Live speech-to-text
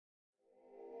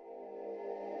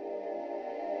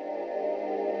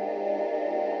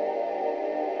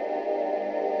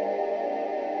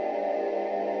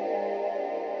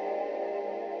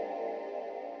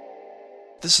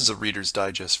This is a Reader's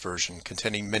Digest version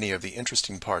containing many of the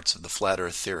interesting parts of the flat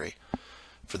Earth theory.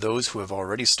 For those who have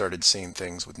already started seeing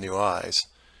things with new eyes,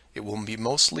 it will be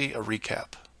mostly a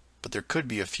recap, but there could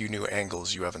be a few new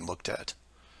angles you haven't looked at.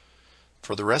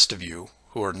 For the rest of you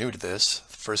who are new to this,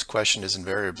 the first question is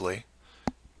invariably,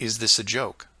 is this a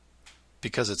joke?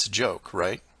 Because it's a joke,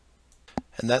 right?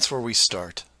 And that's where we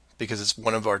start, because it's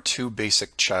one of our two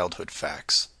basic childhood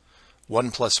facts.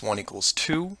 1 + 1 =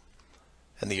 2,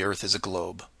 and the Earth is a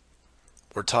globe.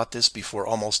 We're taught this before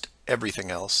almost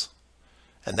everything else,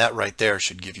 and that right there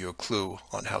should give you a clue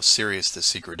on how serious this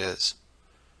secret is.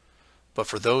 But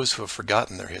for those who have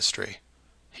forgotten their history,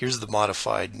 here's the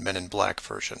modified Men in Black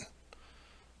version.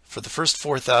 For the first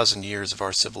 4,000 years of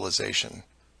our civilization,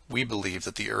 we believed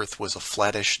that the Earth was a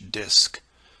flattish disk,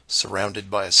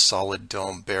 surrounded by a solid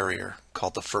dome barrier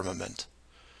called the firmament.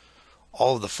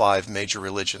 All of the 5 major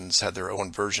religions had their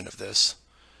own version of this,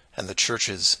 and the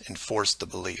churches enforced the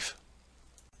belief.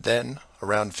 Then,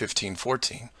 around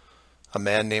 1514, a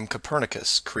man named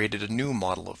Copernicus created a new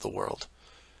model of the world.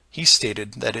 He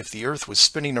stated that if the Earth was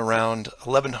spinning around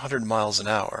 1,100 miles an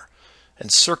hour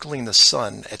and circling the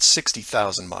sun at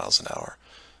 60,000 miles an hour,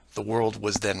 the world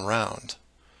was then round.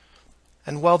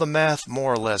 And while the math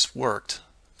more or less worked,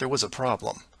 there was a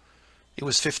problem. It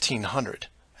was 1500,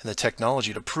 and the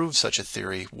technology to prove such a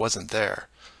theory wasn't there.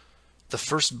 The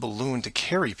first balloon to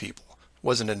carry people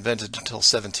wasn't invented until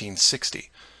 1760.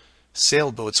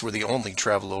 Sailboats were the only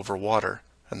travel over water,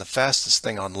 and the fastest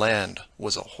thing on land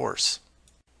was a horse.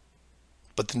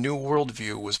 But the new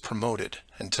worldview was promoted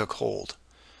and took hold.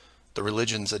 The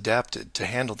religions adapted to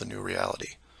handle the new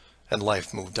reality, and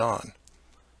life moved on.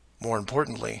 More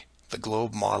importantly, the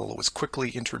globe model was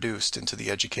quickly introduced into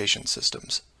the education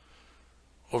systems.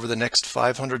 Over the next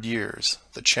 500 years,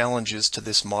 the challenges to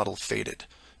this model faded,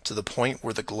 to the point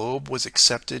where the globe was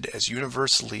accepted as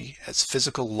universally as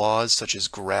physical laws such as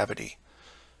gravity.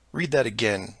 Read that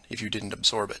again if you didn't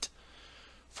absorb it.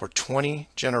 For 20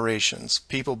 generations,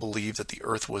 people believed that the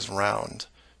Earth was round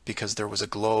because there was a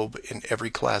globe in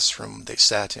every classroom they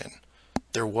sat in.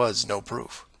 There was no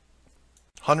proof.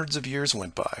 Hundreds of years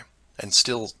went by, and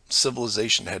still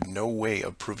civilization had no way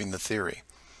of proving the theory.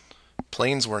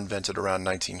 Planes were invented around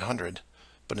 1900,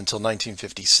 but until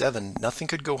 1957, nothing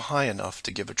could go high enough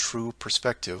to give a true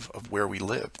perspective of where we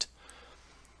lived.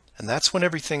 And that's when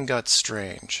everything got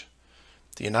strange.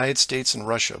 The United States and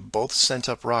Russia both sent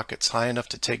up rockets high enough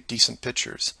to take decent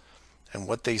pictures, and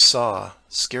what they saw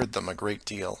scared them a great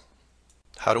deal.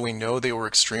 How do we know they were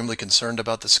extremely concerned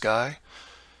about the sky?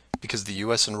 Because the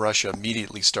US and Russia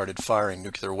immediately started firing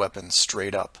nuclear weapons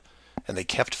straight up, and they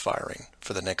kept firing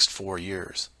for the next 4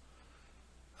 years.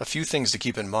 A few things to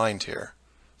keep in mind here.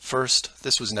 First,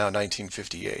 this was now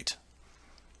 1958.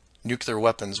 Nuclear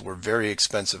weapons were very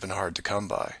expensive and hard to come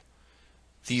by.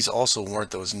 These also weren't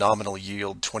those nominal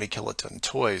yield 20 kiloton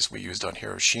toys we used on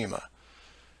Hiroshima.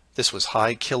 This was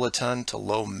high kiloton to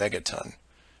low megaton,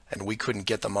 and we couldn't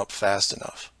get them up fast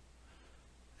enough.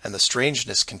 And the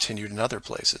strangeness continued in other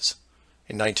places.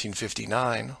 In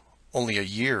 1959, only a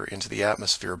year into the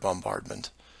atmosphere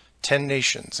bombardment, 10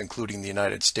 nations, including the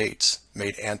United States,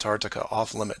 made Antarctica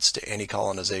off-limits to any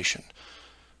colonization.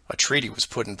 A treaty was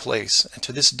put in place and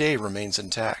to this day remains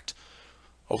intact.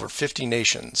 Over 50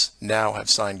 nations now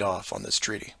have signed off on this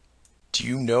treaty. Do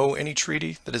you know any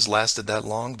treaty that has lasted that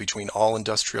long between all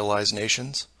industrialized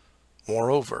nations?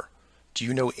 Moreover, do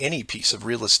you know any piece of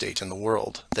real estate in the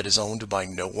world that is owned by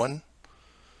no one?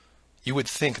 You would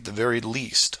think at the very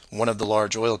least one of the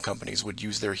large oil companies would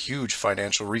use their huge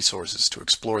financial resources to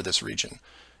explore this region,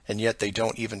 and yet they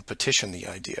don't even petition the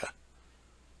idea.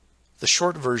 The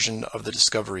short version of the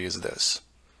discovery is this.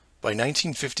 By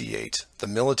 1958, the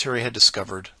military had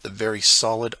discovered the very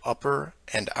solid upper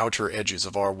and outer edges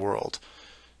of our world,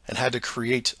 and had to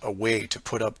create a way to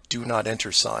put up do not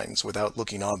enter signs without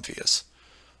looking obvious.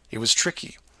 It was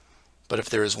tricky, but if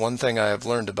there is one thing I have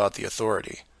learned about the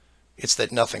authority, it's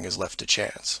that nothing is left to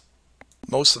chance.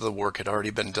 Most of the work had already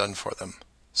been done for them,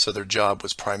 so their job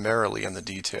was primarily in the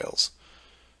details.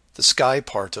 The sky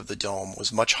part of the dome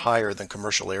was much higher than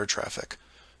commercial air traffic,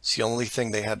 so the only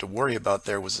thing they had to worry about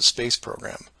there was the space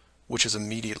program, which is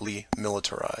immediately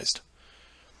militarized.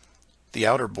 The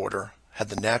outer border had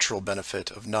the natural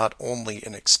benefit of not only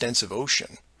an extensive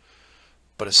ocean,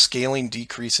 but a scaling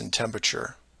decrease in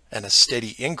temperature and a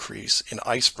steady increase in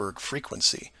iceberg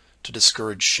frequency to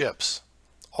discourage ships,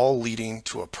 all leading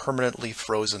to a permanently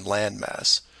frozen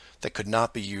landmass that could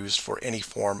not be used for any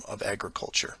form of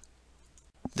agriculture.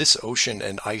 This ocean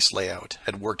and ice layout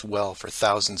had worked well for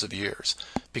thousands of years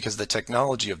because the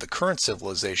technology of the current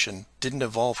civilization didn't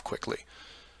evolve quickly.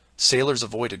 Sailors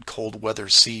avoided cold weather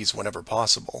seas whenever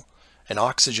possible, and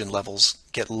oxygen levels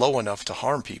get low enough to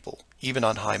harm people, even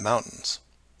on high mountains.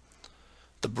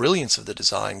 The brilliance of the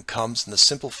design comes in the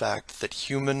simple fact that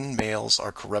human males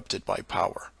are corrupted by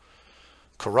power.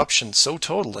 Corruption so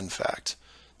total, in fact,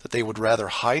 that they would rather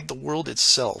hide the world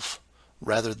itself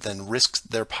rather than risk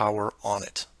their power on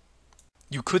it.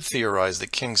 You could theorize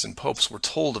that kings and popes were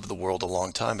told of the world a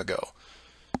long time ago.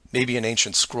 Maybe an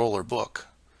ancient scroll or book.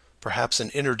 Perhaps an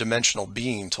interdimensional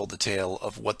being told the tale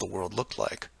of what the world looked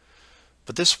like.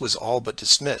 But this was all but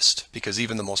dismissed, because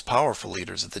even the most powerful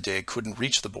leaders of the day couldn't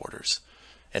reach the borders.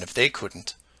 And if they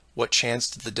couldn't, what chance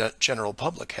did the general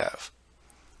public have?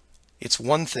 It's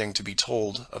one thing to be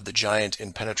told of the giant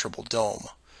impenetrable dome,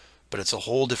 but it's a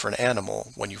whole different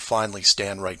animal when you finally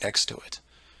stand right next to it.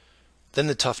 Then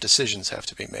the tough decisions have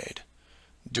to be made.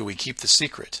 Do we keep the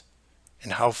secret?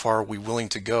 And how far are we willing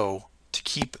to go to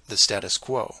keep the status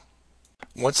quo?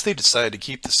 Once they decided to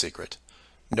keep the secret,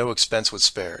 no expense was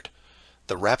spared.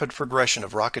 The rapid progression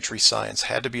of rocketry science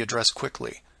had to be addressed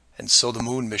quickly, and so the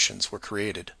moon missions were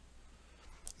created.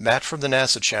 Matt from the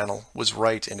NASA channel was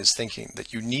right in his thinking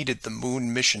that you needed the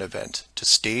moon mission event to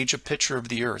stage a picture of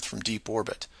the Earth from deep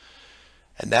orbit,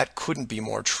 and that couldn't be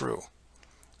more true.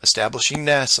 Establishing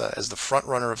NASA as the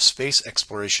frontrunner of space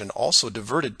exploration also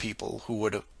diverted people who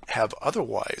would have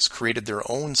otherwise created their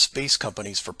own space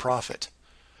companies for profit.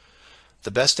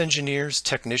 The best engineers,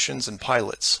 technicians, and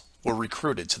pilots were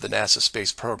recruited to the NASA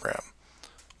space program.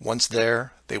 Once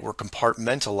there, they were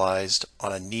compartmentalized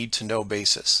on a need-to-know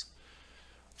basis.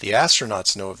 The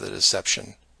astronauts know of the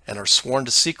deception and are sworn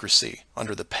to secrecy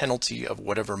under the penalty of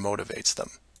whatever motivates them.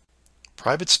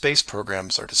 Private space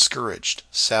programs are discouraged,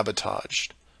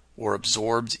 sabotaged, or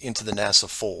absorbed into the NASA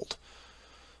fold.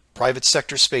 Private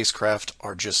sector spacecraft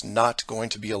are just not going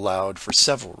to be allowed for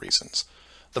several reasons.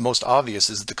 The most obvious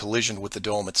is the collision with the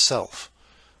dome itself.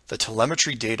 The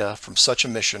telemetry data from such a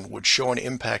mission would show an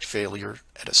impact failure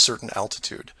at a certain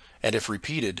altitude, and if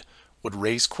repeated, would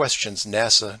raise questions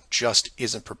NASA just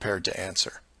isn't prepared to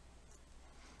answer.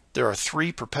 There are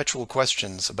 3 perpetual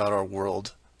questions about our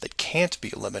world that can't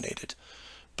be eliminated,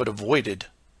 but avoided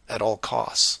at all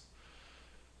costs.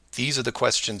 These are the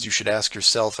questions you should ask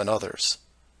yourself and others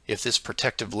if this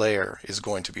protective layer is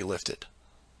going to be lifted.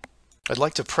 I'd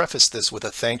like to preface this with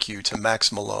a thank you to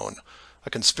Max Malone, a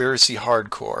conspiracy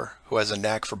hardcore who has a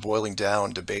knack for boiling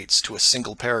down debates to a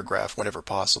single paragraph whenever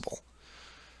possible.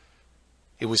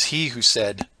 It was he who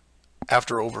said,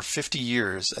 after over 50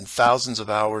 years and thousands of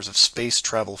hours of space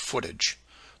travel footage,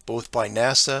 both by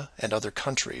NASA and other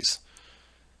countries,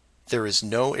 there is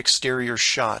no exterior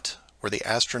shot where the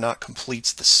astronaut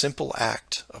completes the simple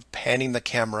act of panning the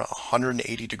camera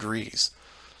 180 degrees,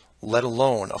 let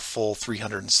alone a full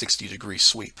 360-degree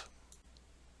sweep.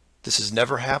 This has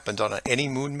never happened on any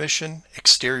moon mission,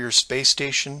 exterior space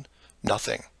station,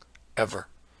 nothing, ever.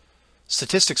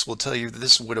 Statistics will tell you that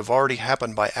this would have already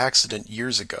happened by accident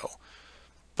years ago,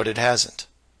 but it hasn't,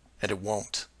 and it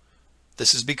won't.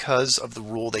 This is because of the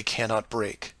rule they cannot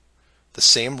break, the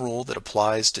same rule that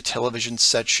applies to television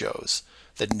set shows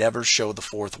that never show the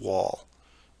fourth wall.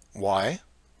 Why?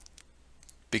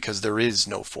 Because there is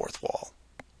no fourth wall.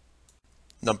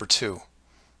 Number 2.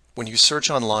 When you search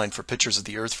online for pictures of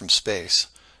the Earth from space,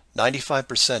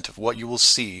 95% of what you will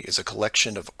see is a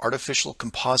collection of artificial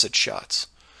composite shots.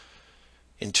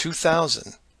 In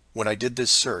 2000, when I did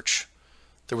this search,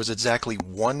 there was exactly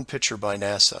 1 picture by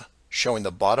NASA showing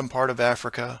the bottom part of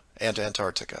Africa and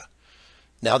Antarctica.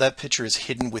 Now that picture is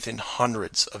hidden within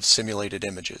hundreds of simulated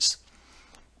images.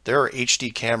 There are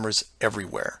HD cameras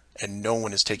everywhere, and no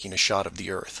one is taking a shot of the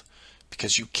Earth,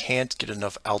 because you can't get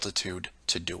enough altitude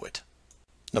to do it.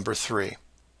 Number 3.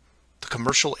 The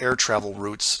commercial air travel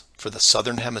routes for the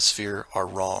southern hemisphere are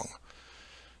wrong.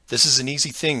 This is an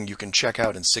easy thing you can check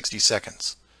out in 60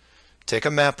 seconds. Take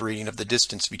a map reading of the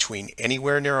distance between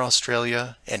anywhere near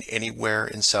Australia and anywhere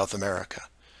in South America.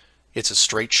 It's a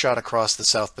straight shot across the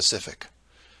South Pacific.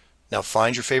 Now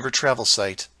find your favorite travel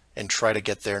site and try to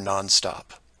get there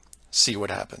non-stop. See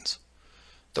what happens.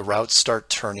 The routes start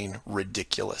turning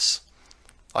ridiculous.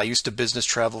 I used to business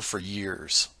travel for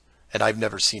years, and I've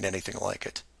never seen anything like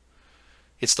it.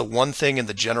 It's the one thing in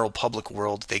the general public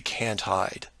world they can't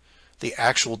hide, the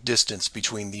actual distance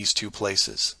between these 2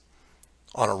 places.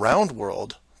 On a round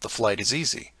world, the flight is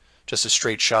easy, just a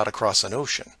straight shot across an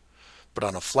ocean. But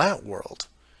on a flat world,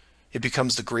 it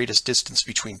becomes the greatest distance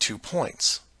between 2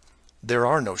 points. There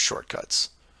are no shortcuts,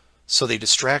 so they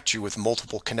distract you with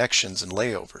multiple connections and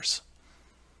layovers.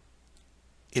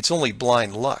 It's only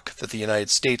blind luck that the United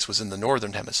States was in the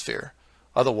northern hemisphere.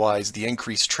 Otherwise, the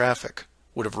increased traffic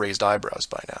would have raised eyebrows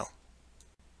by now.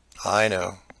 I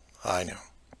know, I know.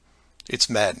 It's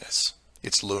madness.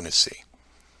 It's lunacy.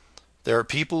 There are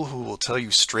people who will tell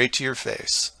you straight to your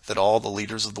face that all the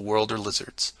leaders of the world are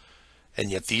lizards,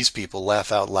 and yet these people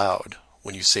laugh out loud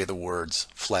when you say the words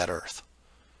flat earth.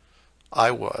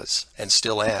 I was, and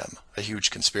still am, a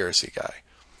huge conspiracy guy.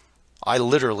 I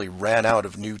literally ran out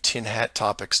of new tin hat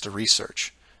topics to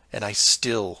research, and I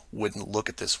still wouldn't look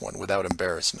at this one without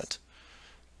embarrassment.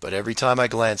 But every time I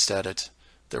glanced at it,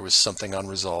 there was something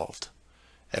unresolved.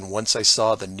 And once I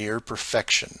saw the near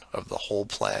perfection of the whole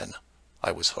plan,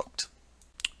 I was hooked.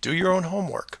 Do your own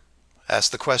homework.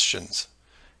 Ask the questions.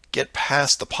 Get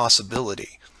past the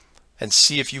possibility and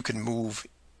see if you can move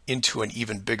into an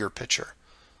even bigger picture.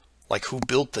 Like who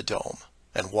built the dome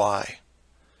and why.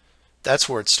 That's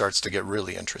where it starts to get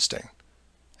really interesting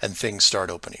and things start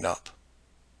opening up.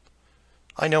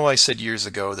 I know I said years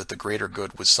ago that the greater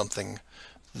good was something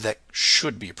that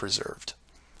should be preserved,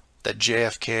 that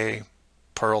JFK,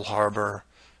 Pearl Harbor,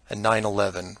 and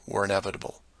 9/11 were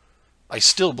inevitable. I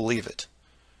still believe it,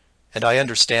 and I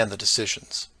understand the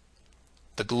decisions.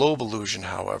 The globe illusion,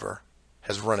 however,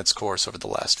 has run its course over the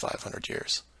last 500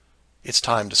 years. It's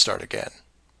time to start again.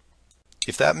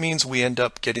 If that means we end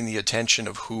up getting the attention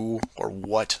of who or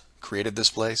what created this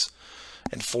place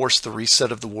and force the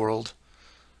reset of the world,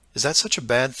 is that such a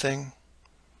bad thing?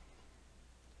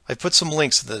 I've put some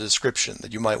links in the description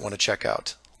that you might want to check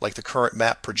out, like the current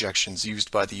map projections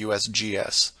used by the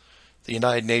USGS, the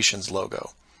United Nations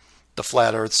logo, the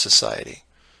Flat Earth Society,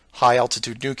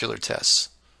 high-altitude nuclear tests,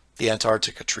 the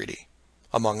Antarctica Treaty,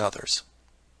 among others.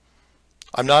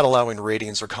 I'm not allowing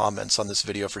ratings or comments on this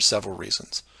video for several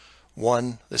reasons.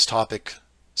 One, this topic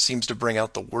seems to bring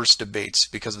out the worst debates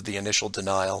because of the initial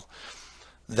denial.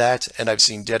 That, and I've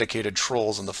seen dedicated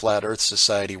trolls on the Flat Earth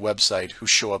Society website who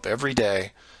show up every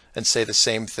day and say the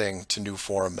same thing to new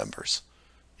forum members.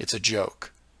 It's a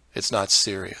joke. It's not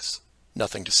serious.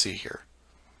 Nothing to see here.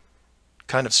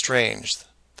 Kind of strange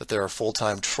that there are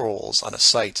full-time trolls on a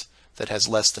site that has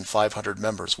less than 500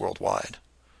 members worldwide.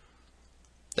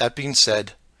 That being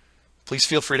said, please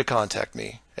feel free to contact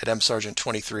me at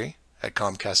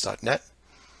msargent23@comcast.net,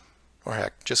 or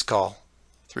heck, just call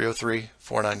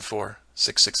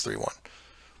 303-494-6631.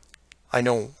 I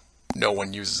know no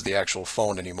one uses the actual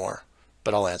phone anymore,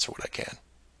 but I'll answer what I can.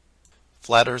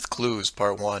 Flat Earth Clues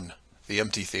Part 1, The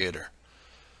Empty Theater.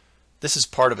 This is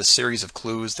part of a series of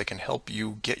clues that can help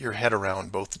you get your head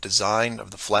around both the design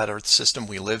of the flat Earth system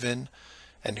we live in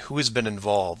and who has been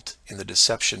involved in the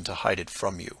deception to hide it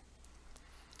from you.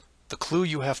 The clue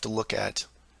you have to look at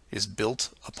is built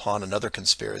upon another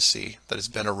conspiracy that has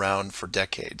been around for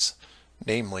decades,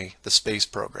 namely the space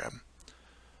program.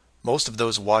 Most of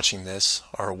those watching this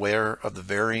are aware of the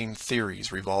varying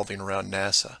theories revolving around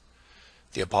NASA,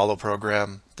 the Apollo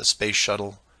program, the space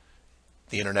shuttle,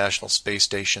 the International Space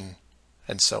Station,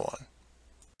 and so on.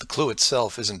 The clue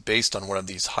itself isn't based on one of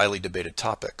these highly debated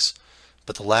topics,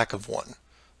 but the lack of one,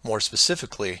 more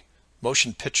specifically,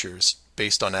 motion pictures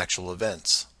based on actual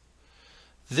events.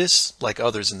 This, like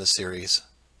others in the series,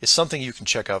 is something you can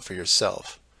check out for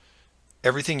yourself.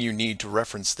 Everything you need to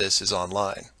reference this is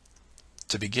online.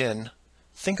 To begin,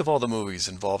 think of all the movies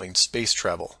involving space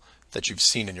travel that you've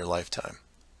seen in your lifetime.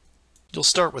 You'll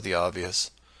start with the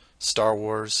obvious: Star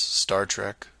Wars, Star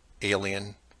Trek,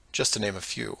 Alien, just to name a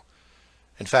few.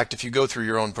 In fact, if you go through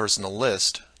your own personal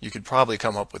list, you could probably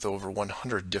come up with over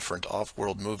 100 different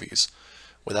off-world movies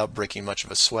without breaking much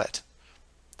of a sweat.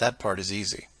 That part is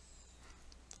easy.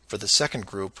 For the second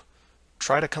group,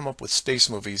 try to come up with space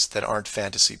movies that aren't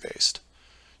fantasy-based.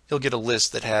 You'll get a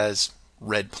list that has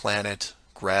Red Planet,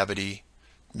 Gravity,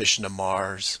 Mission to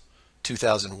Mars,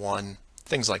 2001,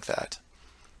 things like that.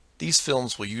 These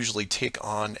films will usually take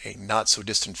on a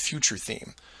not-so-distant future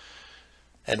theme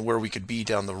and where we could be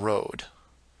down the road.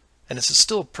 And it's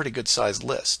still a pretty good-sized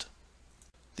list.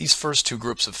 These first two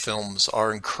groups of films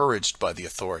are encouraged by the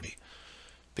authority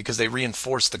because they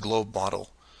reinforce the globe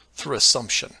model through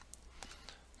assumption.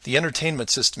 The entertainment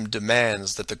system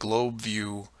demands that the globe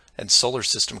view and solar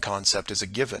system concept is a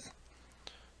given.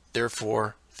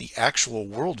 Therefore, the actual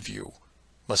worldview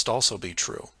must also be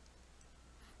true.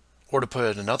 Or to put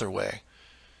it another way,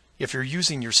 if you're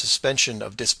using your suspension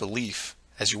of disbelief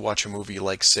as you watch a movie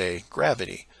like, say,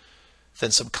 Gravity,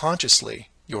 then subconsciously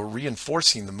you're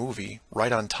reinforcing the movie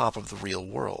right on top of the real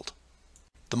world.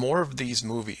 The more of these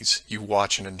movies you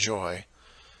watch and enjoy,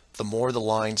 the more the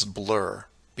lines blur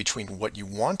between what you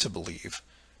want to believe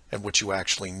and what you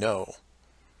actually know.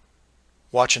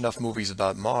 Watch enough movies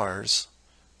about Mars,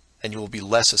 and you will be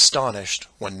less astonished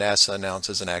when NASA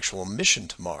announces an actual mission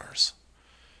to Mars.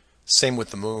 Same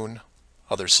with the Moon,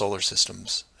 other solar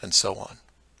systems, and so on.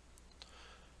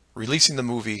 Releasing the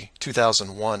movie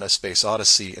 2001: A Space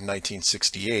Odyssey in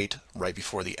 1968, right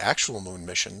before the actual moon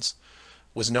missions,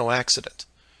 was no accident.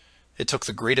 It took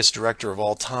the greatest director of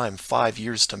all time 5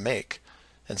 years to make,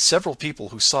 and several people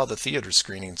who saw the theater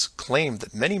screenings claimed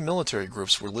that many military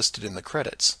groups were listed in the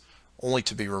credits, only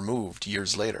to be removed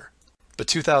years later. But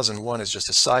 2001 is just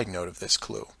a side note of this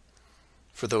clue.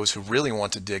 For those who really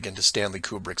want to dig into Stanley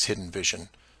Kubrick's hidden vision,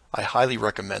 I highly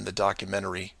recommend the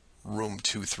documentary Room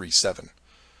 237.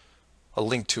 A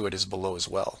link to it is below as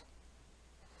well.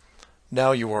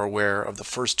 Now you are aware of the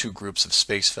first two groups of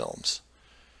space films.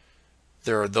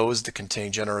 There are those that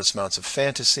contain generous amounts of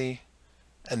fantasy,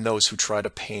 and those who try to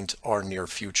paint our near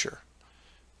future.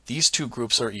 These two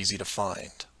groups are easy to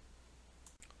find.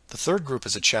 The third group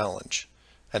is a challenge,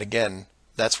 and again,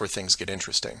 that's where things get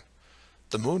interesting.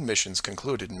 The moon missions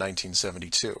concluded in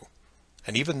 1972,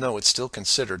 and even though it's still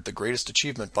considered the greatest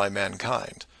achievement by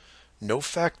mankind, no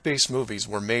fact-based movies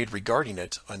were made regarding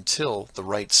it until The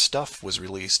Right Stuff was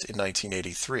released in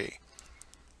 1983.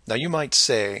 Now you might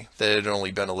say that it had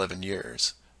only been 11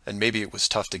 years, and maybe it was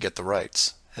tough to get the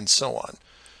rights, and so on.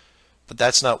 But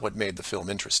that's not what made the film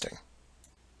interesting.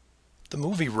 The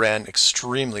movie ran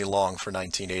extremely long for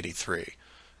 1983,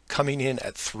 coming in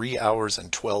at 3 hours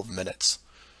and 12 minutes.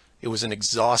 It was an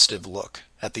exhaustive look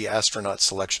at the astronaut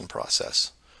selection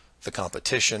process, the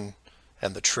competition,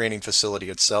 and the training facility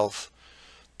itself.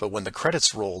 But when the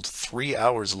credits rolled 3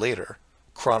 hours later,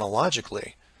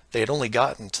 chronologically, they had only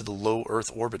gotten to the low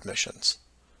Earth orbit missions.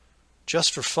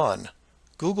 Just for fun,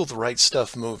 Google The Right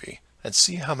Stuff movie and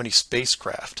see how many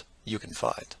spacecraft you can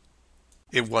find.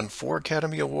 It won 4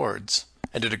 Academy Awards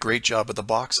and did a great job at the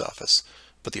box office,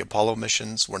 but the Apollo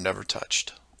missions were never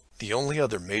touched. The only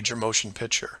other major motion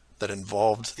picture that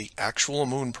involved the actual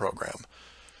moon program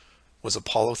was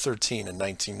Apollo 13 in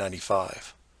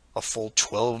 1995, a full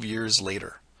 12 years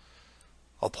later.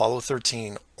 Apollo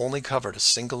 13 only covered a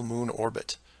single moon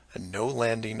orbit and no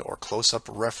landing or close-up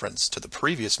reference to the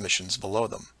previous missions below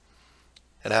them.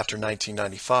 And after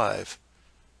 1995,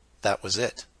 that was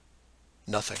it.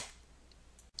 Nothing.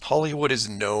 Hollywood is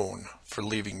known for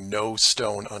leaving no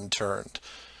stone unturned,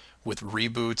 with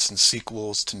reboots and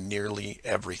sequels to nearly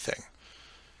everything.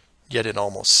 Yet in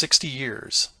almost 60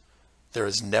 years, there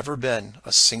has never been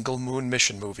a single moon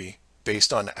mission movie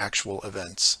based on actual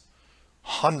events.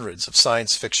 Hundreds of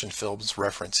science fiction films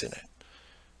reference in it.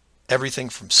 Everything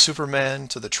from Superman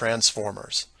to the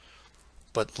Transformers.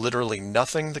 But literally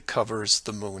nothing that covers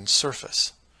the moon's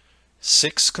surface.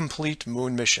 6 complete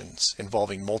moon missions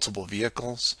involving multiple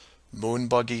vehicles, moon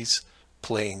buggies,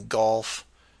 playing golf,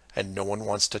 and no one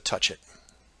wants to touch it.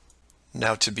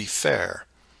 Now, to be fair,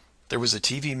 there was a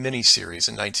TV miniseries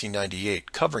in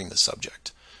 1998 covering the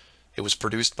subject. It was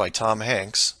produced by Tom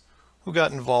Hanks, who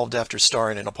got involved after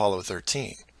starring in Apollo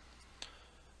 13.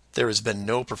 There has been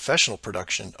no professional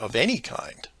production of any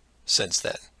kind since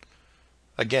then.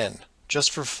 Again,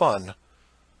 just for fun,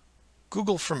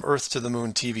 Google From Earth to the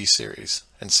Moon TV series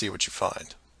and see what you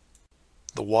find.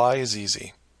 The why is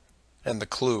easy, and the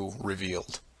clue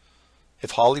revealed.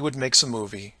 If Hollywood makes a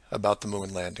movie about the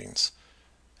moon landings,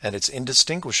 and it's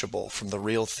indistinguishable from the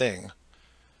real thing,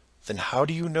 then how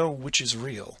do you know which is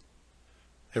real?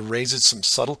 It raises some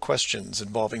subtle questions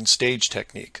involving stage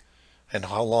technique and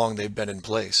how long they've been in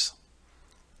place.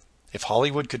 If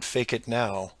Hollywood could fake it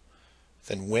now,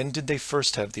 then when did they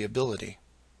first have the ability?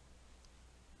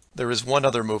 There is one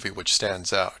other movie which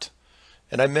stands out,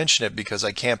 and I mention it because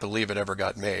I can't believe it ever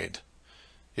got made,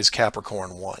 is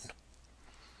Capricorn 1.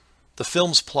 The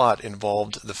film's plot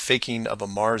involved the faking of a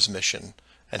Mars mission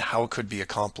and how it could be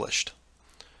accomplished.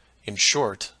 In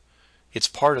short, it's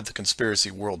part of the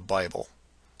Conspiracy World Bible.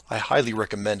 I highly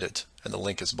recommend it, and the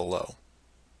link is below.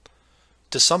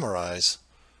 To summarize,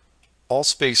 all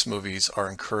space movies are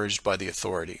encouraged by the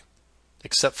authority,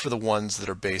 except for the ones that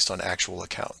are based on actual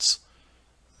accounts.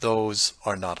 Those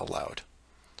are not allowed.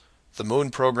 The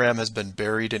moon program has been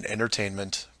buried in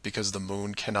entertainment because the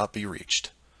moon cannot be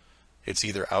reached. It's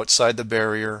either outside the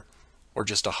barrier or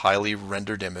just a highly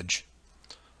rendered image,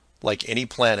 like any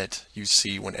planet you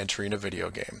see when entering a video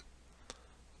game.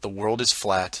 The world is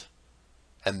flat,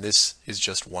 and this is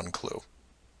just one clue.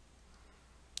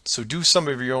 So do some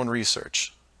of your own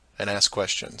research and ask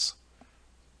questions.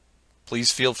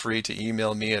 Please feel free to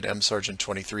email me at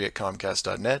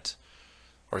msargent23@comcast.net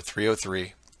or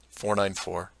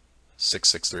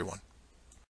 303-494-6631.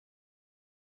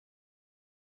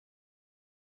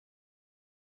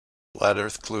 Flat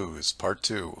Earth Clues, Part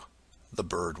 2, The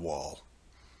Bird Wall.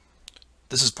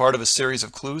 This is part of a series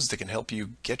of clues that can help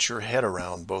you get your head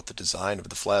around both the design of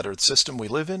the flat Earth system we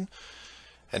live in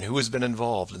and who has been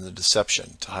involved in the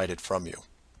deception to hide it from you.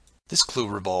 This clue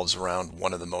revolves around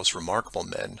one of the most remarkable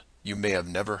men you may have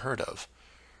never heard of,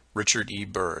 Richard E.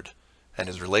 Byrd, and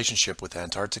his relationship with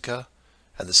Antarctica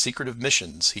and the secretive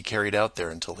missions he carried out there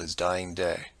until his dying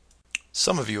day.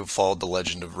 Some of you have followed the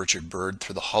legend of Richard Byrd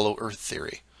through the hollow earth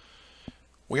theory.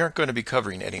 We aren't going to be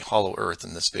covering any hollow earth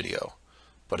in this video,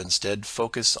 but instead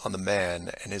focus on the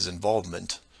man and his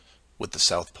involvement with the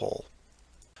South Pole.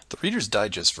 The Reader's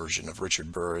Digest version of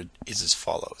Richard Byrd is as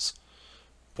follows.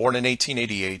 Born in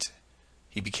 1888,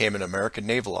 he became an American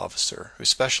naval officer who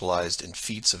specialized in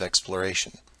feats of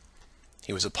exploration.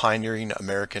 He was a pioneering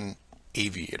American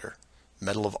aviator,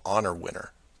 Medal of Honor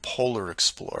winner, polar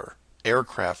explorer,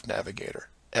 aircraft navigator,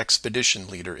 expedition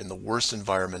leader in the worst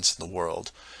environments in the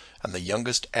world, and the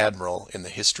youngest admiral in the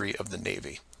history of the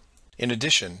Navy. In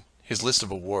addition, his list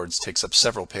of awards takes up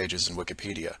several pages in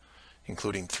Wikipedia,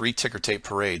 including 3 ticker tape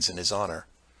parades in his honor.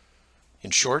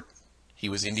 In short, he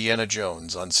was Indiana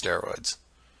Jones on steroids.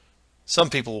 Some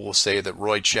people will say that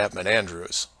Roy Chapman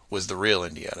Andrews was the real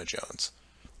Indiana Jones,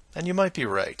 and you might be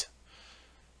right.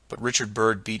 But Richard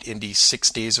Byrd beat Indy 6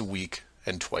 days a week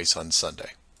and twice on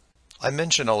Sunday. I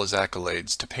mention all his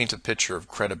accolades to paint a picture of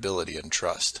credibility and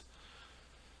trust.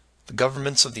 The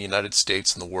governments of the United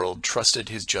States and the world trusted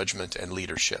his judgment and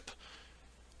leadership,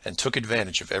 and took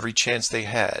advantage of every chance they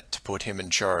had to put him in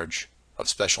charge of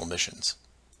special missions.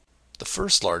 The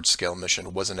first large-scale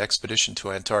mission was an expedition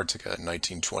to Antarctica in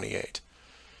 1928.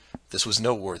 This was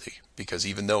noteworthy because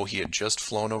even though he had just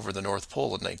flown over the North Pole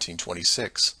in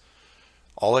 1926,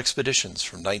 all expeditions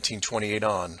from 1928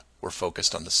 on were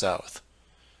focused on the South.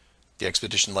 The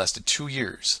expedition lasted 2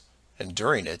 years, and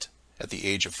during it, at the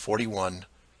age of 41,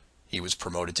 he was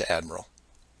promoted to admiral.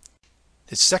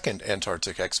 His second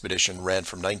Antarctic expedition ran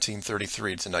from 1933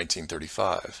 to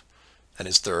 1935, and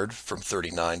his third from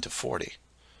 39 to 40.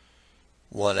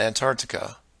 While in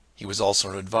Antarctica, he was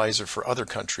also an advisor for other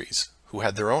countries who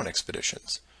had their own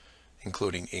expeditions,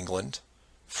 including England,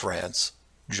 France,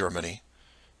 Germany,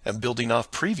 and building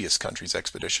off previous countries'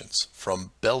 expeditions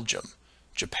from Belgium,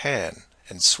 Japan,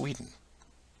 and Sweden.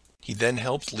 He then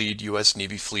helped lead U.S.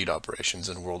 Navy fleet operations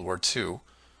in World War II,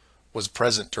 was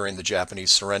present during the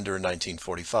Japanese surrender in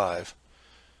 1945,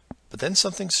 but then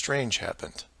something strange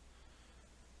happened.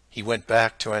 He went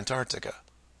back to Antarctica.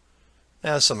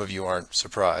 Now, some of you aren't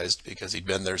surprised because he'd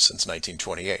been there since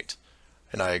 1928,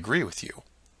 and I agree with you.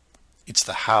 It's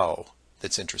the how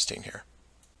that's interesting here.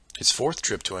 His fourth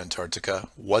trip to Antarctica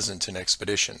wasn't an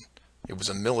expedition. It was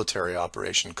a military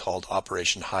operation called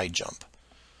Operation High Jump.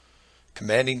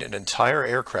 Commanding an entire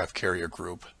aircraft carrier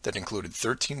group that included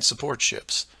 13 support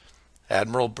ships,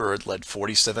 Admiral Byrd led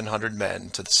 4,700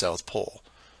 men to the South Pole,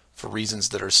 for reasons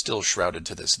that are still shrouded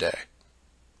to this day.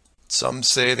 Some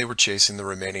say they were chasing the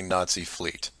remaining Nazi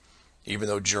fleet, even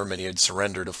though Germany had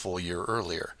surrendered a full year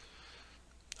earlier.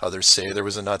 Others say there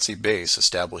was a Nazi base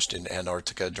established in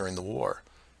Antarctica during the war,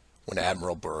 when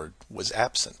Admiral Byrd was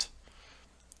absent.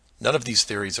 None of these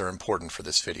theories are important for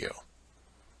this video.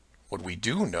 What we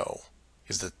do know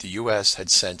is that the U.S. had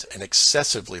sent an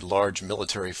excessively large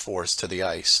military force to the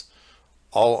ice,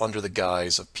 all under the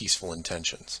guise of peaceful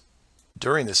intentions.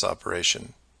 During this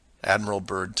operation, Admiral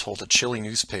Byrd told a Chile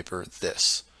newspaper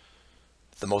this: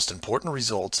 "The most important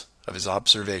result of his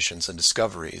observations and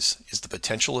discoveries is the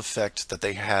potential effect that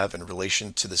they have in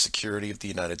relation to the security of the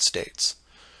United States.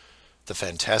 The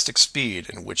fantastic speed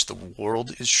in which the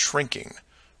world is shrinking,"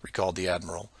 recalled the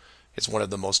Admiral, "is one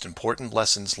of the most important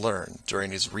lessons learned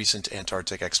during his recent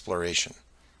Antarctic exploration.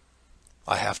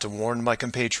 I have to warn my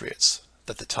compatriots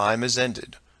that the time has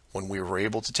ended when we were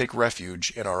able to take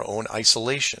refuge in our own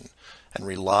isolation and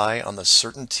rely on the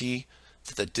certainty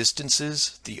that the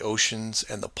distances, the oceans,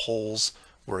 and the poles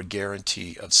were a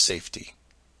guarantee of safety."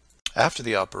 After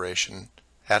the operation,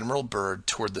 Admiral Byrd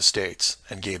toured the States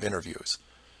and gave interviews,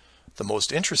 the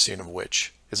most interesting of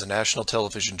which is a national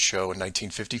television show in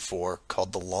 1954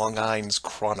 called The Long Island's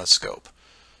Chronoscope.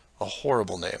 A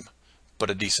horrible name, but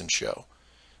a decent show.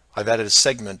 I've added a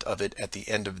segment of it at the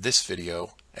end of this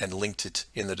video and linked it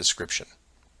in the description.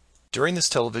 During this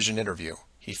television interview,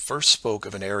 he first spoke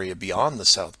of an area beyond the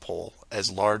South Pole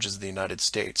as large as the United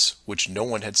States, which no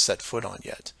one had set foot on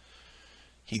yet.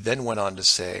 He then went on to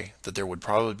say that there would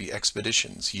probably be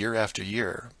expeditions year after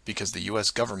year because the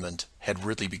U.S. government had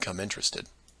really become interested.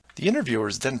 The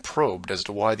interviewers then probed as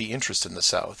to why the interest in the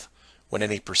South, when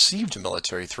any perceived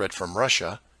military threat from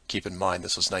Russia, keep in mind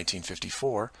this was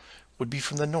 1954, would be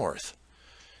from the North.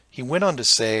 He went on to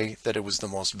say that it was the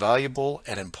most valuable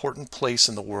and important place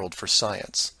in the world for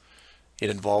science. It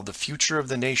involved the future of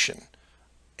the nation,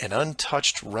 an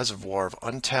untouched reservoir of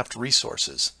untapped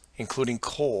resources, including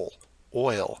coal,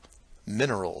 oil,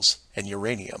 minerals, and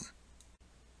uranium.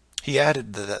 He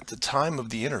added that at the time of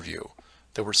the interview,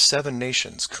 there were 7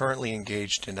 nations currently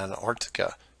engaged in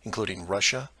Antarctica, including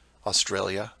Russia,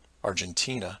 Australia,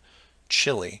 Argentina,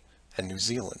 Chile, and New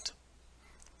Zealand.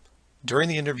 During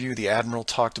the interview, the Admiral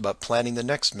talked about planning the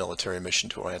next military mission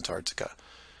to Antarctica.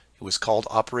 It was called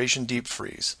Operation Deep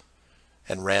Freeze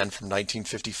and ran from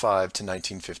 1955 to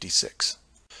 1956.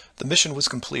 The mission was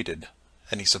completed,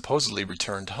 and he supposedly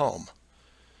returned home.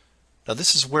 Now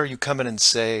this is where you come in and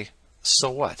say, so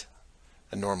what?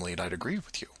 And normally I'd agree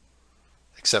with you,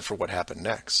 except for what happened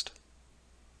next.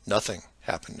 Nothing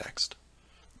happened next.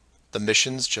 The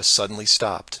missions just suddenly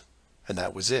stopped, and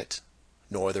that was it.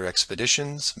 No other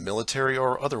expeditions, military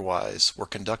or otherwise, were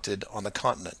conducted on the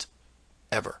continent,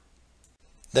 ever.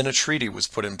 Then a treaty was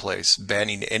put in place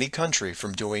banning any country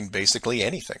from doing basically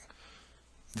anything.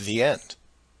 The end.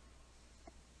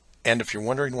 And if you're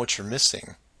wondering what you're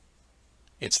missing,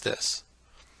 it's this.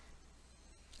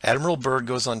 Admiral Byrd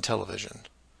goes on television,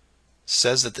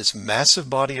 says that this massive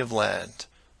body of land,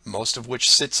 most of which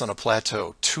sits on a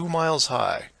plateau 2 miles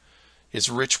high, is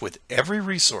rich with every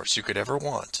resource you could ever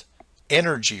want,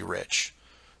 energy rich,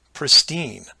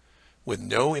 pristine, with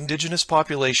no indigenous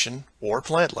population or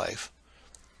plant life,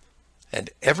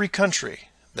 and every country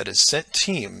that has sent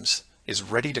teams is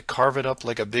ready to carve it up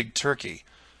like a big turkey.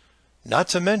 Not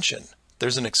to mention,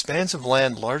 there's an expanse of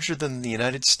land larger than the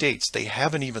United States they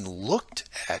haven't even looked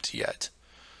at yet.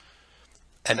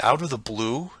 And out of the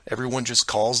blue, everyone just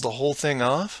calls the whole thing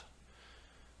off?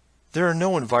 There are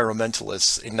no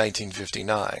environmentalists in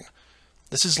 1959.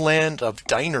 This is land of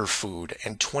diner food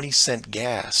and 20-cent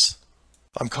gas.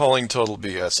 I'm calling total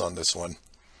BS on this one.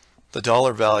 The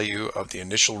dollar value of the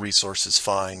initial resources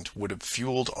find would have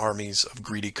fueled armies of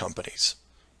greedy companies.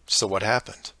 So what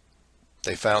happened?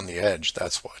 They found the edge,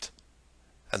 that's what.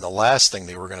 And the last thing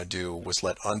they were going to do was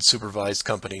let unsupervised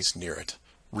companies near it,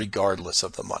 regardless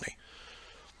of the money.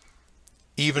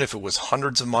 Even if it was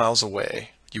hundreds of miles away,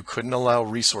 you couldn't allow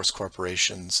resource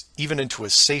corporations even into a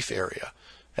safe area,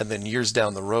 and then years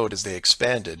down the road as they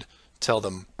expanded, tell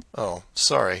them, oh,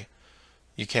 sorry,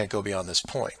 you can't go beyond this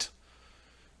point.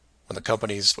 When the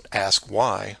companies would ask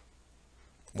why,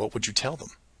 what would you tell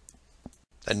them?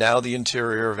 And now the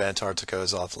interior of Antarctica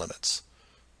is off limits,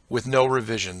 with no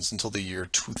revisions until the year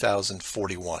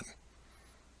 2041.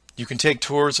 You can take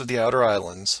tours of the outer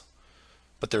islands,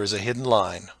 but there is a hidden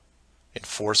line,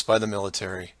 enforced by the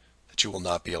military, that you will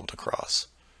not be able to cross,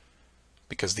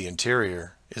 because the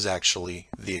interior is actually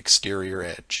the exterior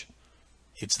edge.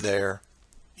 It's there,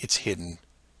 it's hidden,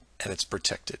 and it's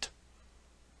protected.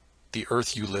 The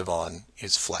Earth you live on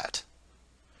is flat.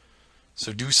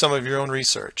 So do some of your own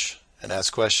research and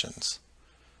ask questions.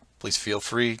 Please feel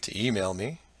free to email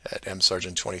me at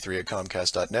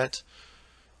msargent23@comcast.net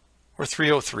or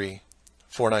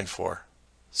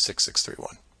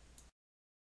 303-494-6631.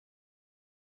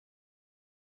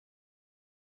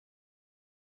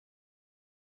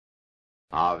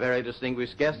 Our very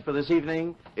distinguished guest for this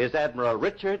evening is Admiral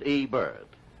Richard E. Byrd.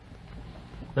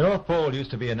 The North Pole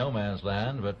used to be a no man's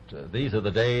land, but these are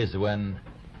the days when,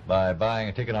 by buying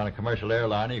a ticket on a commercial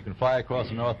airliner, you can fly across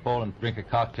the North Pole and drink a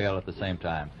cocktail at the same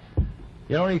time.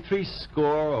 You know, only 60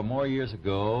 or more years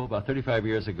ago, about 35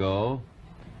 years ago,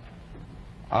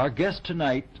 our guest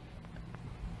tonight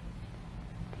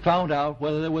found out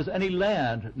whether there was any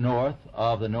land north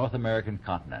of the North American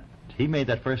continent. He made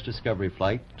that first discovery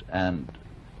flight, and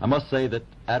I must say that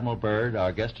Admiral Byrd,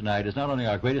 our guest tonight, is not only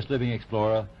our greatest living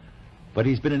explorer, but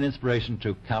he's been an inspiration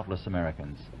to countless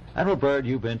Americans. Admiral Byrd,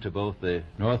 you've been to both the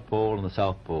North Pole and the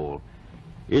South Pole.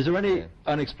 Is there any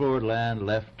unexplored land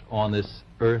left on this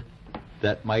Earth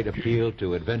that might appeal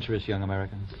to adventurous young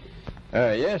Americans?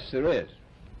 Yes, there is.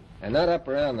 And not up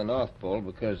around the North Pole,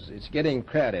 because it's getting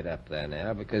crowded up there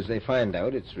now, because they find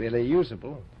out it's really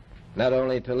usable, not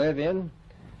only to live in,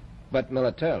 but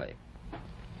militarily.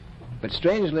 But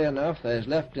strangely enough, there's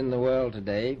left in the world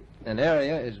today an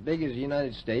area as big as the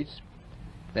United States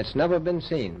that's never been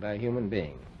seen by a human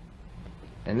being.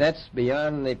 And that's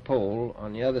beyond the pole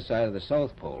on the other side of the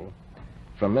South Pole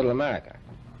from Middle America.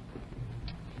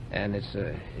 And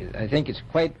I think it's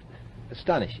quite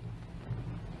astonishing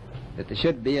that there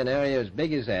should be an area as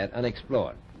big as that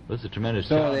unexplored. That's a tremendous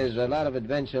So challenge. there's a lot of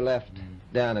adventure left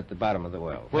down at the bottom of the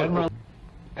world.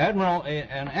 Admiral,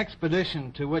 an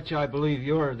expedition to which I believe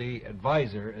you're the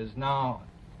advisor is now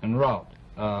en route.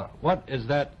 What is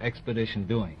that expedition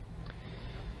doing?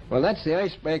 Well, that's the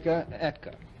icebreaker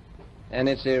Atka, and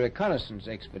it's a reconnaissance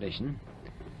expedition.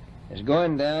 It's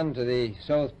going down to the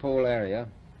South Pole area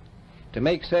to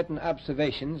make certain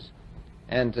observations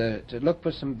and to look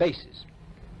for some bases.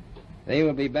 They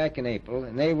will be back in April,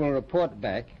 and they will report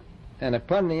back and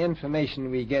upon the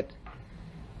information we get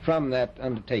from that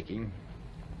undertaking,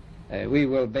 we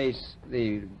will base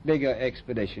the bigger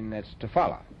expedition that's to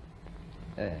follow.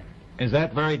 Is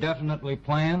that very definitely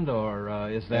planned, or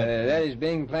is that... That is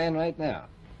being planned right now.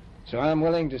 So I'm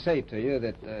willing to say to you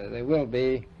that there will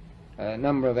be a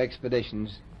number of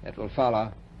expeditions that will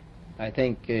follow, I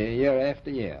think, year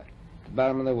after year, to the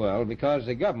bottom of the world, because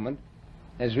the government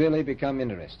has really become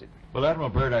interested. Well, Admiral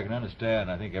Byrd, I can understand,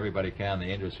 I think everybody can, the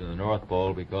interest in the North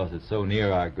Pole because it's so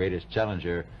near our greatest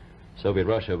challenger, Soviet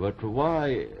Russia. But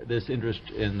why this interest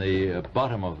in the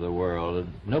bottom of the world?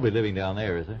 Nobody living down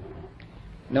there, is there?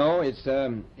 No, it's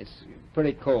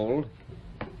pretty cold.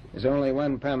 There's only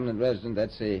one permanent resident,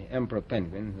 that's the emperor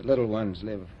penguin. The little ones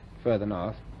live further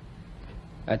north.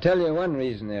 I tell you one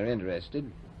reason they're interested.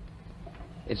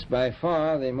 It's by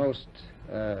far the most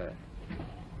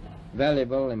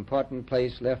valuable, important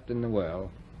place left in the world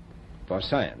for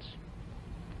science.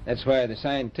 That's why the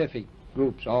scientific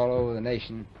groups all over the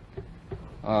nation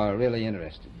are really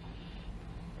interested.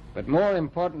 But more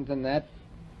important than that,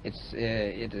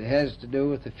 it has to do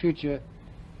with the future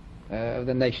of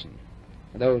the nation,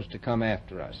 those to come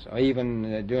after us, or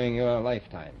even during your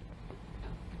lifetime,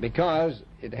 because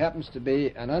it happens to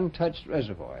be an untouched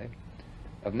reservoir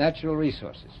of natural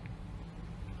resources.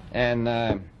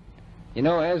 And you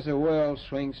know, as the world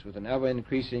shrinks with an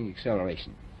ever-increasing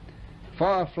acceleration,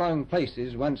 far-flung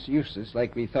places once useless,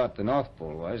 like we thought the North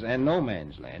Pole was, and no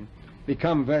man's land,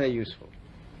 become very useful.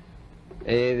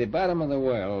 The bottom of the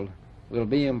world will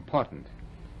be important,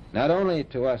 not only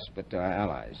to us, but to our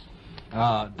allies.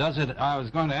 I was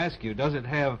going to ask you, does it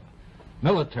have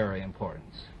military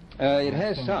importance? It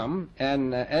has some,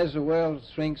 and as the world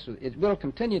shrinks, it will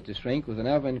continue to shrink with an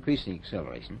ever-increasing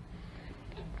acceleration,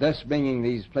 thus bringing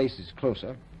these places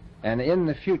closer. And in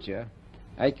the future,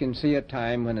 I can see a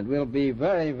time when it will be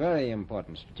very, very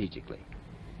important strategically.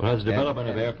 Well, has the development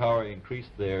of air power increased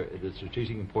the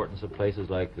strategic importance of places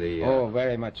like the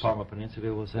very much Parma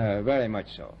Peninsula, was it? Very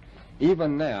much so.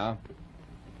 Even now,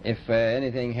 if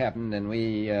anything happened and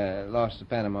we lost the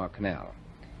Panama Canal,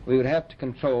 we would have to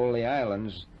control the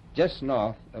islands just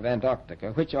north of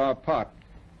Antarctica, which are part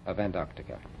of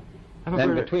Antarctica.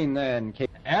 Then between there and Cape...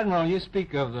 Admiral, you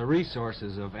speak of the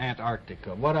resources of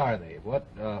Antarctica. What are they? What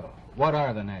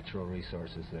are the natural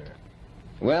resources there?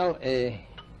 Well,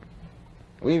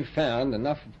 we've found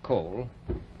enough of coal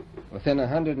within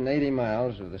 180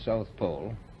 miles of the South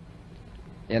Pole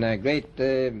in a great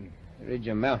ridge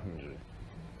of mountains.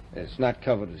 It's not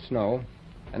covered with snow,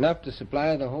 enough to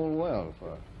supply the whole world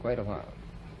for quite a while.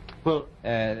 Well,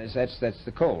 that's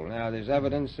the coal. Now, there's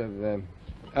evidence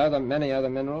of many other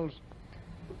minerals.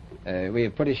 We are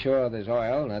pretty sure there's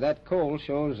oil. Now, that coal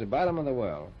shows the bottom of the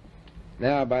world.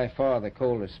 Now, by far the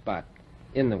coldest spot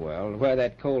in the world. Where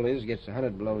that coal is gets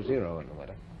 100 below zero in the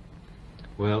winter.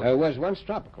 Well, it was once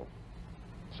tropical.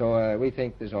 So we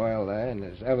think there's oil there, and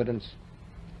there's evidence,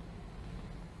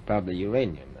 probably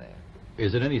uranium there.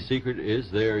 Is it any secret?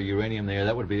 Is there uranium there?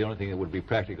 That would be the only thing that would be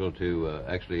practical to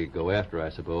actually go after, I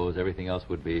suppose. Everything else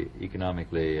would be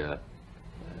economically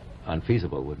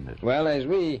unfeasible, wouldn't it? Well, as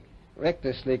we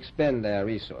recklessly expend our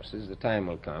resources, the time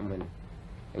will come when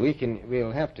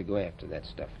we'll have to go after that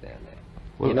stuff down there.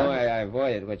 Well, you know, I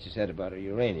avoided what you said about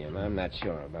uranium. I'm not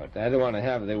sure about that. I don't want to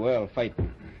have the world fight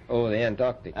over the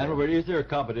Antarctic. And Robert, is there a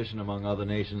competition among other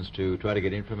nations to try to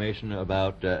get information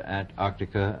about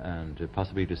Antarctica and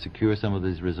possibly to secure some of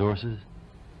these resources?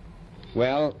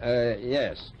 Well,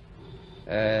 yes.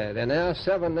 There are now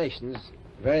 7 nations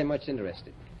very much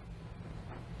interested.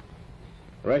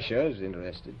 Russia is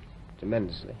interested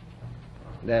tremendously.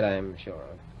 That I'm sure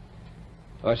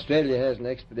of. Australia has an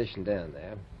expedition down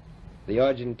there. The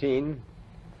Argentine,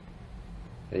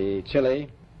 the Chile,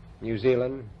 New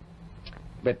Zealand,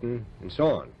 Britain, and so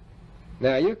on.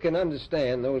 Now, you can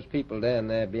understand those people down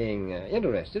there being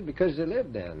interested because they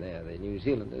live down there, the New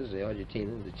Zealanders, the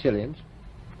Argentinians, the Chileans,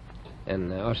 and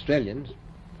the Australians.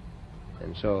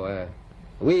 And so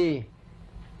we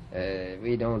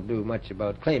don't do much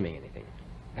about claiming anything.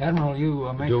 Admiral,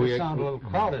 you make this sound a little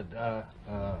crowded.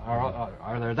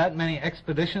 Are there that many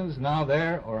expeditions now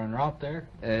there or en route there?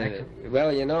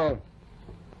 Well, you know,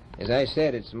 as I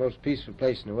said, it's the most peaceful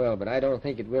place in the world, but I don't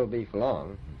think it will be for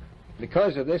long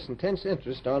because of this intense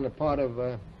interest on the part of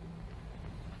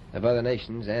other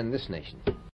nations and this nation.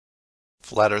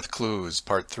 Flat Earth Clues,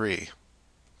 Part 3,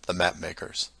 The Map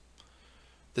Makers.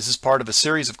 This is part of a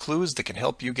series of clues that can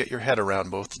help you get your head around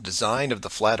both the design of the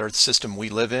flat Earth system we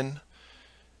live in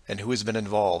and who has been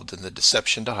involved in the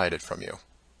deception to hide it from you.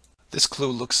 This clue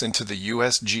looks into the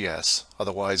USGS,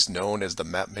 otherwise known as the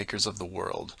Map Makers of the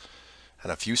World,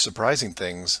 and a few surprising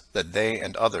things that they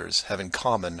and others have in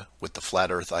common with the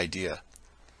flat Earth idea.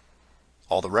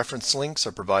 All the reference links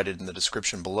are provided in the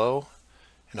description below,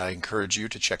 and I encourage you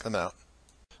to check them out.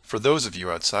 For those of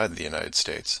you outside the United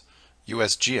States,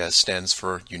 USGS stands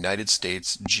for United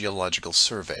States Geological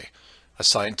Survey, a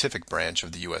scientific branch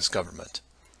of the U.S. government.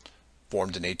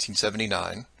 Formed in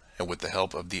 1879, and with the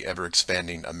help of the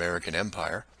ever-expanding American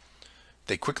Empire,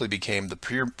 they quickly became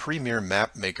the premier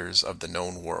map makers of the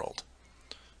known world.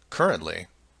 Currently,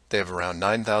 they have around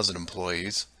 9,000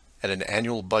 employees and an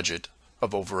annual budget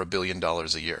of over $1 billion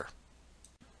a year.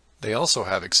 They also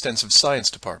have extensive science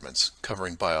departments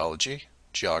covering biology,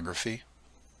 geography,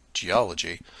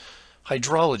 geology,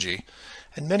 hydrology,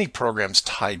 and many programs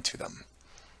tied to them.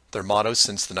 Their motto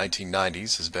since the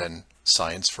 1990s has been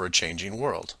 "Science for a Changing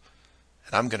World,"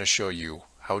 and I'm going to show you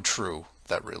how true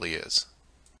that really is.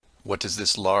 What does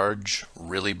this large,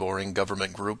 really boring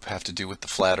government group have to do with the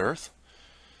flat Earth?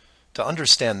 To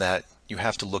understand that, you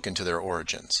have to look into their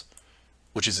origins,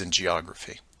 which is in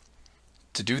geography.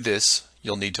 To do this,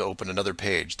 you'll need to open another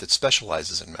page that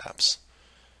specializes in maps.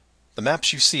 The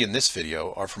maps you see in this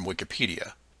video are from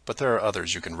Wikipedia, but there are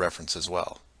others you can reference as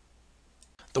well.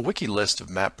 The wiki list of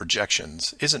map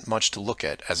projections isn't much to look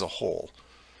at as a whole,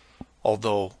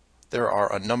 although there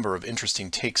are a number of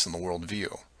interesting takes on the world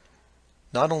view.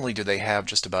 Not only do they have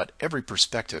just about every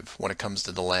perspective when it comes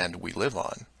to the land we live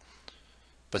on,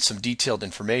 but some detailed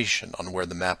information on where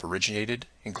the map originated,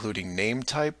 including name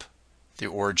type, the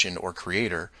origin or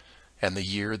creator, and the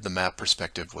year the map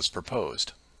perspective was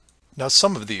proposed. Now,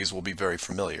 some of these will be very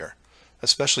familiar,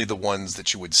 especially the ones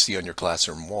that you would see on your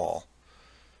classroom wall.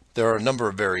 There are a number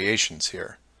of variations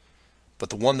here, but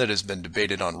the one that has been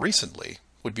debated on recently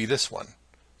would be this one,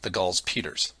 the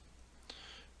Gauls-Peters,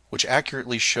 which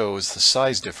accurately shows the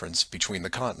size difference between the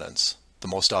continents, the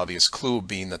most obvious clue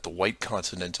being that the white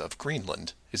continent of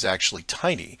Greenland is actually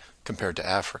tiny compared to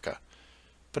Africa.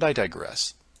 But I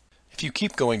digress. If you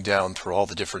keep going down through all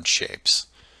the different shapes,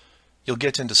 you'll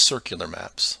get into circular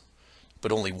maps,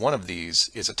 but only one of these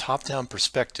is a top-down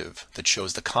perspective that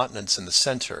shows the continents in the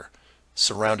center,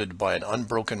 surrounded by an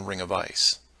unbroken ring of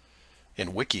ice.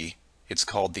 In Wiki, it's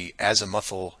called the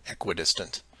azimuthal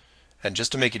equidistant, and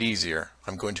just to make it easier,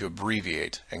 I'm going to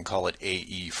abbreviate and call it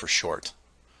AE for short.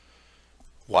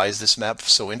 Why is this map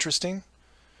so interesting?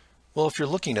 Well, if you're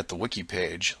looking at the Wiki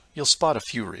page, you'll spot a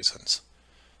few reasons.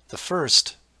 The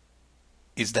first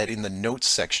is that in the notes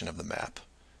section of the map,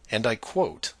 and I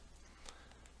quote,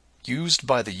 "Used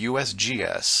by the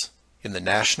USGS in the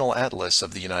National Atlas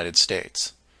of the United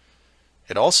States."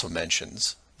 It also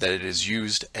mentions that it is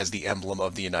used as the emblem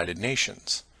of the United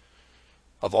Nations.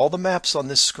 Of all the maps on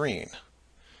this screen,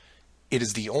 it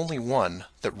is the only one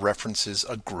that references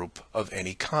a group of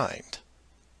any kind.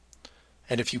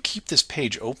 And if you keep this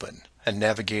page open and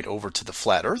navigate over to the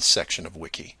Flat Earth section of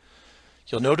Wiki,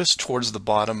 you'll notice towards the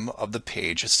bottom of the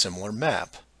page a similar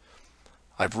map.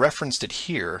 I've referenced it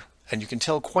here, and you can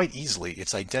tell quite easily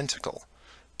it's identical,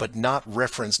 but not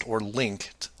referenced or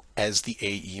linked as the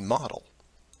AE model.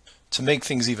 To make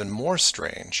things even more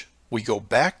strange, we go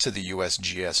back to the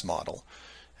USGS model,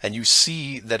 and you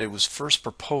see that it was first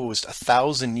proposed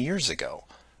 1,000 years ago,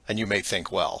 and you may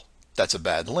think, well, that's a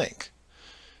bad link.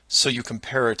 So you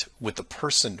compare it with the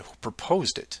person who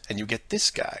proposed it, and you get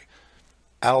this guy,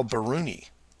 Al-Biruni.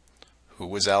 Who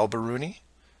was Al-Biruni?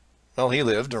 Well, he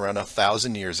lived around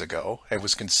 1,000 years ago and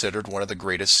was considered one of the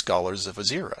greatest scholars of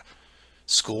his era,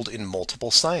 schooled in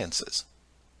multiple sciences.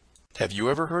 Have you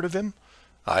ever heard of him?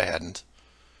 I hadn't.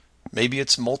 Maybe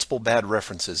it's multiple bad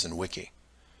references in Wiki.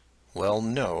 Well,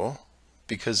 no,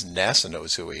 because NASA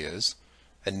knows who he is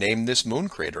and named this moon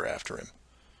crater after him.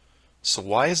 So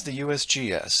why is the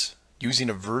USGS using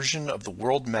a version of the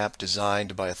world map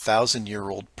designed by a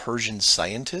 1,000-year-old Persian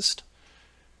scientist?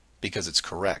 Because it's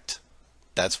correct.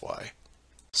 That's why.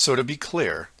 So to be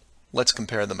clear, let's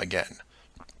compare them again.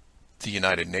 The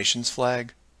United Nations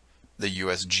flag, the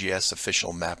USGS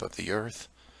official map of the Earth,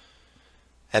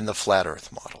 and the Flat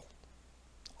Earth model.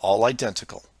 All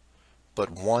identical, but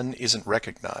one isn't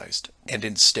recognized and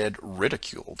instead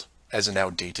ridiculed as an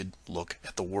outdated look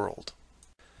at the world.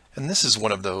 And this is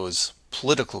one of those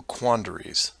political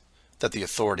quandaries that the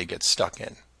authority gets stuck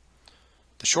in.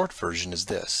 The short version is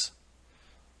this.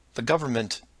 The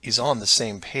government is on the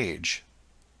same page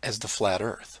as the flat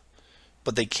Earth,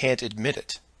 but they can't admit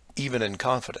it, even in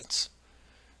confidence.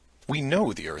 We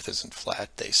know the Earth isn't flat,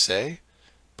 they say,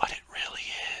 but it really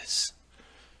is.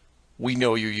 We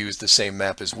know you use the same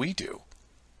map as we do,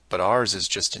 but ours is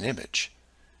just an image.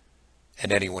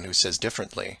 And anyone who says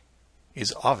differently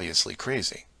is obviously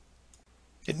crazy.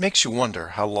 It makes you wonder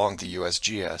how long the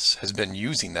USGS has been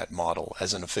using that model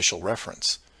as an official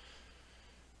reference.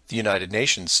 The United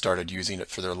Nations started using it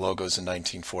for their logos in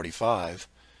 1945,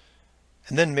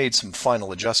 and then made some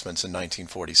final adjustments in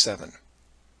 1947.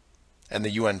 And the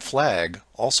UN flag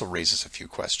also raises a few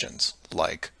questions,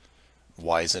 like,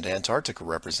 why isn't Antarctica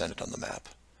represented on the map?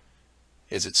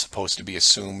 Is it supposed to be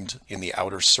assumed in the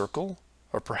outer circle,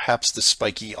 or perhaps the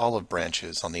spiky olive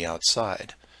branches on the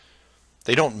outside?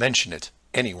 They don't mention it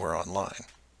anywhere online.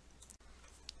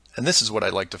 And this is what I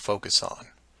like to focus on: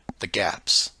 the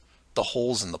gaps, the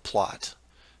holes in the plot,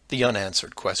 the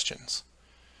unanswered questions.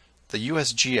 The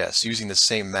USGS using the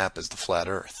same map as the flat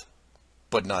Earth,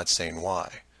 but not saying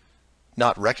why,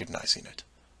 not recognizing it,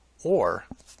 or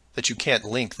that you can't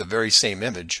link the very same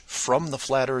image from the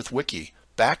Flat Earth Wiki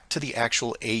back to the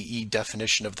actual AE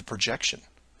definition of the projection.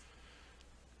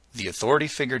 The authority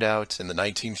figured out in the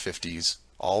 1950s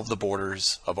all of the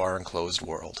borders of our enclosed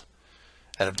world,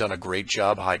 and have done a great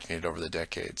job hiding it over the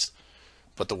decades.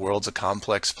 But the world's a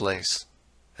complex place,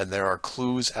 and there are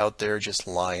clues out there just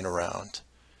lying around.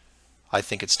 I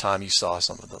think it's time you saw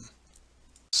some of them.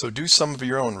 So do some of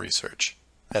your own research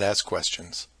and ask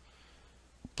questions.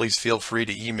 Please feel free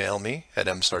to email me at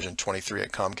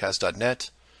msargent23@comcast.net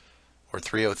or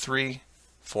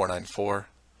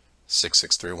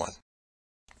 303-494-6631.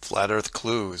 Flat Earth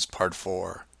Clues, Part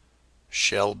 4,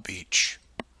 Shell Beach.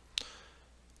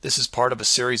 This is part of a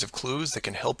series of clues that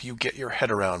can help you get your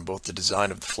head around both the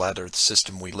design of the flat Earth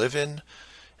system we live in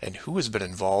and who has been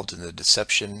involved in the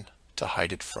deception to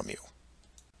hide it from you.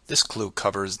 This clue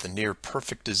covers the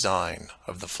near-perfect design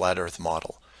of the flat Earth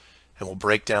model and will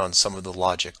break down some of the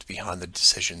logic behind the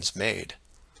decisions made.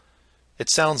 It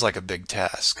sounds like a big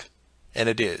task, and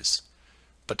it is,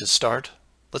 but to start,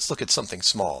 let's look at something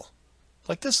small,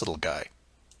 like this little guy.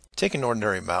 Take an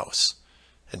ordinary mouse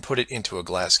and put it into a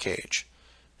glass cage.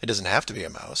 It doesn't have to be a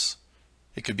mouse.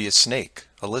 It could be a snake,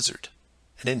 a lizard,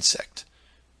 an insect.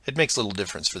 It makes little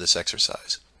difference for this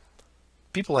exercise.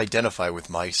 People identify with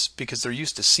mice because they're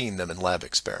used to seeing them in lab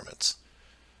experiments.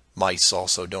 Mice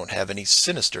also don't have any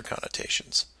sinister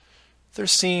connotations. They're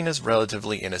seen as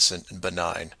relatively innocent and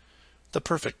benign, the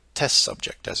perfect test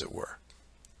subject, as it were.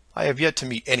 I have yet to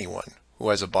meet anyone who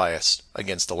has a bias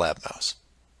against the lab mouse.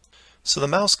 So the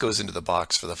mouse goes into the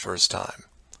box for the first time,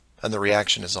 and the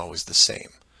reaction is always the same.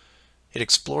 It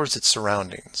explores its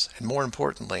surroundings, and more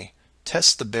importantly,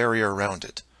 tests the barrier around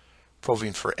it,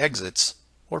 probing for exits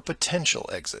or potential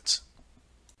exits.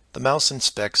 The mouse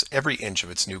inspects every inch of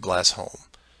its new glass home,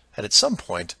 and at some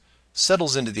point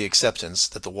settles into the acceptance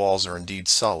that the walls are indeed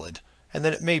solid and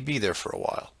that it may be there for a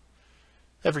while.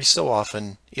 Every so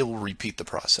often, it will repeat the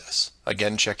process,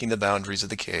 again checking the boundaries of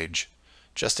the cage,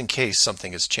 just in case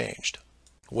something has changed.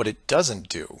 What it doesn't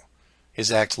do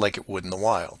is act like it would in the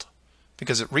wild,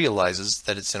 because it realizes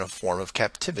that it's in a form of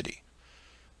captivity.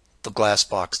 The glass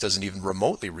box doesn't even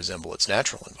remotely resemble its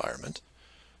natural environment.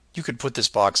 You could put this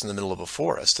box in the middle of a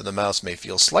forest and the mouse may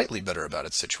feel slightly better about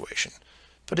its situation,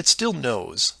 but it still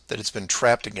knows that it's been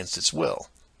trapped against its will,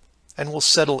 and will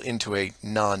settle into a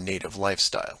non-native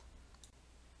lifestyle.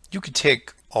 You could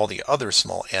take all the other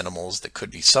small animals that could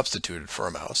be substituted for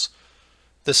a mouse,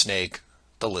 the snake,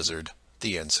 the lizard,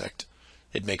 the insect.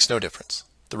 It makes no difference.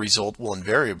 The result will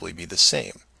invariably be the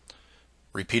same.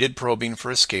 Repeated probing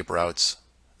for escape routes,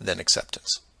 then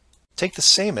acceptance. Take the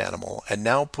same animal and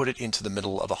now put it into the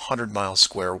middle of a 100-mile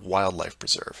square wildlife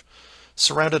preserve,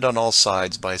 surrounded on all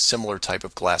sides by a similar type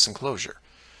of glass enclosure.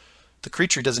 The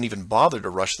creature doesn't even bother to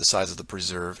rush the size of the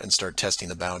preserve and start testing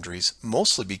the boundaries,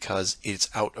 mostly because it's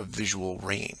out of visual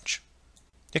range.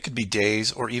 It could be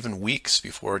days or even weeks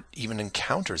before it even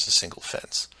encounters a single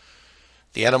fence.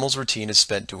 The animal's routine is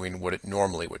spent doing what it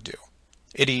normally would do.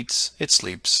 It eats, it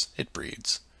sleeps, it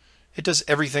breeds. It does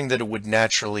everything that it would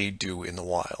naturally do in the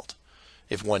wild.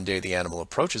 If one day the animal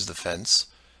approaches the fence,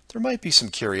 there might be some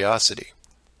curiosity,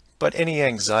 but any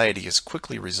anxiety is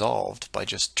quickly resolved by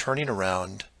just turning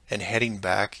around and heading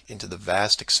back into the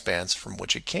vast expanse from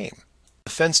which it came.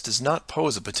 The fence does not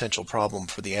pose a potential problem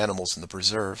for the animals in the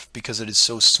preserve because it is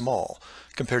so small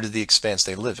compared to the expanse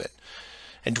they live in,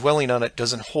 and dwelling on it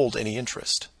doesn't hold any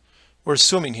interest. We're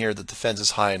assuming here that the fence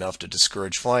is high enough to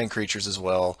discourage flying creatures as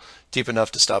well, deep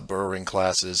enough to stop burrowing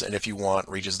classes, and if you want,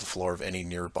 reaches the floor of any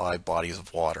nearby bodies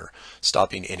of water,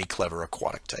 stopping any clever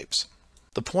aquatic types.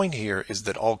 The point here is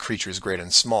that all creatures great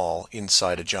and small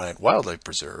inside a giant wildlife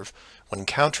preserve, when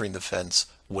encountering the fence,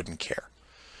 wouldn't care.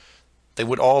 They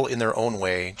would all, in their own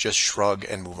way, just shrug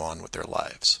and move on with their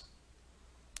lives.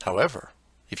 However,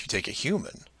 if you take a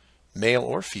human, male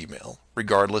or female,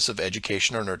 regardless of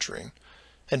education or nurturing,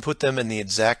 and put them in the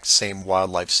exact same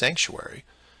wildlife sanctuary,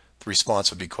 the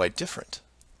response would be quite different.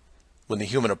 When the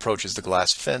human approaches the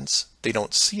glass fence, they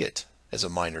don't see it as a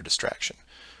minor distraction.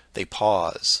 They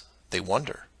pause, they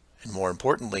wonder, and more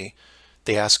importantly,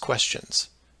 they ask questions,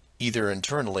 either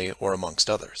internally or amongst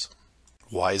others.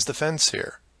 Why is the fence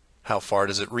here? How far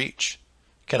does it reach?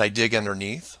 Can I dig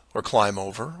underneath, or climb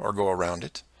over, or go around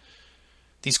it?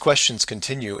 These questions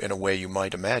continue in a way you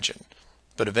might imagine,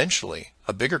 but eventually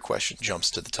a bigger question jumps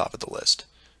to the top of the list.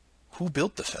 Who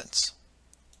built the fence?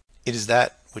 It is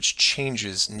that which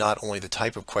changes not only the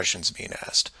type of questions being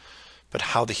asked, but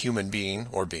how the human being,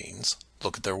 or beings,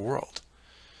 look at their world.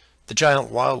 The giant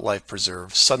wildlife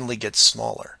preserve suddenly gets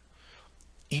smaller.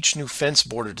 Each new fence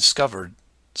border discovered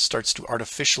starts to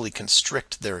artificially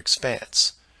constrict their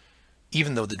expanse,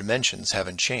 even though the dimensions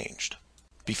haven't changed.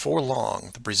 Before long,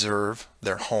 the preserve,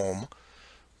 their home,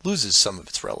 loses some of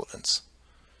its relevance.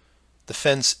 The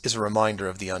fence is a reminder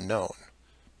of the unknown.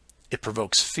 It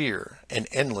provokes fear and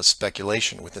endless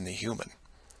speculation within the human.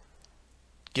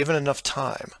 Given enough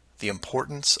time, the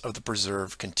importance of the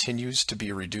preserve continues to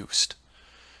be reduced,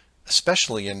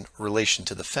 especially in relation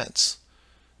to the fence.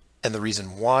 And the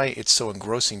reason why it's so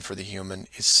engrossing for the human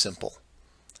is simple.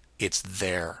 It's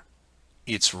there.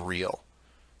 It's real.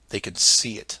 They can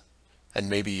see it, and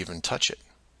maybe even touch it.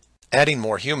 Adding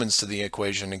more humans to the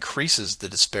equation increases the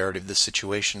disparity of this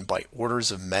situation by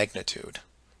orders of magnitude.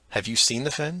 Have you seen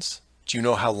the fence? Do you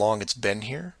know how long it's been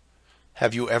here?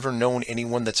 Have you ever known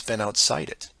anyone that's been outside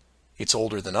it? It's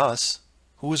older than us.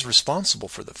 Who is responsible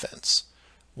for the fence?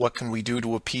 What can we do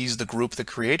to appease the group that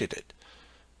created it?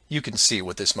 You can see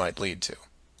what this might lead to.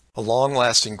 A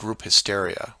long-lasting group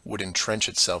hysteria would entrench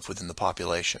itself within the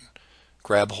population,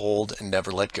 grab hold and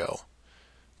never let go.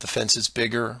 The fence is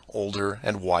bigger, older,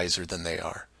 and wiser than they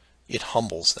are. It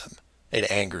humbles them,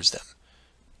 it angers them,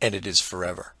 and it is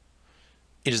forever.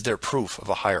 It is their proof of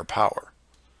a higher power.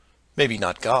 Maybe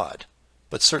not God,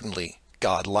 but certainly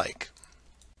God-like.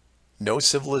 No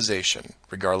civilization,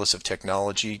 regardless of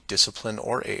technology, discipline,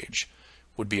 or age,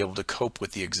 would be able to cope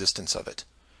with the existence of it.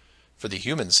 For the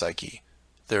human psyche,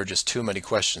 there are just too many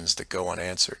questions that go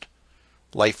unanswered.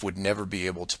 Life would never be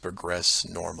able to progress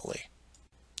normally.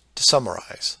 To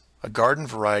summarize, a garden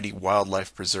variety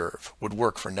wildlife preserve would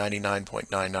work for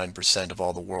 99.99% of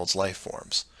all the world's life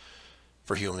forms.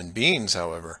 For human beings,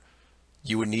 however,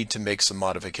 you would need to make some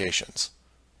modifications,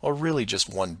 or really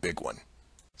just one big one.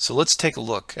 So let's take a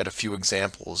look at a few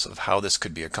examples of how this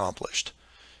could be accomplished,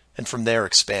 and from there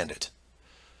expand it.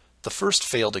 The first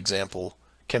failed example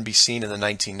can be seen in the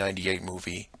 1998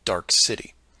 movie Dark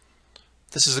City.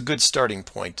 This is a good starting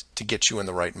point to get you in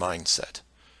the right mindset.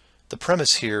 The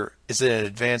premise here is that an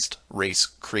advanced race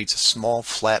creates a small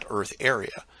flat Earth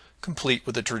area, complete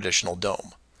with a traditional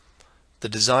dome. The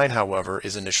design, however,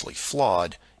 is initially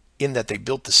flawed in that they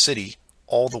built the city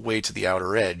all the way to the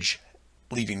outer edge,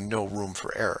 leaving no room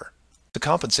for error. To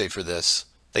compensate for this,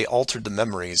 they altered the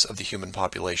memories of the human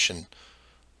population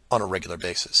on a regular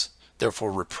basis,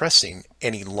 therefore repressing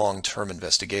any long-term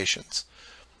investigations.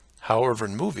 However,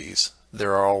 in movies,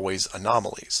 there are always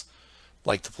anomalies,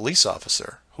 like the police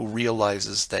officer who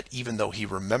realizes that even though he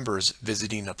remembers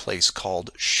visiting a place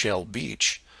called Shell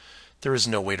Beach, there is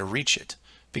no way to reach it,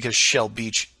 because Shell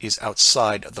Beach is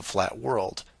outside of the flat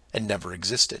world and never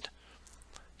existed.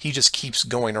 He just keeps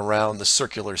going around the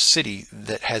circular city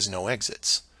that has no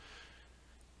exits.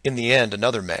 In the end,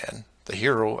 another man, the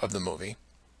hero of the movie,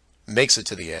 makes it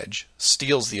to the edge,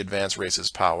 steals the advanced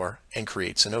race's power, and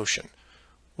creates an ocean,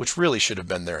 which really should have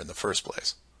been there in the first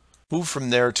place. Move from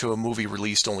there to a movie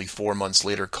released only 4 months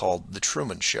later called The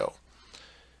Truman Show.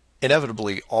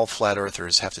 Inevitably, all flat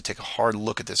earthers have to take a hard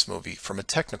look at this movie from a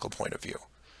technical point of view.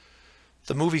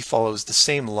 The movie follows the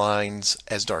same lines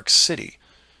as Dark City,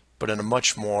 but in a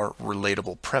much more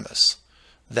relatable premise,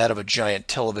 that of a giant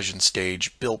television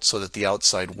stage built so that the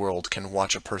outside world can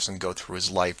watch a person go through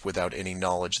his life without any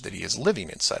knowledge that he is living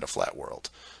inside a flat world,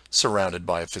 surrounded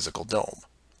by a physical dome.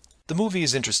 The movie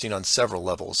is interesting on several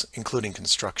levels, including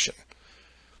construction.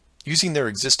 Using their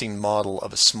existing model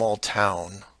of a small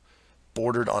town,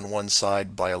 bordered on one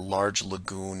side by a large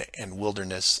lagoon and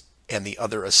wilderness, and the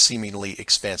other a seemingly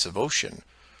expansive ocean,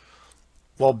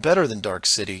 while better than Dark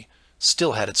City,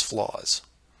 still had its flaws.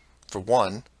 For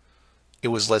one, it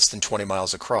was less than 20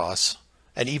 miles across,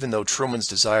 and even though Truman's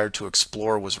desire to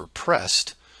explore was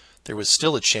repressed, there was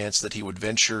still a chance that he would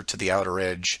venture to the outer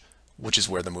edge, which is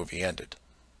where the movie ended.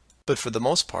 But for the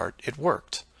most part, it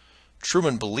worked.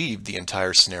 Truman believed the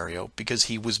entire scenario because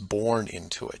he was born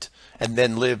into it, and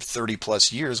then lived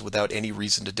 30+ years without any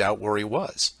reason to doubt where he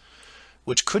was,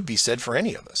 which could be said for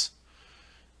any of us.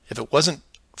 If it wasn't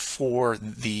for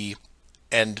the,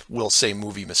 and we'll say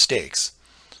movie mistakes,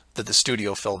 that the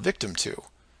studio fell victim to,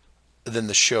 then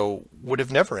the show would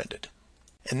have never ended.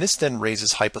 And this then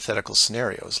raises hypothetical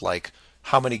scenarios like,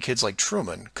 how many kids like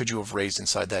Truman could you have raised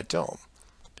inside that dome?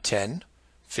 10?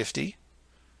 50?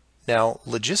 Now,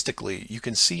 logistically, you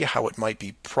can see how it might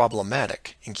be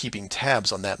problematic in keeping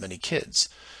tabs on that many kids,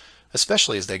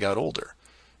 especially as they got older.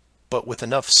 But with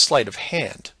enough sleight of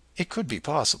hand, it could be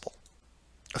possible.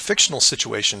 A fictional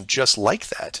situation just like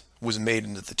that was made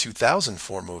into the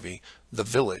 2004 movie, The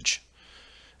Village.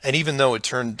 And even though it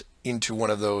turned into one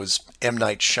of those M.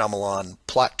 Night Shyamalan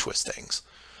plot twist things,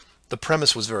 the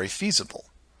premise was very feasible.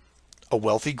 A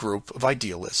wealthy group of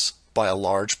idealists buy a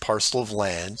large parcel of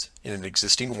land in an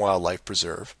existing wildlife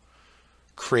preserve,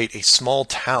 create a small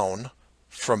town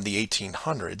from the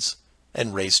 1800s,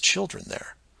 and raise children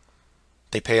there.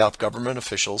 They pay off government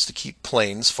officials to keep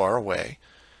planes far away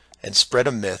and spread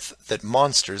a myth that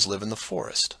monsters live in the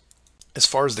forest. As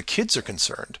far as the kids are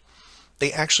concerned,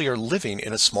 they actually are living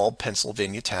in a small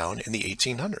Pennsylvania town in the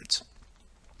 1800s.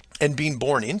 And being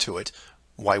born into it,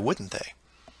 why wouldn't they?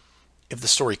 If the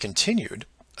story continued,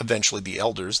 eventually the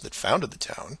elders that founded the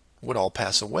town would all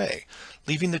pass away,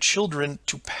 leaving the children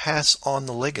to pass on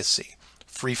the legacy,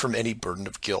 free from any burden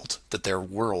of guilt that their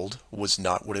world was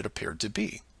not what it appeared to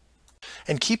be.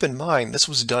 And keep in mind, this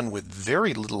was done with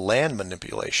very little land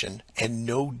manipulation and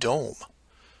no dome.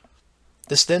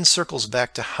 This then circles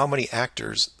back to how many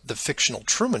actors the fictional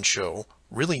Truman Show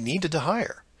really needed to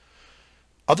hire.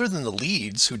 Other than the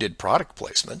leads who did product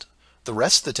placement, the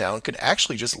rest of the town could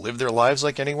actually just live their lives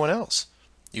like anyone else.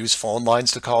 Use phone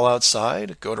lines to call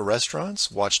outside, go to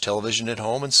restaurants, watch television at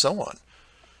home, and so on.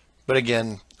 But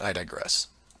again, I digress.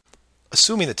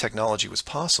 Assuming the technology was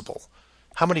possible,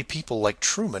 how many people like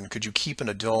Truman could you keep in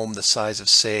a dome the size of,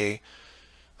 say,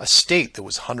 a state that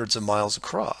was hundreds of miles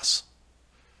across?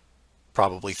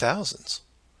 Probably thousands.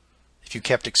 If you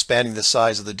kept expanding the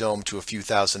size of the dome to a few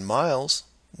thousand miles,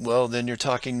 well, then you're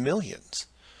talking millions.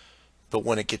 But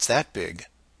when it gets that big,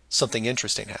 something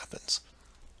interesting happens.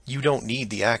 You don't need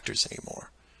the actors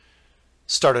anymore.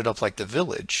 Started up like The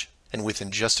Village, and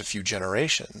within just a few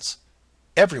generations,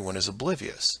 everyone is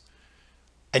oblivious.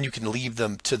 And you can leave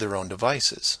them to their own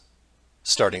devices.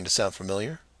 Starting to sound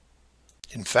familiar?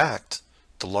 In fact,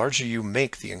 the larger you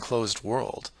make the enclosed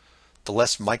world, the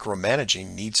less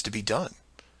micromanaging needs to be done.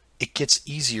 It gets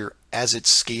easier as it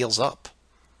scales up.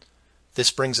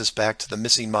 This brings us back to the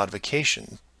missing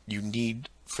modification you need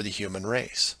for the human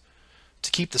race.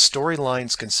 To keep the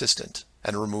storylines consistent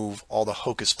and remove all the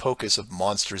hocus pocus of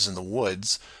monsters in the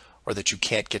woods or that you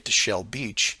can't get to Shell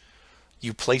Beach,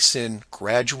 you place in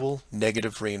gradual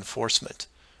negative reinforcement,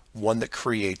 one that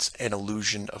creates an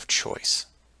illusion of choice.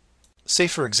 Say,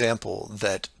 for example,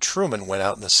 that Truman went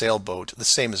out in the sailboat the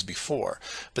same as before,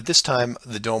 but this time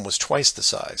the dome was twice the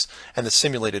size and the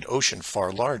simulated ocean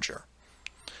far larger.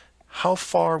 How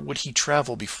far would he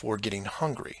travel before getting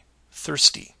hungry,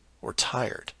 thirsty, or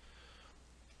tired?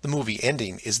 The movie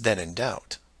ending is then in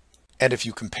doubt. And if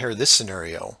you compare this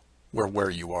scenario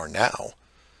where you are now,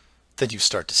 then you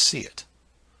start to see it.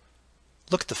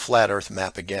 Look at the flat Earth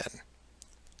map again.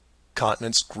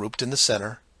 Continents grouped in the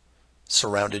center,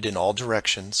 surrounded in all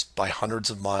directions by hundreds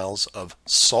of miles of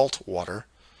salt water.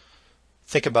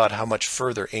 Think about how much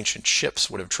further ancient ships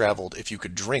would have traveled if you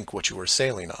could drink what you were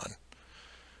sailing on.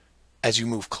 As you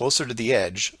move closer to the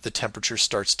edge, the temperature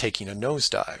starts taking a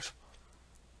nosedive.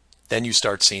 Then you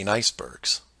start seeing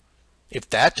icebergs. If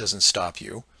that doesn't stop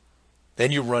you,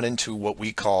 then you run into what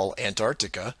we call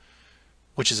Antarctica,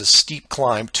 which is a steep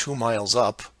climb 2 miles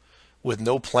up with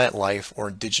no plant life or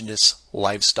indigenous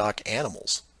livestock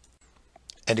animals.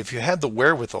 And if you had the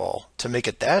wherewithal to make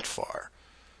it that far,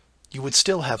 you would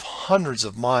still have hundreds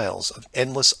of miles of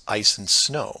endless ice and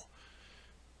snow.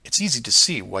 It's easy to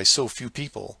see why so few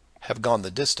people have gone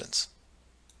the distance.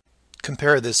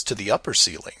 Compare this to the upper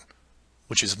ceiling,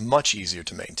 which is much easier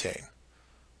to maintain.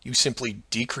 You simply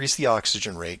decrease the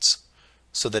oxygen rates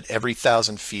so that every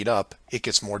 1,000 feet up it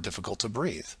gets more difficult to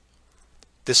breathe.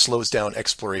 This slows down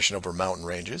exploration over mountain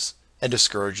ranges and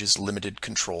discourages limited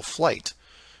control flight,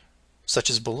 such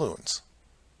as balloons.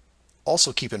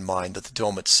 Also keep in mind that the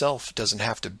dome itself doesn't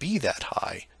have to be that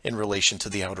high in relation to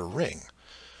the outer ring.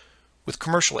 With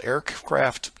commercial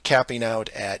aircraft capping out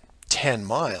at 10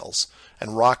 miles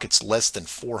and rockets less than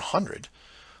 400,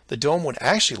 the dome would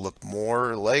actually look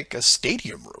more like a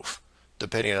stadium roof,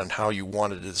 depending on how you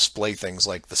wanted to display things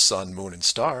like the sun, moon, and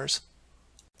stars.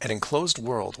 An enclosed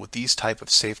world with these type of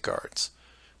safeguards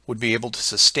would be able to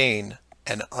sustain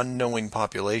an unknowing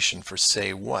population for,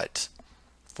 say, what,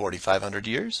 4,500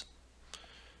 years?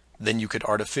 Then you could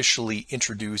artificially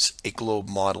introduce a globe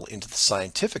model into the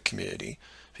scientific community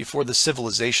before the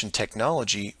civilization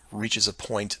technology reaches a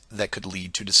point that could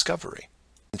lead to discovery.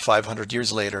 And 500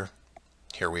 years later,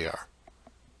 here we are.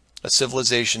 A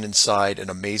civilization inside an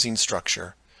amazing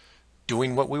structure,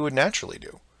 doing what we would naturally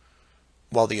do,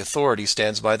 while the authority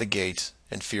stands by the gate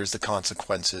and fears the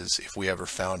consequences if we ever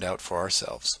found out for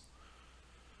ourselves.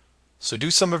 So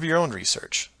do some of your own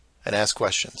research and ask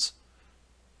questions.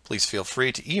 Please feel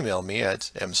free to email me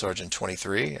at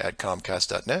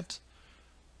msargent23@comcast.net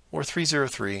or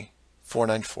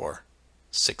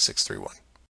 303-494-6631.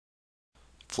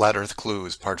 Flat Earth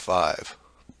Clues Part 5,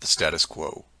 The Status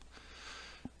Quo.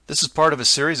 This is part of a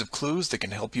series of clues that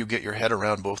can help you get your head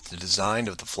around both the design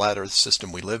of the flat Earth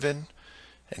system we live in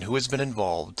and who has been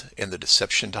involved in the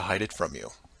deception to hide it from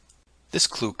you. This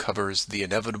clue covers the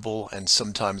inevitable and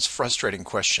sometimes frustrating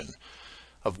question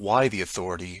of why the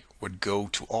authority would go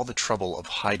to all the trouble of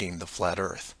hiding the flat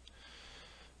Earth.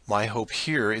 My hope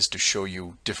here is to show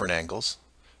you different angles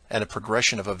and a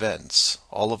progression of events,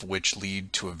 all of which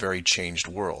lead to a very changed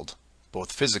world,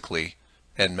 both physically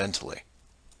and mentally.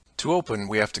 To open,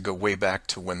 we have to go way back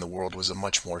to when the world was a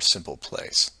much more simple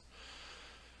place.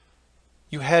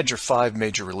 You had your 5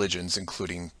 major religions,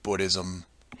 including Buddhism,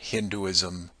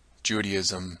 Hinduism,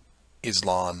 Judaism,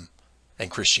 Islam, and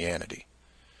Christianity.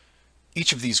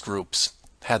 Each of these groups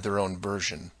had their own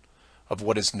version of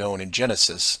what is known in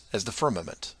Genesis as the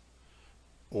firmament,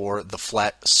 or the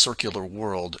flat circular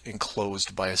world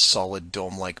enclosed by a solid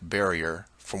dome-like barrier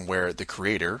from where the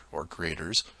creator, or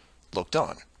creators, looked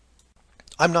on.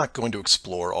 I'm not going to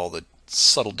explore all the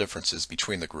subtle differences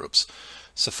between the groups.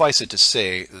 Suffice it to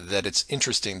say that it's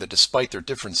interesting that despite their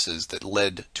differences that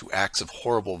led to acts of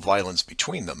horrible violence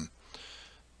between them,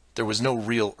 there was no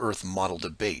real Earth model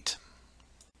debate.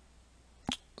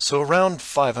 So around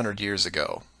 500 years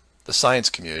ago, the science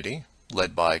community,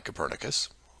 led by Copernicus,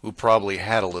 who probably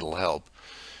had a little help,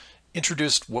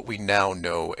 introduced what we now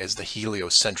know as the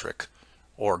heliocentric,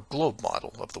 or globe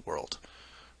model of the world,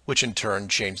 which in turn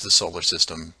changed the solar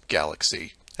system,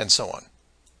 galaxy, and so on.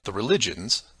 The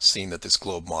religions, seeing that this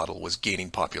globe model was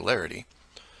gaining popularity,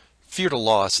 feared a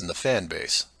loss in the fan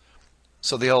base,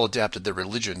 so they all adapted their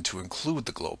religion to include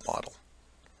the globe model.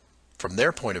 From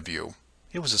their point of view,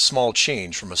 it was a small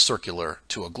change from a circular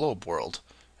to a globe world,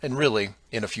 and really,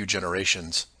 in a few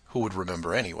generations, who would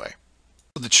remember anyway?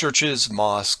 So the churches,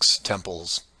 mosques,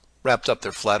 temples wrapped up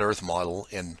their flat Earth model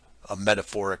in a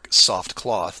metaphoric soft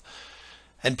cloth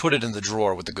and put it in the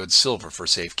drawer with the good silver for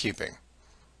safekeeping.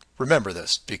 Remember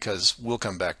this, because we'll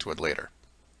come back to it later.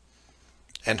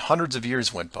 And hundreds of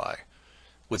years went by,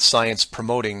 with science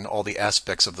promoting all the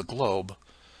aspects of the globe,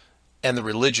 and the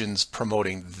religions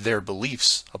promoting their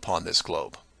beliefs upon this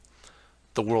globe.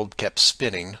 The world kept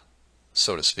spinning,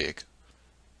 so to speak,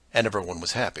 and everyone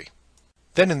was happy.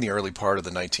 Then in the early part of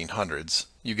the 1900s,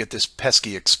 you get this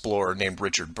pesky explorer named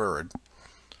Richard Byrd.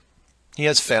 He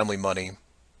has family money,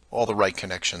 all the right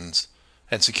connections,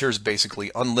 and secures basically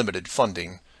unlimited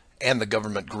funding and the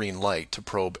government green light to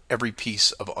probe every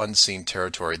piece of unseen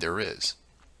territory there is.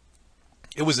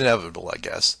 It was inevitable, I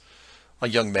guess. A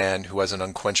young man who has an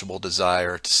unquenchable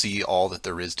desire to see all that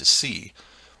there is to see,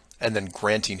 and then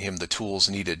granting him the tools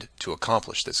needed to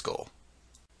accomplish this goal.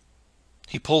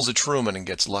 He pulls a Truman and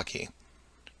gets lucky,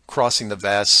 crossing the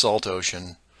vast salt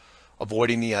ocean,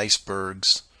 avoiding the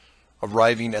icebergs,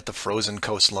 arriving at the frozen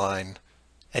coastline,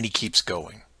 and he keeps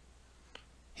going.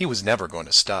 He was never going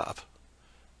to stop.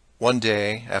 One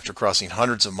day, after crossing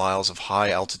hundreds of miles of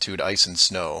high-altitude ice and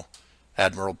snow,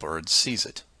 Admiral Byrd sees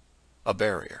it, a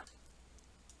barrier.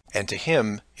 And to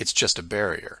him, it's just a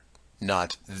barrier,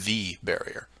 not the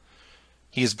barrier.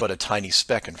 He is but a tiny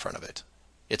speck in front of it.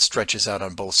 It stretches out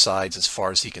on both sides as far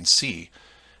as he can see,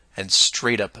 and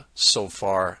straight up so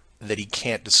far that he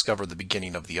can't discover the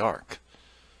beginning of the arc.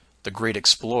 The great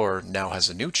explorer now has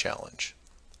a new challenge,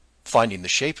 finding the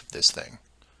shape of this thing.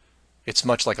 It's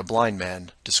much like a blind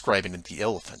man describing the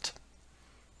elephant.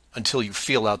 Until you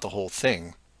feel out the whole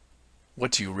thing,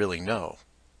 what do you really know?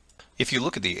 If you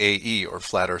look at the AE, or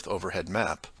Flat Earth Overhead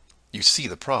Map, you see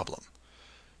the problem.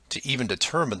 To even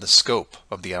determine the scope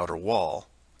of the outer wall,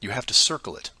 you have to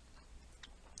circle it.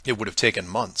 It would have taken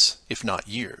months, if not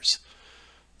years.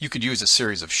 You could use a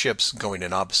series of ships going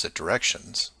in opposite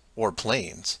directions, or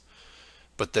planes,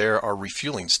 but there are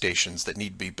refueling stations that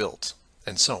need to be built,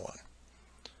 and so on.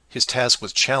 His task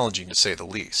was challenging to say the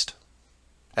least.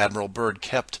 Admiral Byrd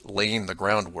kept laying the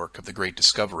groundwork of the great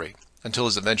discovery until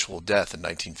his eventual death in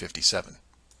 1957.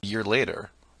 A year later,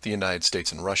 the United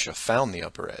States and Russia found the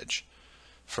upper edge.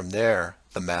 From there,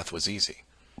 the math was easy,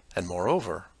 and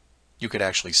moreover, you could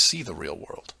actually see the real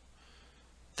world.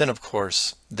 Then, of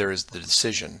course, there is the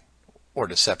decision, or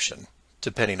deception,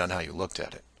 depending on how you looked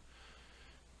at it.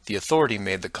 The authority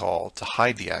made the call to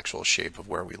hide the actual shape of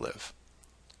where we live,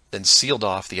 then sealed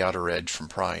off the outer edge from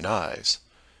prying eyes,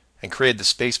 and created the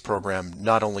space program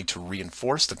not only to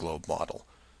reinforce the globe model,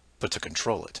 but to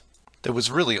control it. There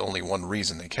was really only one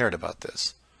reason they cared about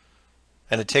this,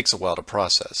 and it takes a while to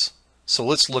process. So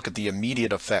let's look at the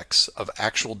immediate effects of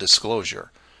actual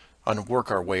disclosure and work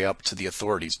our way up to the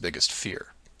authorities' biggest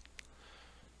fear.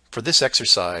 For this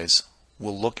exercise,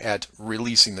 we'll look at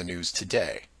releasing the news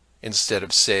today, instead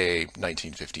of, say,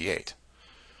 1958.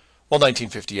 While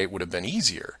 1958 would have been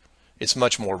easier, it's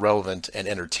much more relevant and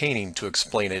entertaining to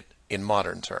explain it in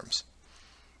modern terms.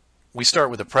 We start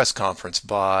with a press conference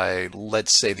by,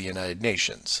 let's say, the United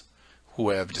Nations, who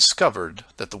have discovered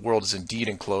that the world is indeed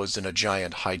enclosed in a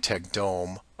giant high-tech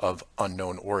dome of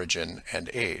unknown origin and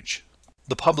age.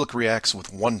 The public reacts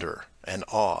with wonder and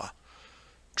awe,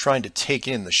 trying to take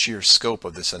in the sheer scope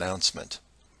of this announcement.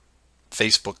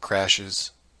 Facebook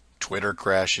crashes, Twitter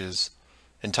crashes,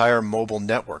 entire mobile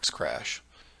networks crash.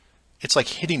 It's like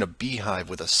hitting a beehive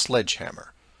with a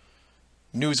sledgehammer.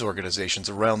 News organizations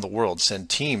around the world send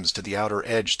teams to the outer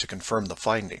edge to confirm the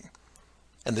finding,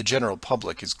 and the general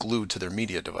public is glued to their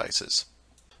media devices.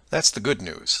 That's the good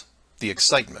news, the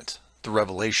excitement, the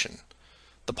revelation,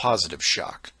 the positive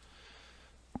shock.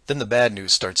 Then the bad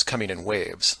news starts coming in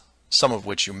waves, some of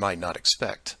which you might not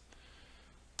expect.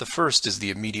 The first is the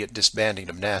immediate disbanding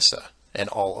of NASA and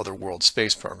all other world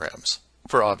space programs,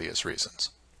 for obvious reasons.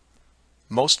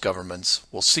 Most governments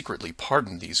will secretly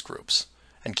pardon these groups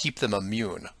and keep them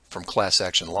immune from class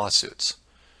action lawsuits,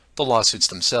 the lawsuits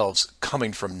themselves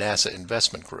coming from NASA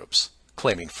investment groups,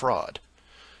 claiming fraud.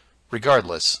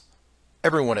 Regardless,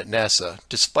 everyone at NASA,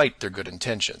 despite their good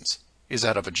intentions, is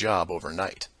out of a job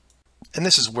overnight. And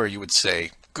this is where you would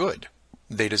say, good,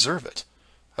 they deserve it.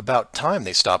 About time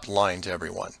they stopped lying to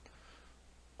everyone.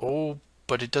 Oh,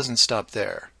 but it doesn't stop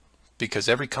there, because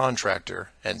every contractor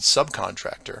and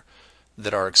subcontractor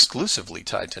that are exclusively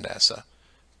tied to NASA,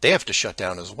 they have to shut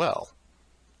down as well.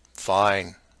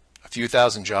 Fine, a few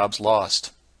thousand jobs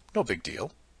lost, no big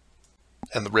deal.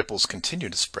 And the ripples continue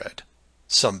to spread,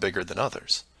 some bigger than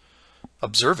others.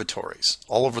 Observatories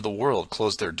all over the world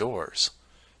close their doors,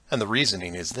 and the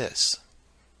reasoning is this.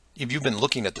 If you've been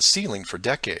looking at the ceiling for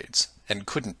decades and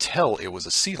couldn't tell it was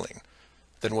a ceiling,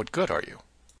 then what good are you?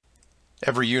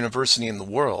 Every university in the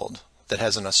world that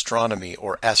has an astronomy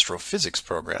or astrophysics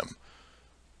program,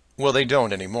 well, they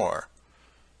don't anymore.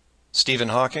 Stephen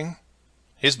Hawking,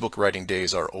 his book writing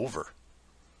days are over.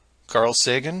 Carl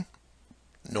Sagan,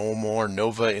 no more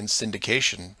nova in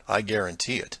syndication, I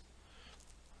guarantee it.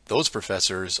 Those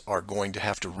professors are going to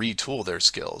have to retool their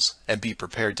skills and be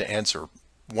prepared to answer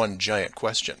one giant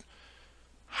question.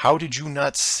 How did you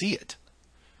not see it?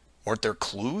 Weren't there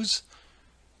clues?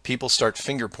 People start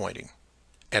finger pointing,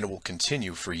 and it will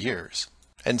continue for years.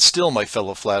 And still my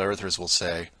fellow flat earthers will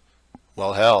say,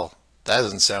 well, hell, that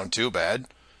doesn't sound too bad.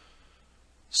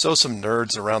 So some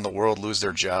nerds around the world lose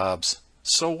their jobs.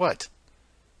 So what?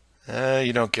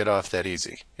 You don't get off that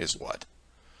easy, is what.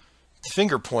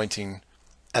 Finger pointing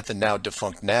at the now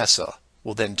defunct NASA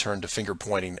will then turn to finger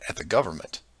pointing at the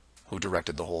government, who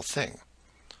directed the whole thing.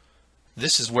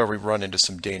 This is where we run into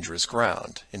some dangerous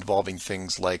ground, involving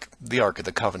things like the Ark of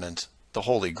the Covenant, the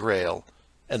Holy Grail,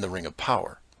 and the Ring of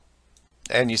Power.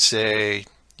 And you say,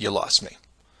 you lost me.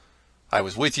 I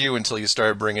was with you until you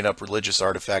started bringing up religious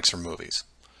artifacts from movies.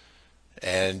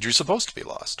 And you're supposed to be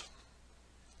lost.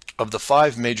 Of the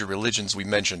 5 major religions we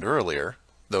mentioned earlier,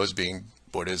 those being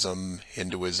Buddhism,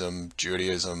 Hinduism,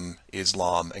 Judaism,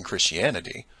 Islam, and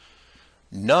Christianity,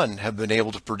 none have been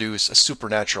able to produce a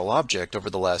supernatural object over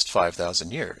the last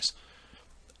 5,000 years.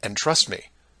 And trust me,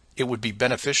 it would be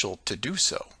beneficial to do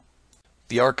so.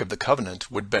 The Ark of the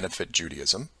Covenant would benefit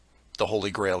Judaism, the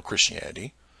Holy Grail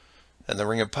Christianity, and the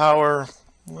Ring of Power,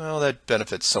 well, that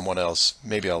benefits someone else.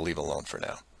 Maybe I'll leave alone for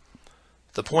now.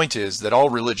 The point is that all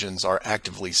religions are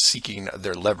actively seeking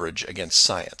their leverage against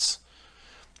science.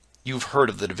 You've heard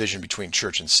of the division between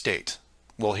church and state.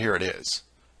 Well, here it is.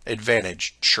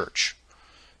 Advantage church.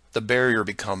 The barrier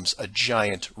becomes a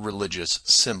giant religious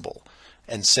symbol,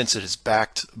 and since it is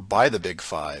backed by the Big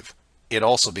Five, it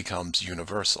also becomes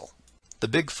universal. The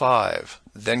Big Five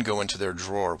then go into their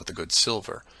drawer with the good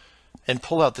silver and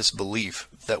pull out this belief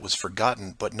that was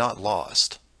forgotten but not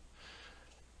lost,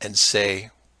 and say,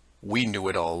 we knew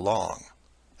it all along,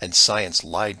 and science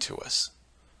lied to us.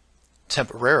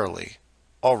 Temporarily,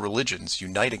 all religions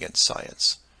unite against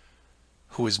science,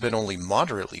 who has been only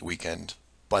moderately weakened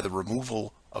by the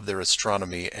removal of their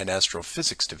astronomy and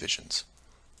astrophysics divisions.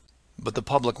 But the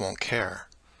public won't care,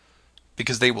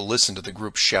 because they will listen to the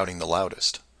group shouting the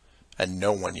loudest, and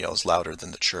no one yells louder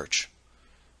than the church.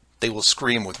 They will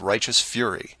scream with righteous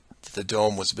fury that the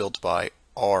dome was built by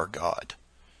our God,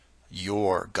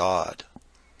 your God,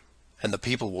 and the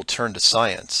people will turn to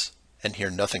science and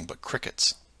hear nothing but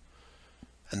crickets.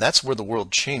 And that's where the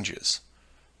world changes,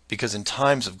 because in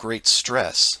times of great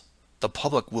stress, the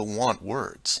public will want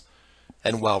words,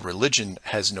 and while religion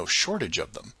has no shortage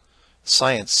of them,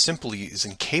 science simply is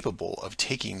incapable of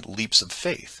taking leaps of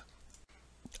faith.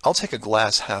 I'll take a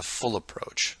glass half full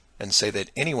approach and say that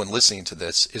anyone listening to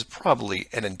this is probably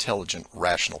an intelligent,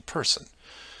 rational person,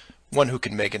 one who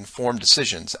can make informed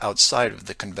decisions outside of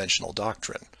the conventional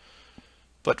doctrine.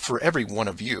 But for every one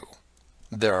of you,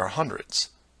 there are hundreds,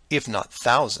 if not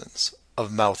thousands,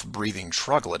 of mouth-breathing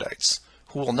troglodytes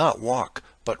who will not walk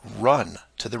but run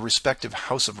to the respective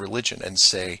house of religion and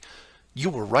say,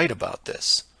 "You were right about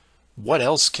this. What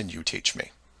else can you teach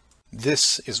me?"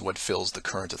 This is what fills the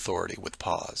current authority with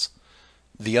pause.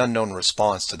 The unknown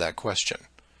response to that question.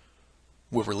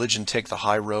 Will religion take the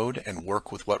high road and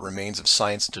work with what remains of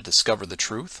science to discover the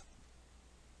truth?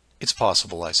 It's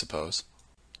possible, I suppose.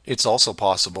 It's also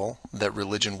possible that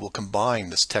religion will combine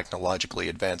this technologically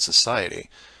advanced society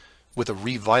with a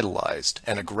revitalized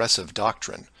and aggressive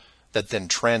doctrine that then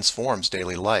transforms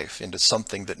daily life into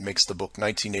something that makes the book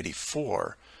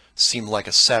 1984 seem like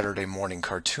a Saturday morning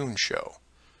cartoon show.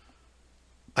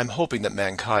 I'm hoping that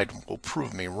mankind will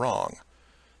prove me wrong,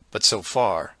 but so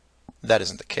far, that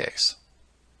isn't the case.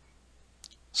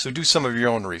 So do some of your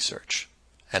own research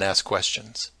and ask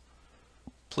questions.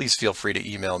 Please feel free to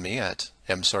email me at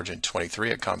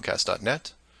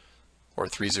msargent23@comcast.net or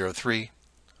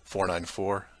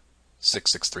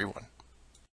 303-494-6631.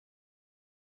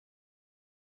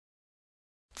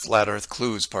 Flat Earth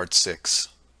Clues Part 6,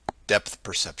 Depth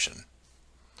Perception.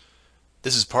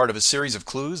 This is part of a series of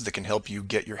clues that can help you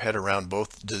get your head around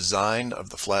both the design of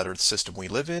the flat Earth system we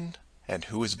live in and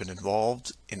who has been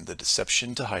involved in the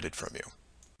deception to hide it from you.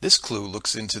 This clue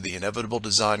looks into the inevitable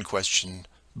design question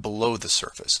below the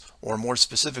surface, or more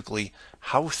specifically,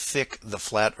 how thick the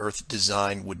flat Earth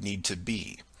design would need to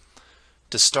be.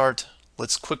 To start,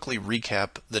 let's quickly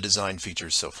recap the design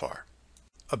features so far.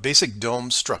 A basic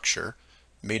dome structure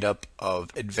made up of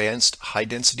advanced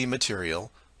high-density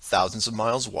material, thousands of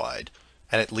miles wide,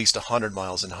 and at least 100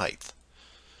 miles in height.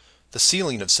 The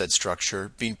ceiling of said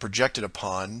structure being projected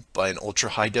upon by an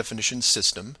ultra-high-definition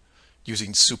system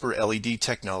using super LED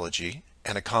technology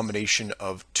and a combination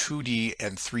of 2D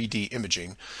and 3D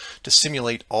imaging to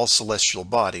simulate all celestial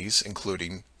bodies,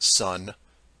 including sun,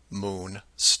 moon,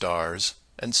 stars,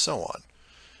 and so on.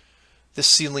 This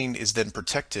ceiling is then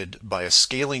protected by a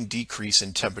scaling decrease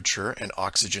in temperature and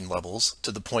oxygen levels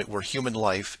to the point where human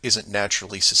life isn't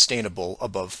naturally sustainable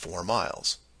above 4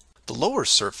 miles. The lower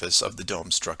surface of the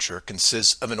dome structure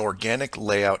consists of an organic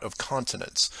layout of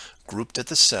continents, grouped at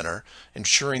the center,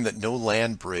 ensuring that no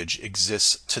land bridge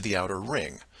exists to the outer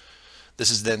ring. This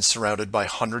is then surrounded by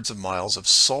hundreds of miles of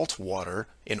salt water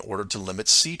in order to limit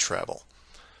sea travel.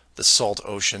 The salt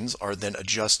oceans are then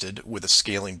adjusted with a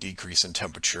scaling decrease in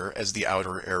temperature as the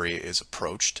outer area is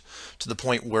approached, to the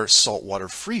point where salt water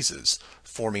freezes,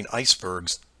 forming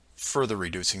icebergs, further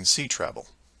reducing sea travel.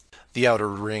 The outer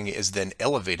ring is then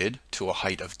elevated to a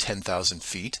height of 10,000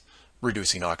 feet,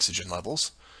 reducing oxygen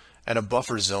levels, and a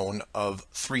buffer zone of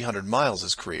 300 miles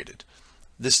is created.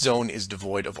 This zone is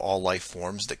devoid of all life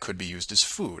forms that could be used as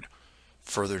food,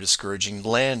 further discouraging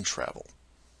land travel.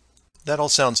 That all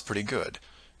sounds pretty good.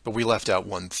 But we left out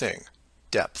one thing: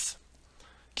 depth.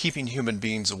 Keeping human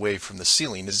beings away from the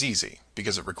ceiling is easy,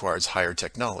 because it requires higher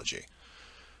technology.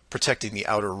 Protecting the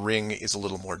outer ring is a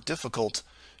little more difficult,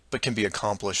 but can be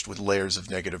accomplished with layers of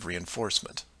negative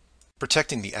reinforcement.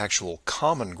 Protecting the actual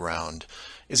common ground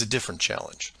is a different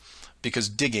challenge, because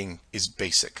digging is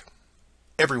basic.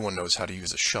 Everyone knows how to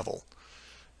use a shovel,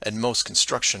 and most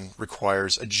construction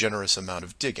requires a generous amount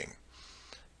of digging.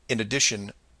 In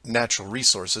addition, natural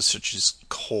resources such as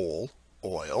coal,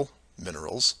 oil,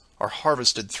 minerals are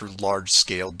harvested through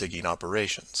large-scale digging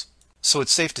operations. So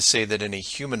it's safe to say that any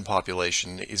human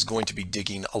population is going to be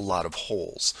digging a lot of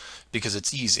holes, because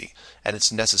it's easy and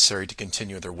it's necessary to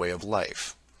continue their way of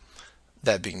life.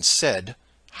 That being said,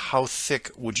 how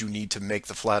thick would you need to make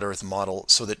the flat Earth model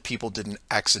so that people didn't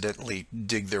accidentally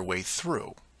dig their way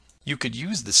through? You could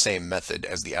use the same method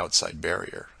as the outside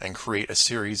barrier and create a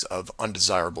series of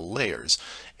undesirable layers,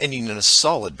 ending in a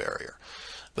solid barrier.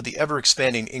 But the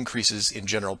ever-expanding increases in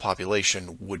general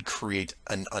population would create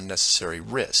an unnecessary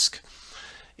risk.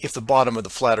 If the bottom of the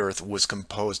flat Earth was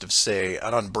composed of, say,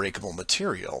 an unbreakable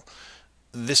material,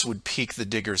 this would pique the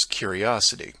digger's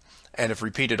curiosity, and if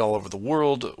repeated all over the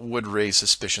world, would raise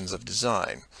suspicions of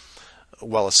design.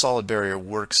 while a solid barrier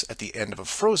works at the end of a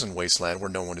frozen wasteland where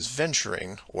no one is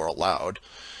venturing or allowed,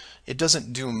 it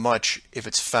doesn't do much if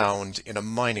it's found in a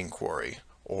mining quarry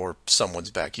or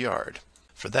someone's backyard.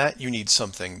 For that, you need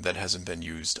something that hasn't been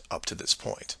used up to this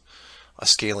point. A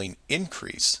scaling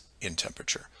increase in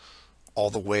temperature, all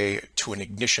the way to an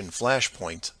ignition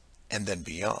flashpoint and then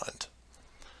beyond.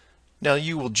 Now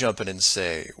you will jump in and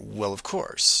say, well, of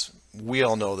course, we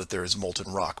all know that there is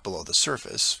molten rock below the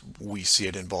surface. We see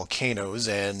it in volcanoes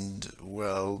and,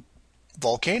 well,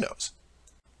 volcanoes.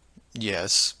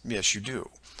 Yes, you do.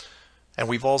 And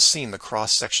we've all seen the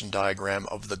cross-section diagram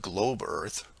of the globe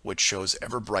Earth, which shows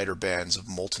ever brighter bands of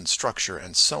molten structure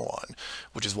and so on,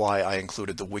 which is why I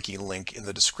included the wiki link in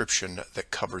the description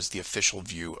that covers the official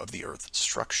view of the Earth's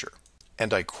structure.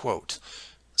 And I quote,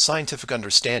 "Scientific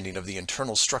understanding of the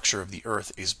internal structure of the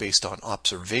Earth is based on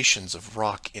observations of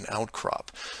rock in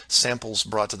outcrop, samples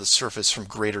brought to the surface from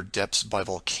greater depths by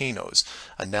volcanoes,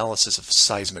 analysis of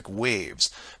seismic waves,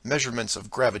 measurements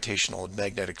of gravitational and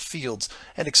magnetic fields,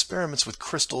 and experiments with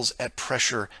crystals at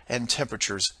pressure and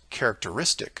temperatures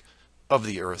characteristic of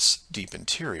the Earth's deep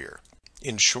interior."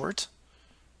 In short,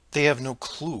 they have no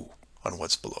clue on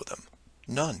what's below them.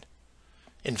 None.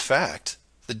 In fact,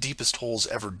 the deepest holes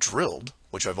ever drilled,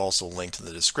 which I've also linked in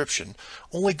the description,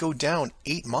 only go down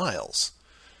 8 miles.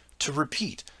 To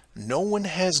repeat, no one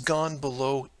has gone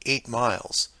below 8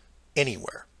 miles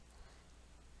anywhere.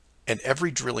 And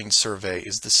every drilling survey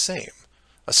is the same,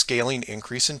 a scaling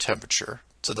increase in temperature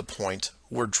to the point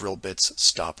where drill bits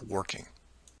stop working.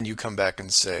 And you come back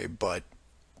and say, but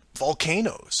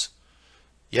volcanoes.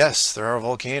 Yes, there are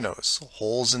volcanoes,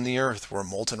 holes in the earth where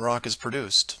molten rock is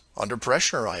produced, under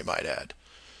pressure, I might add.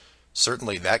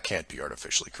 Certainly that can't be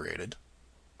artificially created.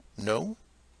 No?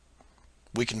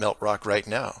 We can melt rock right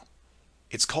now.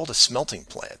 It's called a smelting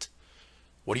plant.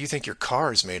 What do you think your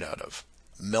car is made out of?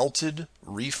 Melted,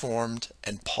 reformed,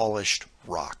 and polished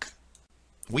rock.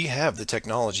 We have the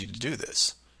technology to do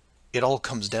this. It all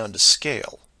comes down to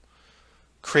scale.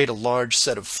 Create a large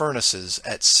set of furnaces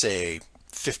at, say,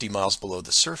 50 miles below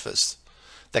the surface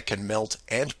that can melt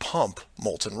and pump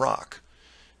molten rock.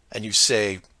 And you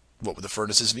say, what would the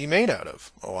furnaces be made out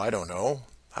of? Oh, I don't know.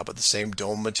 How about the same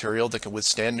dome material that can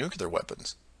withstand nuclear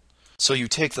weapons? So you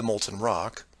take the molten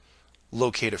rock,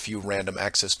 locate a few random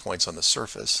access points on the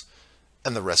surface,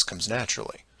 and the rest comes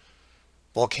naturally.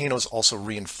 Volcanoes also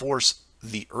reinforce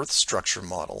the Earth structure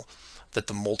model that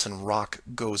the molten rock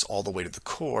goes all the way to the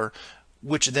core,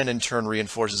 which then in turn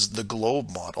reinforces the globe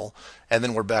model, and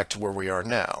then we're back to where we are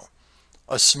now.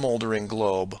 A smoldering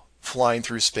globe flying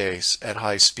through space at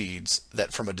high speeds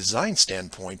that from a design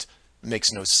standpoint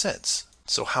makes no sense.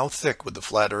 So how thick would the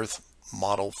flat Earth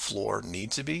model floor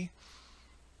need to be?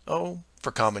 Oh,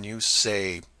 for common use,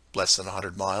 say less than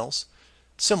 100 miles,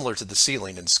 similar to the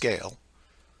ceiling in scale.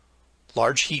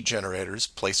 Large heat generators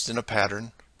placed in a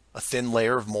pattern, a thin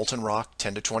layer of molten rock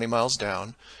 10 to 20 miles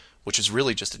down, which is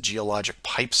really just a geologic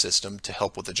pipe system to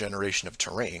help with the generation of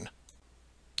terrain.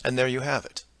 And there you have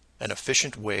it. An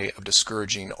efficient way of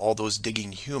discouraging all those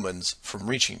digging humans from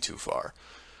reaching too far,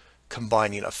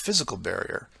 combining a physical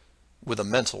barrier with a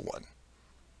mental one.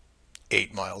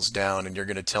 8 miles down and you're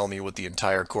going to tell me what the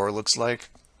entire core looks like?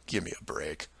 Give me a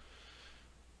break.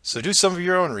 So do some of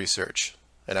your own research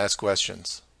and ask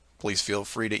questions. Please feel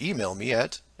free to email me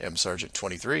at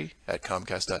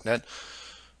msargent23@comcast.net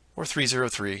or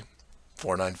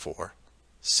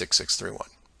 303-494-6631.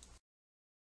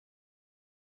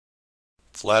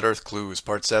 Flat Earth Clues,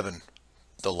 Part 7,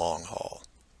 The Long Haul.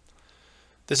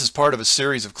 This is part of a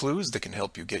series of clues that can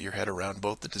help you get your head around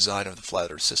both the design of the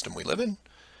flat Earth system we live in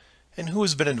and who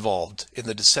has been involved in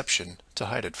the deception to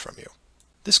hide it from you.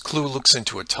 This clue looks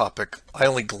into a topic I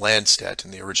only glanced at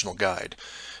in the original guide,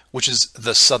 which is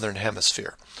the southern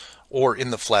hemisphere, or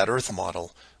in the flat Earth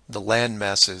model, the land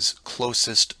masses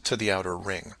closest to the outer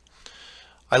ring.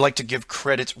 I like to give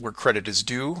credit where credit is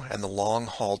due, and the long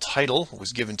haul title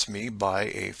was given to me by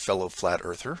a fellow flat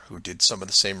earther who did some of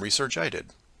the same research I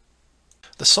did.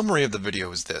 The summary of the video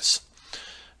is this.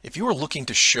 If you are looking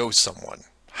to show someone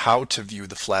how to view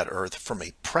the flat Earth from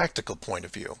a practical point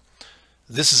of view,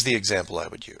 this is the example I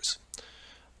would use.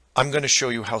 I'm going to show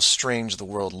you how strange the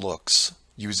world looks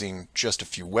using just a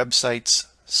few websites,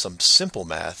 some simple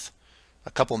math,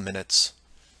 a couple minutes,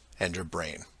 and your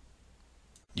brain.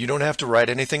 You don't have to write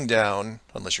anything down,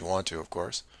 unless you want to, of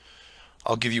course.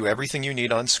 I'll give you everything you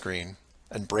need on screen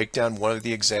and break down one of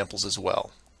the examples as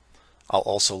well. I'll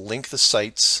also link the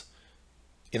sites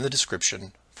in the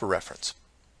description for reference.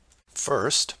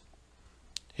 First,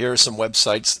 here are some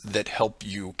websites that help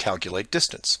you calculate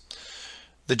distance.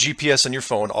 The GPS on your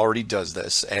phone already does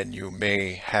this, and you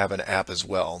may have an app as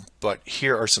well, but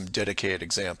here are some dedicated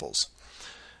examples.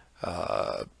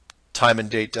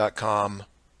 Timeanddate.com,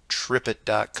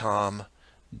 tripit.com,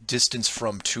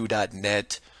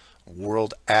 distancefrom2.net,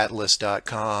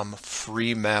 worldatlas.com,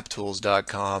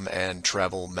 freemaptools.com, and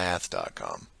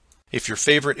travelmath.com. If your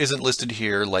favorite isn't listed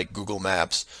here, like Google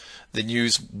Maps, then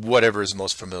use whatever is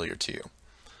most familiar to you.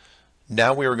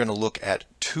 Now we are going to look at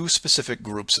two specific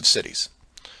groups of cities.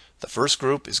 The first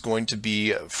group is going to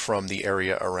be from the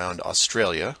area around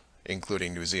Australia,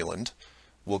 including New Zealand.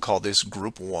 We'll call this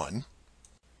Group 1.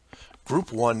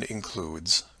 Group 1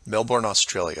 includes Melbourne,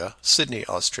 Australia, Sydney,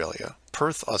 Australia,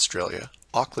 Perth, Australia,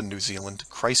 Auckland, New Zealand,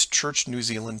 Christchurch, New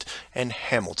Zealand, and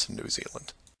Hamilton, New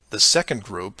Zealand. The second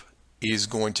group is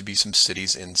going to be some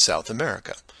cities in South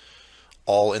America,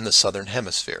 all in the southern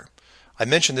hemisphere. I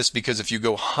mention this because if you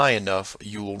go high enough,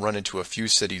 you will run into a few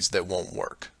cities that won't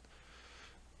work.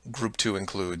 Group 2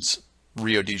 includes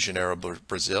Rio de Janeiro,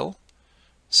 Brazil,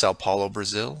 Sao Paulo,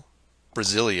 Brazil,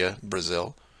 Brasilia,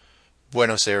 Brazil,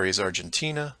 Buenos Aires,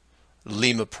 Argentina,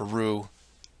 Lima, Peru,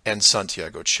 and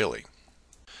Santiago, Chile.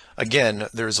 Again,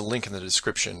 there is a link in the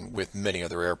description with many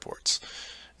other airports.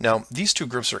 Now, these two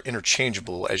groups are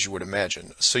interchangeable, as you would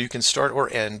imagine, so you can start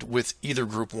or end with either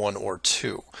Group 1 or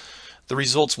 2. The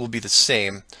results will be the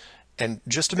same, and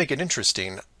just to make it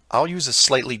interesting, I'll use a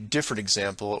slightly different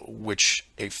example which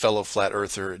a fellow flat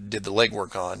earther did the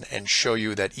legwork on and show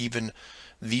you that even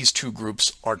these two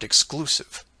groups aren't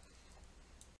exclusive.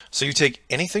 So you take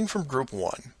anything from Group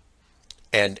 1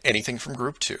 and anything from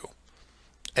Group 2,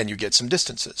 and you get some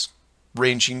distances,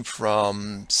 ranging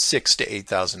from 6,000 to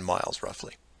 8,000 miles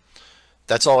roughly.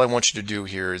 That's all I want you to do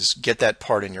here is get that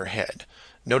part in your head,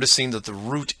 noticing that the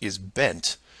route is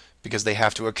bent because they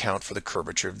have to account for the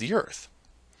curvature of the Earth.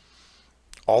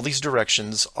 All these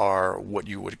directions are what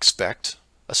you would expect,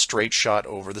 a straight shot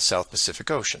over the South Pacific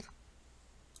Ocean.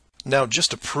 Now, just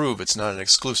to prove it's not an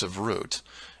exclusive route,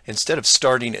 instead of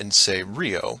starting in, say,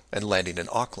 Rio and landing in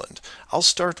Auckland, I'll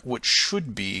start what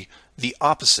should be the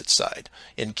opposite side,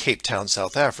 in Cape Town,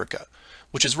 South Africa,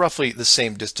 which is roughly the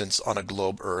same distance on a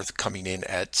globe Earth coming in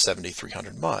at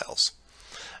 7,300 miles.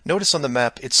 Notice on the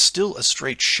map it's still a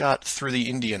straight shot through the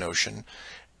Indian Ocean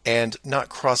and not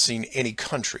crossing any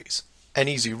countries, an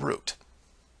easy route.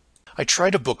 I try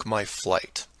to book my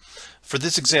flight. For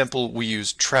this example, we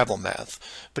use TravelMath,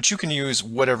 but you can use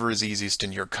whatever is easiest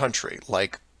in your country,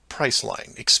 like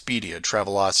Priceline, Expedia,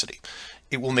 Travelocity.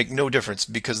 It will make no difference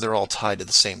because they're all tied to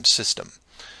the same system.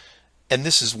 And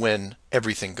this is when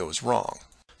everything goes wrong.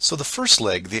 So the first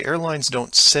leg, the airlines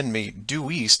don't send me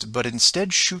due east, but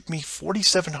instead shoot me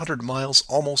 4,700 miles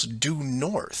almost due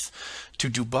north to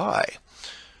Dubai.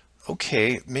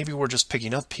 Okay, maybe we're just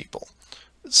picking up people.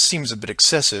 Seems a bit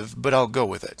excessive, but I'll go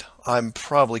with it. I'm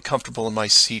probably comfortable in my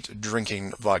seat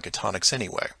drinking vodka tonics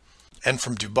anyway. And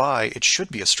from Dubai, it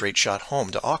should be a straight shot home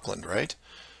to Auckland, right?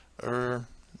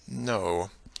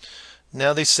 No.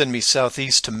 Now they send me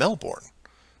southeast to Melbourne,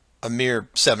 a mere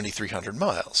 7,300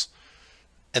 miles.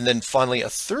 And then finally a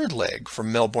third leg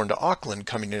from Melbourne to Auckland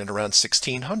coming in at around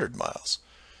 1,600 miles.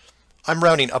 I'm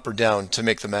rounding up or down to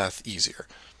make the math easier.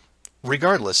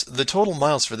 Regardless, the total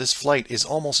miles for this flight is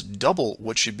almost double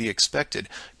what should be expected,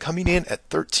 coming in at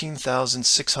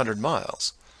 13,600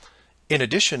 miles. In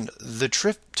addition, the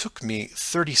trip took me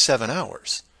 37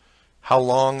 hours. How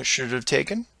long should it have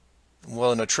taken?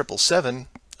 Well, in a 777,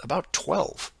 about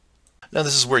 12. Now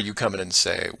this is where you come in and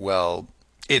say, well,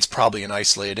 it's probably an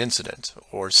isolated incident,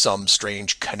 or some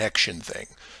strange connection thing.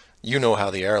 You know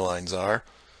how the airlines are.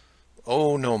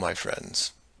 Oh no, my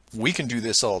friends. We can do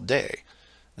this all day.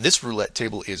 This roulette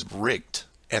table is rigged,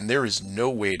 and there is no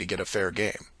way to get a fair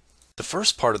game. The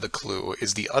first part of the clue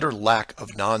is the utter lack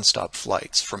of non-stop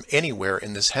flights from anywhere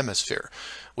in this hemisphere,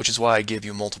 which is why I gave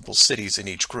you multiple cities in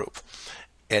each group.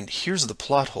 And here's the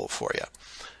plot hole for you.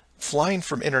 Flying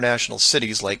from international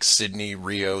cities like Sydney,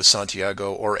 Rio,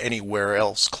 Santiago, or anywhere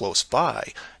else close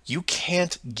by, you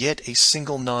can't get a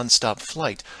single non-stop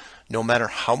flight, no matter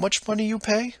how much money you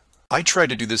pay. I tried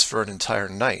to do this for an entire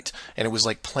night, and it was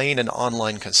like playing an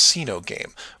online casino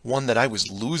game, one that I was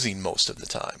losing most of the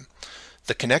time.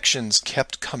 The connections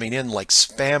kept coming in like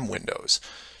spam windows.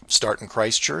 Start in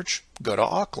Christchurch, go to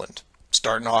Auckland.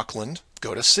 Start in Auckland,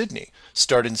 go to Sydney.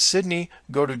 Start in Sydney,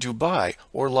 go to Dubai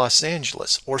or Los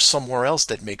Angeles or somewhere else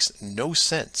that makes no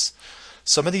sense.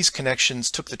 Some of these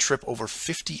connections took the trip over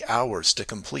 50 hours to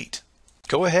complete.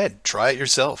 Go ahead, try it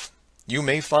yourself. You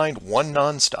may find one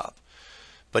nonstop.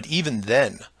 But even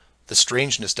then, the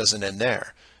strangeness doesn't end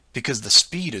there, because the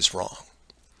speed is wrong.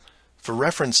 For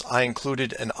reference, I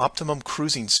included an optimum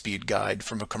cruising speed guide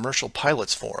from a commercial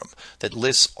pilots forum that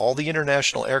lists all the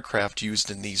international aircraft used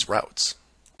in these routes.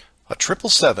 A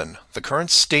 777, the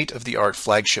current state-of-the-art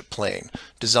flagship plane,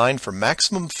 designed for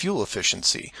maximum fuel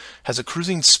efficiency, has a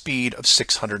cruising speed of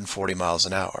 640 miles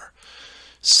an hour.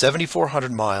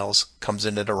 7,400 miles comes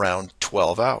in at around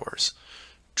 12 hours.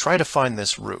 Try to find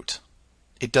this route.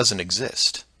 It doesn't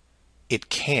exist. It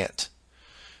can't.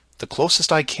 The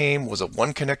closest I came was a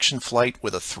one-connection flight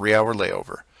with a 3-hour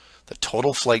layover. The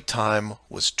total flight time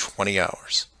was 20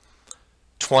 hours.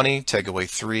 20 take away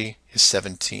 3 is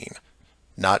 17,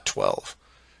 not 12.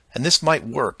 And this might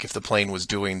work if the plane was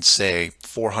doing, say,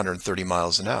 430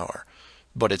 miles an hour.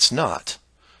 But it's not.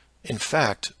 In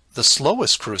fact, the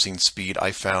slowest cruising speed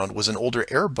I found was an older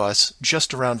Airbus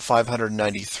just around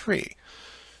 593.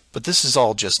 But this is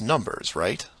all just numbers,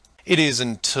 right? It is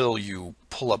until you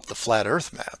pull up the flat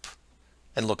Earth map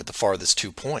and look at the farthest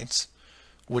 2 points,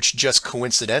 which just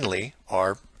coincidentally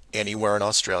are anywhere in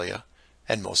Australia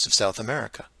and most of South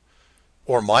America.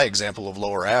 Or my example of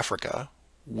Lower Africa,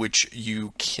 which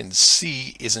you can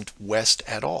see isn't west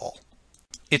at all.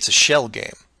 It's a shell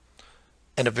game,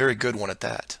 and a very good one at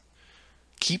that.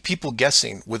 Keep people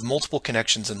guessing with multiple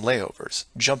connections and layovers,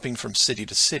 jumping from city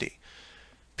to city.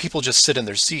 People just sit in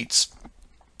their seats,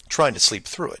 trying to sleep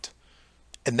through it.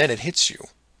 And then it hits you.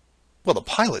 Well, the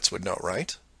pilots would know,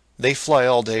 right? They fly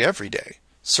all day, every day.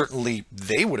 Certainly,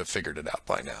 they would have figured it out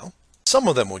by now. Some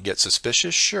of them would get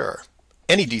suspicious, sure.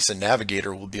 Any decent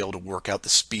navigator will be able to work out the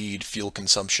speed, fuel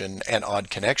consumption, and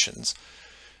odd connections.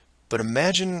 But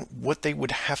imagine what they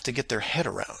would have to get their head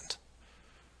around.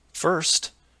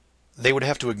 First, they would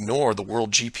have to ignore the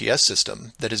world GPS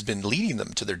system that has been leading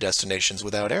them to their destinations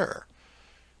without error.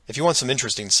 If you want some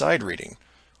interesting side reading,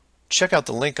 check out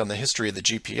the link on the history of the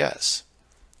GPS.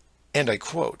 And I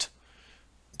quote,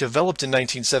 "Developed in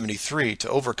 1973 to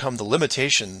overcome the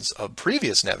limitations of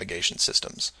previous navigation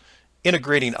systems,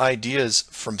 integrating ideas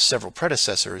from several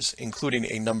predecessors, including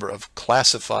a number of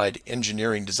classified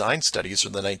engineering design studies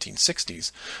from the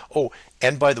 1960s. Oh,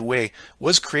 and by the way,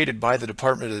 was created by the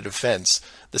Department of Defense,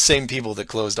 the same people that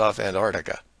closed off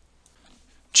Antarctica.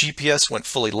 GPS went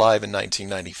fully live in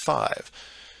 1995.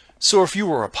 So if you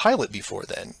were a pilot before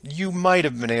then, you might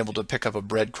have been able to pick up a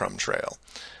breadcrumb trail.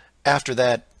 After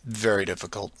that, very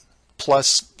difficult.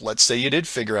 Plus, let's say you did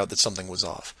figure out that something was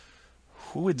off.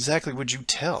 Who exactly would you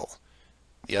tell?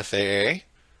 The FAA?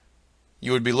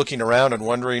 You would be looking around and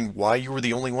wondering why you were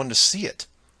the only one to see it.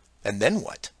 And then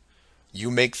what?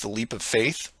 You make the leap of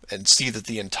faith and see that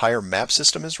the entire map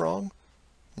system is wrong?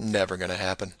 Never gonna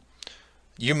happen.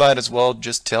 You might as well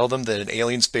just tell them that an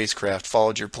alien spacecraft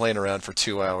followed your plane around for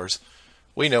 2 hours.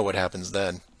 We know what happens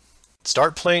then.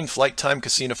 Start playing Flight Time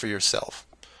Casino for yourself.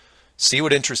 See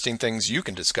what interesting things you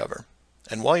can discover.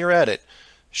 And while you're at it,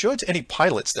 show it to any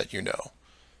pilots that you know.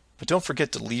 But don't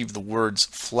forget to leave the words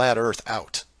flat Earth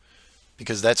out,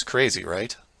 because that's crazy,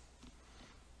 right?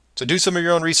 So do some of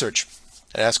your own research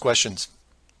and ask questions.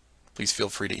 Please feel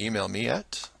free to email me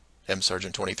at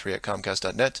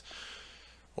msargent23@comcast.net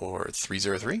or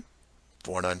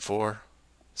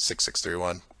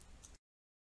 303-494-6631.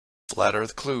 Flat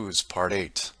Earth Clues, Part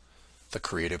 8, The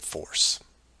Creative Force.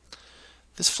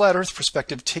 This flat Earth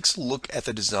perspective takes a look at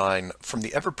the design from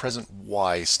the ever-present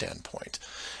why standpoint,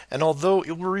 and although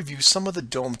it will review some of the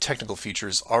dome technical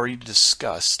features already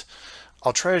discussed,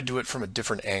 I'll try to do it from a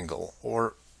different angle,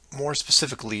 or more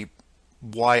specifically,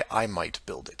 why I might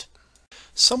build it.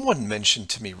 Someone mentioned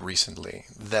to me recently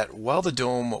that while the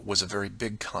dome was a very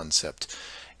big concept,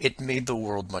 it made the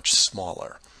world much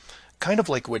smaller, kind of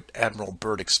like what Admiral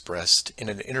Byrd expressed in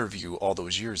an interview all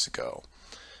those years ago.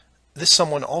 This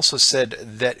someone also said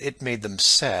that it made them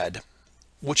sad,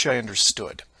 which I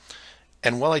understood.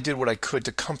 And while I did what I could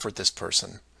to comfort this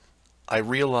person, I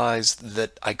realized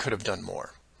that I could have done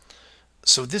more.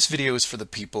 So this video is for the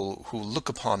people who look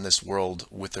upon this world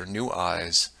with their new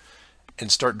eyes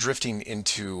and start drifting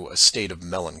into a state of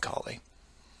melancholy.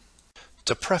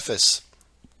 To preface,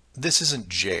 this isn't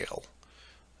jail,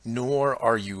 nor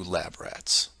are you lab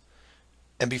rats.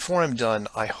 And before I'm done,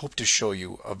 I hope to show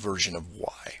you a version of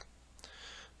why.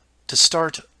 To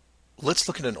start, let's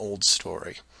look at an old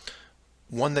story,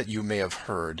 one that you may have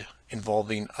heard,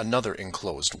 involving another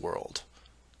enclosed world,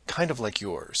 kind of like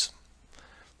yours.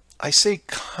 I say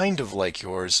kind of like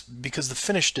yours because the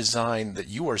finished design that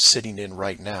you are sitting in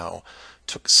right now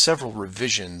took several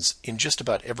revisions in just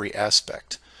about every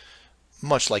aspect,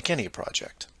 much like any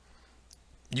project.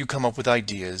 You come up with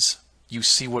ideas, you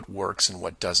see what works and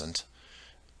what doesn't,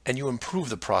 and you improve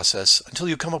the process until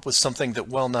you come up with something that,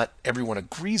 while not everyone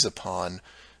agrees upon,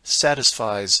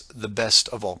 satisfies the best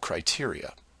of all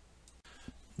criteria.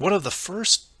 One of the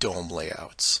first dome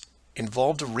layouts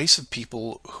involved a race of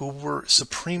people who were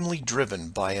supremely driven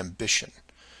by ambition.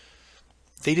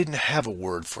 They didn't have a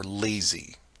word for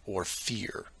lazy or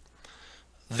fear.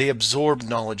 They absorbed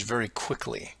knowledge very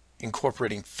quickly,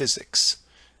 incorporating physics,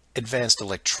 advanced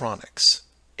electronics,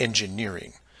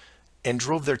 engineering, and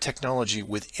drove their technology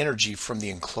with energy from the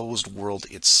enclosed world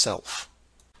itself.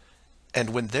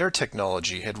 And when their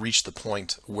technology had reached the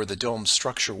point where the dome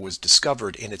structure was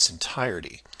discovered in its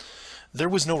entirety, there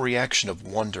was no reaction of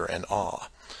wonder and awe.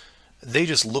 They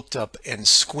just looked up and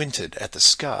squinted at the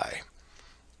sky.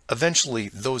 Eventually,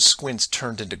 those squints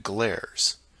turned into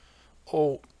glares.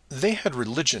 Oh, they had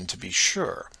religion, to be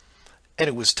sure, and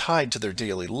it was tied to their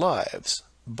daily lives,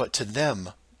 but to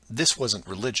them, this wasn't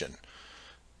religion.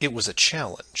 It was a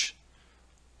challenge.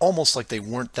 Almost like they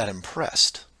weren't that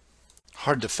impressed.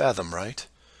 Hard to fathom, right?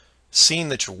 Seeing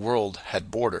that your world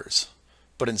had borders,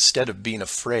 but instead of being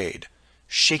afraid,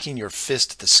 shaking your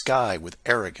fist at the sky with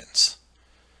arrogance.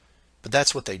 But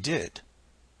that's what they did.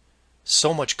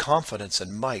 So much confidence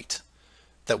and might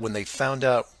that when they found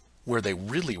out where they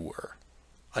really were,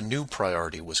 a new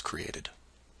priority was created.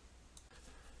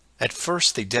 At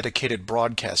first, they dedicated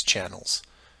broadcast channels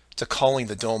to calling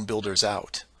the dome builders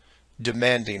out,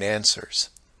 demanding answers,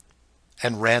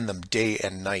 and ran them day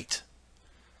and night.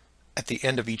 At the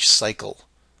end of each cycle,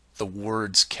 the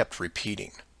words kept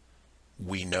repeating,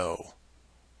 "We know."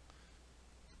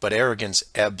 But arrogance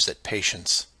ebbs at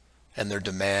patience, and their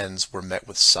demands were met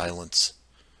with silence,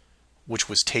 which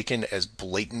was taken as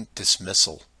blatant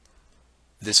dismissal.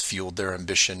 This fueled their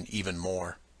ambition even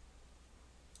more.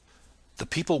 The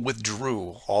people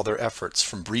withdrew all their efforts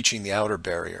from breaching the outer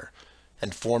barrier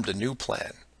and formed a new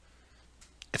plan.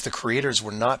 If the creators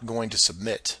were not going to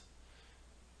submit,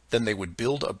 then they would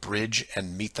build a bridge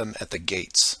and meet them at the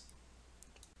gates.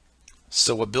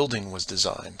 So a building was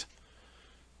designed.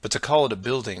 But to call it a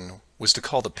building was to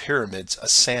call the pyramids a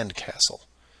sandcastle.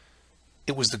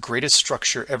 It was the greatest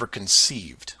structure ever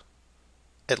conceived,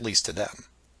 at least to them.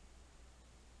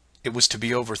 It was to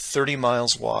be over 30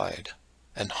 miles wide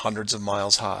and hundreds of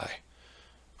miles high,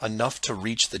 enough to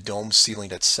reach the dome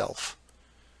ceiling itself,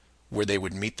 where they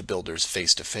would meet the builders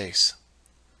face to face.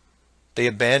 They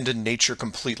abandoned nature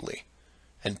completely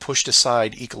and pushed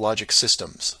aside ecologic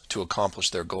systems to accomplish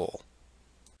their goal.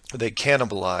 They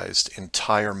cannibalized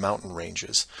entire mountain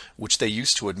ranges, which they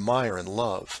used to admire and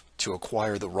love, to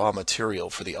acquire the raw material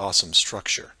for the awesome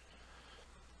structure.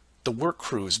 The work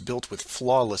crews built with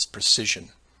flawless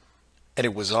precision, and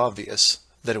it was obvious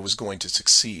that it was going to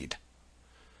succeed.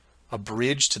 A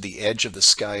bridge to the edge of the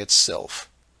sky itself.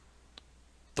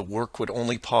 The work would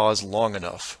only pause long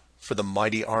enough for the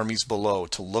mighty armies below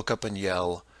to look up and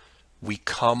yell, "We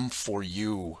come for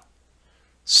you,"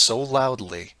 so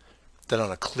loudly that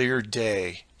on a clear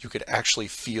day you could actually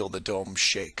feel the dome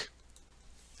shake.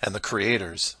 And the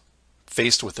creators,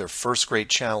 faced with their first great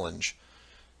challenge,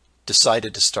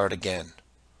 decided to start again.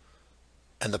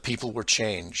 And the people were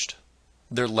changed,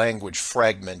 their language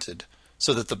fragmented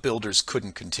so that the builders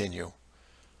couldn't continue.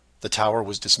 The tower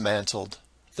was dismantled,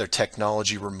 their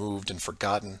technology removed and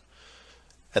forgotten,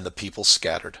 and the people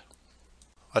scattered.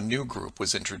 A new group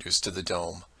was introduced to the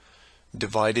dome,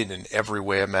 divided in every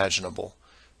way imaginable,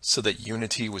 so that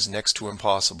unity was next to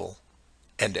impossible,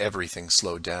 and everything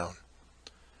slowed down.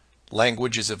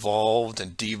 Languages evolved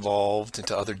and devolved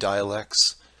into other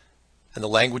dialects, and the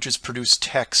languages produced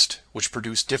text, which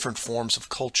produced different forms of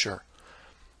culture,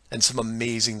 and some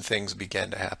amazing things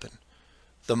began to happen,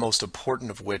 the most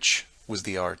important of which was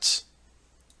the arts.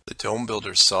 The dome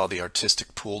builders saw the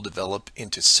artistic pool develop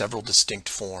into several distinct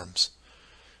forms.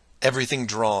 Everything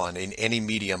drawn in any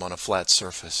medium on a flat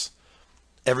surface.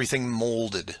 Everything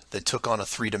molded that took on a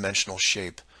three-dimensional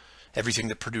shape. Everything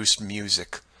that produced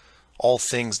music. All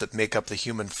things that make up the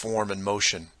human form and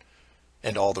motion.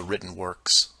 And all the written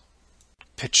works.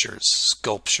 Pictures,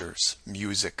 sculptures,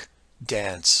 music,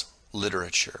 dance,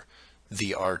 literature,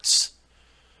 the arts.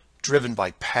 Driven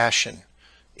by passion,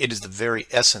 it is the very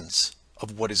essence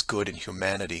of what is good in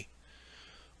humanity.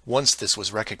 Once this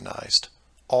was recognized,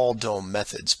 all dome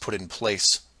methods put in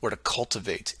place were to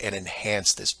cultivate and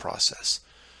enhance this process.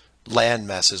 Land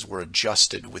masses were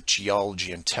adjusted with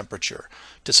geology and temperature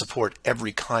to support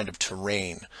every kind of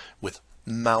terrain, with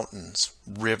mountains,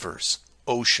 rivers,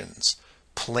 oceans,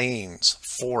 plains,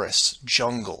 forests,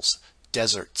 jungles,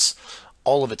 deserts,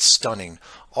 all of it stunning,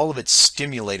 all of it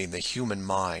stimulating the human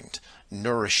mind,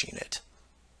 nourishing it.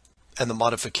 And the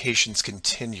modifications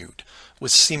continued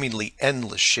with seemingly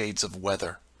endless shades of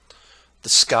weather. The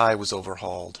sky was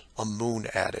overhauled, a moon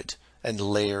added, and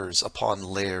layers upon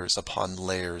layers upon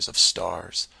layers of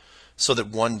stars, so that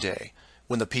one day,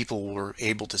 when the people were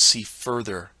able to see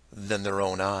further than their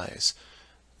own eyes,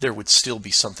 there would still be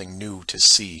something new to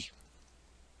see.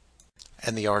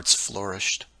 And the arts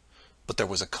flourished, but there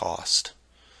was a cost.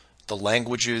 The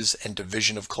languages and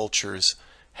division of cultures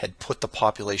had put the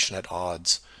population at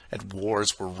odds, and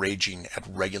wars were raging at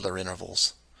regular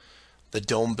intervals. The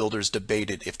dome builders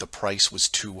debated if the price was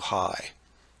too high.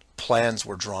 Plans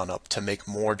were drawn up to make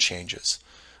more changes,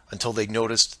 until they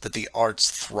noticed that the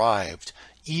arts thrived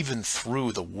even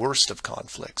through the worst of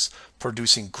conflicts,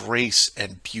 producing grace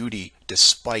and beauty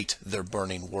despite their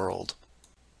burning world.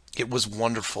 It was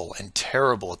wonderful and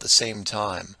terrible at the same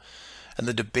time, and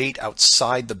the debate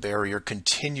outside the barrier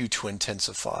continued to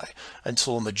intensify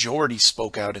until a majority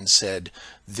spoke out and said,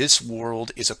 "This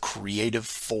world is a creative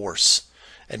force,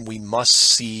 and we must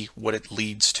see what it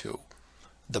leads to.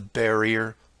 The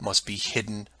barrier must be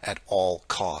hidden at all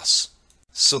costs."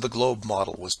 So the globe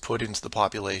model was put into the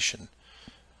population,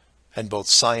 and both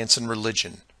science and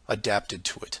religion adapted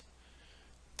to it.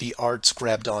 The arts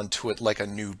grabbed onto it like a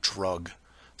new drug,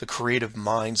 the creative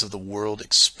minds of the world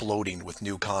exploding with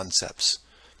new concepts.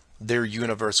 Their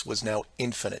universe was now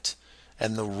infinite,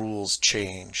 and the rules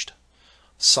changed.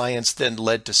 Science then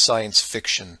led to science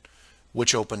fiction,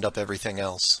 which opened up everything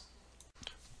else.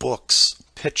 Books,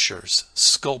 pictures,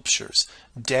 sculptures,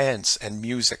 dance, and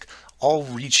music, all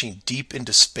reaching deep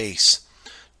into space,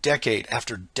 decade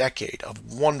after decade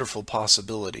of wonderful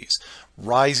possibilities,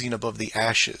 rising above the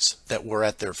ashes that were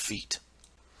at their feet.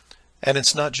 And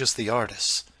it's not just the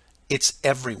artists, it's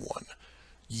everyone.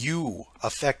 You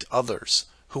affect others,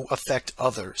 who affect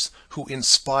others, who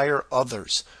inspire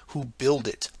others, who build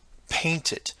it,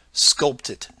 paint it,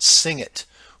 sculpt it, sing it,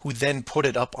 who then put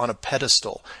it up on a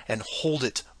pedestal and hold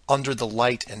it under the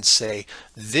light and say,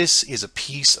 "This is a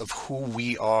piece of who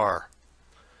we are."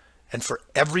 And for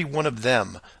every one of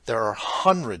them, there are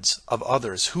hundreds of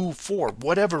others who, for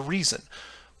whatever reason,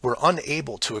 were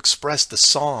unable to express the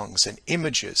songs and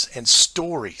images and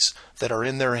stories that are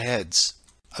in their heads.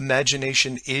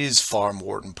 Imagination is far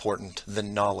more important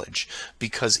than knowledge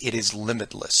because it is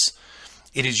limitless.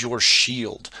 It is your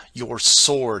shield, your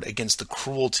sword against the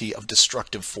cruelty of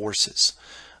destructive forces.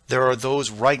 There are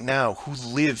those right now who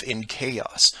live in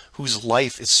chaos, whose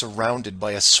life is surrounded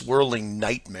by a swirling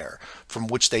nightmare from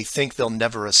which they think they'll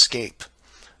never escape.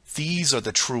 These are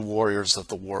the true warriors of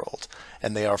the world,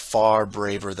 and they are far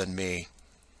braver than me.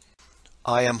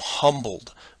 I am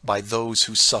humbled by those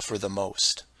who suffer the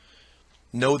most.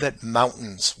 Know that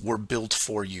mountains were built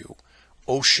for you.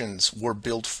 Oceans were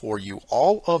built for you.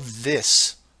 All of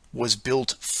this was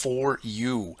built for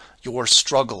you, your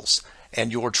struggles, and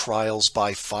your trials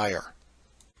by fire.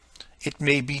 It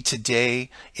may be today,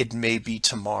 it may be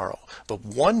tomorrow, but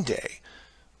one day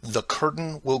the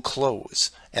curtain will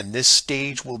close and this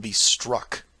stage will be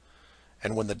struck.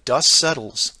 And when the dust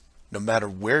settles, no matter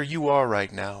where you are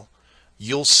right now,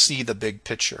 you'll see the big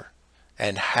picture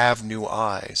and have new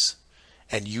eyes,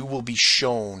 and you will be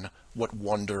shown what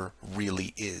wonder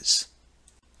really is.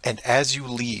 And as you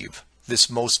leave this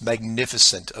most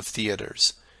magnificent of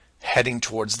theaters, heading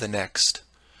towards the next,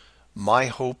 my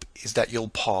hope is that you'll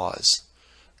pause,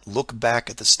 look back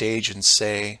at the stage and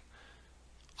say,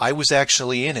 "I was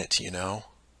actually in it,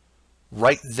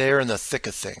 right there in the thick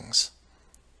of things,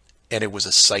 and it was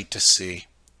a sight to see."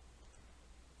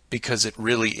 Because it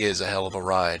really is a hell of a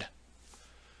ride.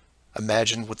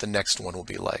 Imagine what the next one will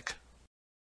be like.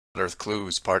 Earth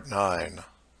Clues Part 9,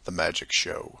 The Magic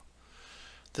Show.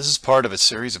 This is part of a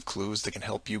series of clues that can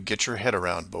help you get your head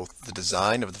around both the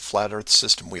design of the flat Earth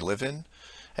system we live in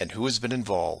and who has been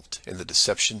involved in the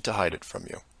deception to hide it from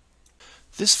you.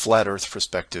 This flat Earth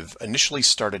perspective initially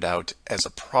started out as a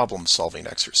problem-solving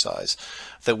exercise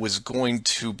that was going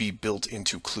to be built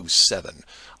into Clue 7,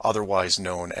 otherwise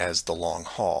known as the Long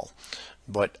Haul.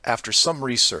 But after some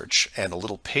research and a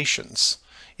little patience,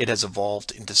 it has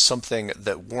evolved into something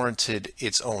that warranted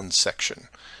its own section,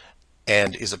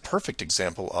 and is a perfect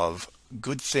example of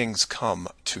good things come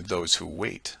to those who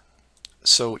wait.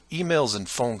 So emails and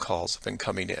phone calls have been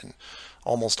coming in,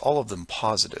 almost all of them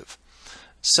positive.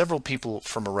 Several people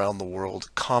from around the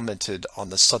world commented on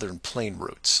the southern plane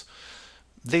routes.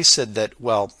 They said that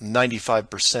while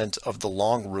 95% of the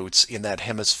long routes in that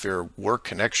hemisphere were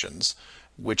connections,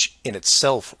 which in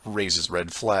itself raises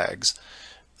red flags,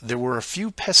 there were a few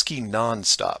pesky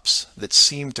non-stops that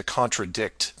seemed to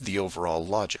contradict the overall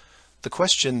logic. The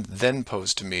question then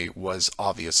posed to me was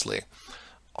obviously,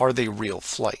 are they real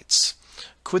flights?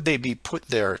 Could they be put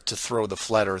there to throw the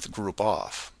Flat Earth group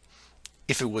off?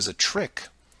 If it was a trick,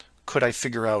 could I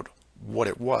figure out what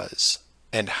it was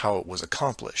and how it was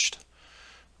accomplished?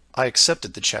 I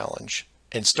accepted the challenge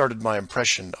and started my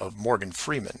impression of Morgan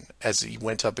Freeman as he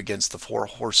went up against the Four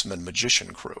Horsemen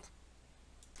magician crew.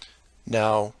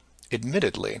 Now,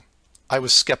 admittedly, I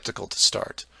was skeptical to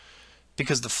start,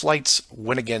 because the flights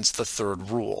went against the third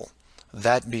rule,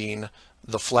 that being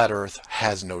the flat Earth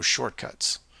has no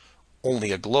shortcuts.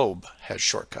 Only a globe has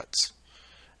shortcuts.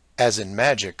 As in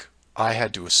magic, I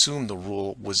had to assume the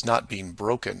rule was not being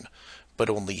broken, but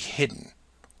only hidden,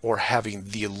 or having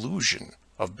the illusion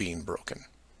of being broken.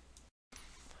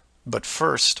 But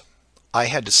first, I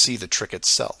had to see the trick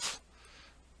itself.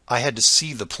 I had to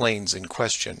see the planes in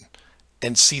question,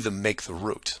 and see them make the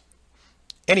route.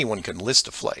 Anyone can list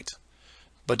a flight,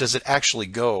 but does it actually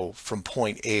go from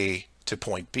point A to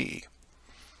point B?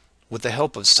 With the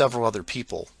help of several other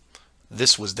people,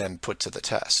 this was then put to the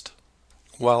test.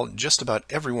 While just about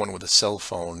everyone with a cell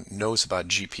phone knows about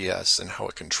GPS and how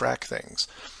it can track things,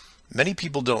 many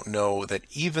people don't know that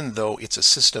even though it's a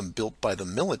system built by the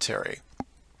military,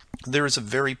 there is a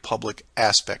very public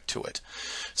aspect to it.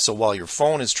 So while your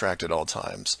phone is tracked at all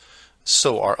times,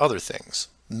 so are other things,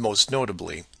 most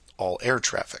notably all air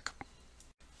traffic.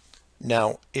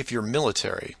 Now, if you're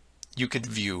military, you could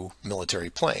view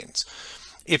military planes.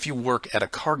 If you work at a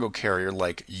cargo carrier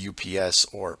like UPS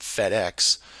or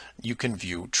FedEx, you can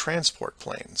view transport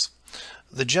planes.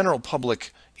 The general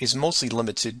public is mostly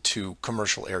limited to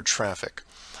commercial air traffic.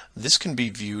 This can be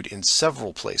viewed in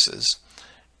several places,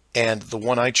 and the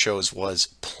one I chose was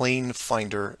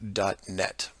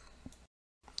planefinder.net.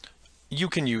 You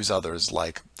can use others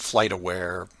like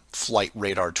FlightAware, Flight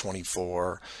Radar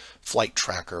 24, Flight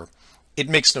Tracker. It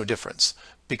makes no difference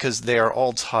because they are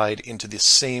all tied into the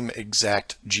same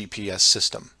exact GPS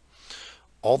system.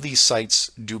 All these sites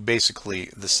do basically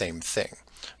the same thing,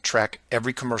 track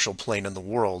every commercial plane in the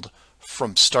world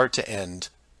from start to end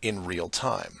in real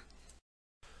time.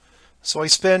 So I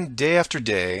spend day after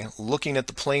day looking at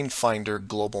the Plane Finder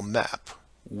global map,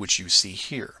 which you see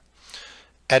here.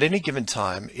 At any given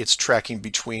time, it's tracking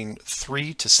between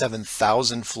 3,000 to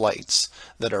 7,000 flights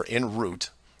that are en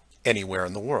route anywhere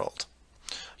in the world.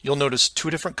 You'll notice two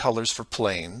different colors for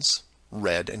planes,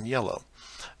 red and yellow.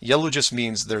 Yellow just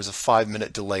means there's a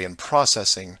 5-minute delay in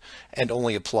processing and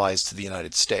only applies to the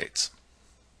United States.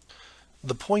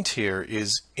 The point here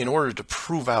is, in order to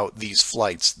prove out these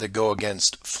flights that go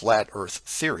against flat Earth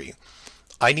theory,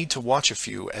 I need to watch a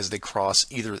few as they cross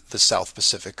either the South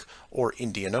Pacific or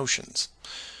Indian Oceans.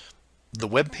 The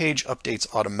web page updates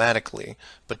automatically,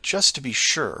 but just to be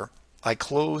sure, I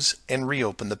close and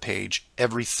reopen the page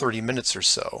every 30 minutes or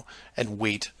so and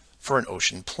wait for an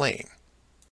ocean plane.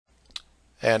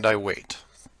 And I wait,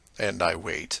 and I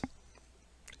wait,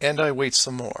 and I wait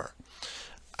some more.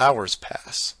 Hours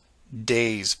pass,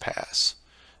 days pass,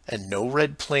 and no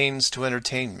red planes to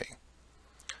entertain me.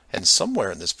 And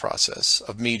somewhere in this process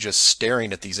of me just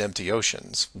staring at these empty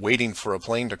oceans, waiting for a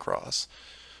plane to cross,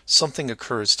 something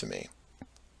occurs to me.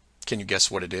 Can you guess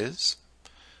what it is?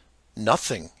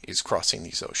 Nothing is crossing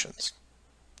these oceans.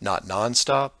 Not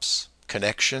non-stops,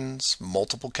 connections,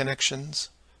 multiple connections,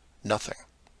 nothing.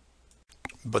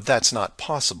 But that's not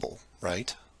possible,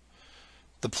 right?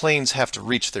 The planes have to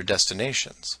reach their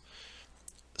destinations.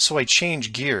 So I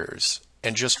change gears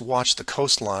and just watch the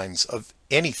coastlines of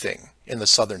anything in the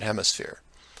southern hemisphere,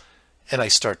 and I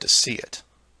start to see it.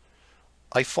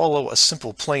 I follow a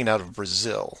simple plane out of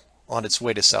Brazil on its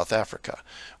way to South Africa,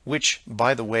 which,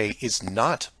 by the way, is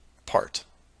not part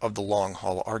of the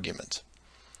long-haul argument.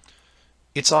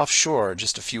 It's offshore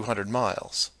just a few hundred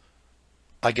miles.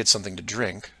 I get something to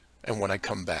drink, and when I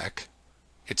come back,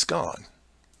 it's gone.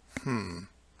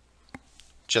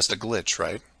 Just a glitch,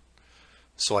 right?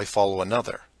 So I follow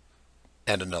another,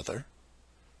 and another,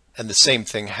 and the same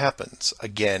thing happens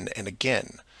again and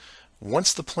again.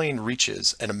 Once the plane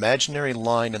reaches an imaginary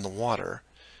line in the water,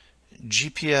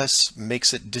 GPS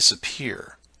makes it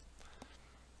disappear.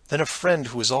 Then a friend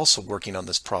who is also working on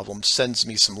this problem sends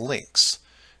me some links,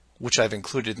 which I've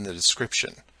included in the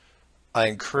description. I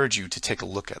encourage you to take a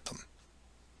look at them.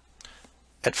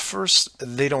 At first,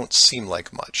 they don't seem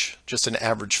like much, just an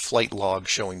average flight log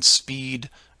showing speed,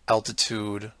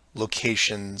 altitude,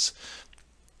 locations,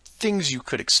 things you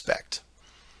could expect.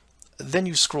 Then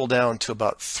you scroll down to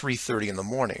about 3:30 in the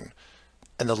morning,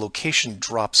 and the location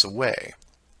drops away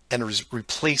and is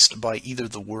replaced by either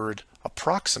the word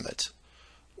approximate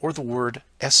or the word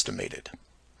estimated.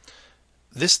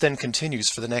 This then continues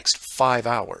for the next 5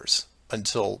 hours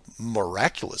until,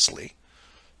 miraculously,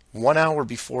 1 hour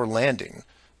before landing,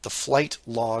 the flight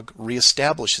log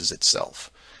reestablishes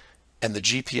itself, and the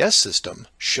GPS system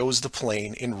shows the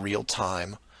plane in real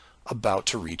time about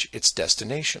to reach its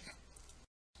destination.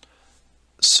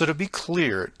 So to be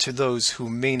clear to those who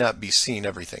may not be seeing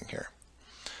everything here,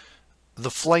 the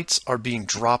flights are being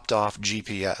dropped off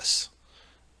GPS,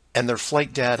 and their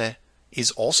flight data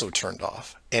is also turned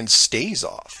off and stays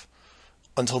off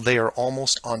until they are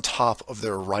almost on top of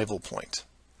their arrival point.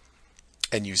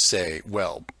 And you say,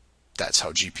 well, that's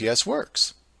how GPS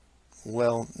works.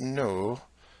 Well, no,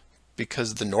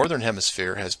 because the northern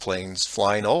hemisphere has planes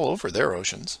flying all over their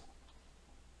oceans.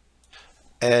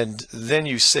 And then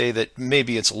you say that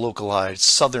maybe it's a localized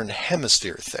southern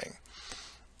hemisphere thing.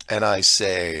 And I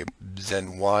say,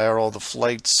 then why are all the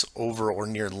flights over or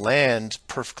near land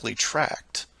perfectly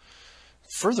tracked?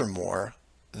 Furthermore,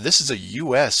 this is a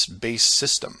US-based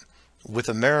system with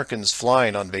Americans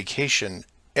flying on vacation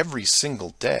every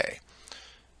single day.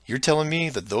 You're telling me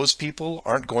that those people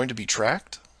aren't going to be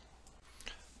tracked?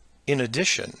 In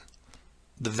addition,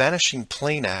 the Vanishing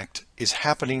Plane Act is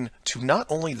happening to not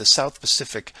only the South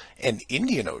Pacific and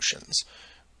Indian Oceans,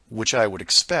 which I would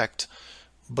expect,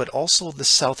 but also the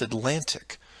South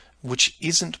Atlantic, which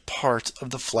isn't part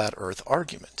of the flat Earth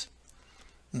argument.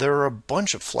 There are a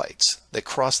bunch of flights that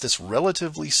cross this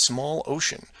relatively small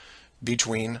ocean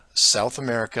between South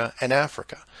America and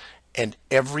Africa, and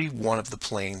every one of the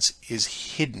planes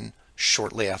is hidden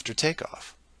shortly after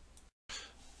takeoff.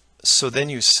 So then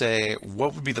you say,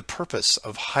 what would be the purpose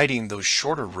of hiding those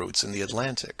shorter routes in the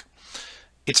Atlantic?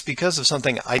 It's because of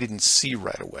something I didn't see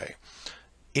right away.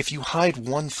 If you hide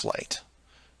one flight,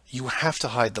 you have to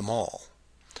hide them all.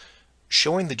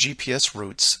 Showing the GPS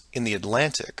routes in the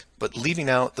Atlantic, but leaving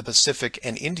out the Pacific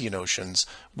and Indian Oceans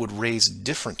would raise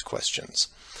different questions.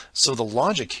 So the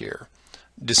logic here,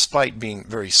 despite being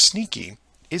very sneaky,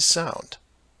 is sound.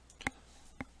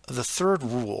 The third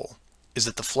rule is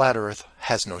that the flat Earth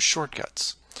has no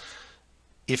shortcuts.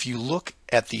 If you look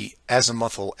at the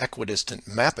azimuthal equidistant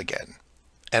map again,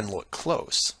 and look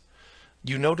close,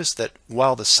 you notice that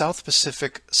while the South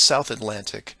Pacific, South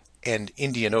Atlantic, and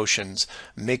Indian Oceans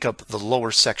make up the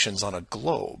lower sections on a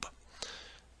globe,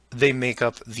 they make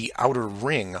up the outer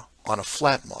ring on a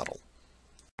flat model.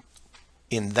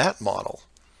 In that model,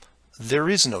 there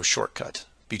is no shortcut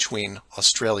between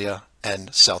Australia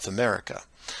and South America.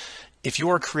 If you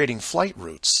are creating flight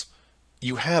routes,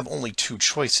 you have only two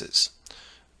choices.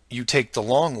 You take the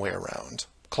long way around,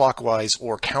 clockwise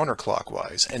or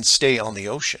counterclockwise, and stay on the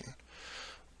ocean.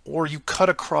 Or you cut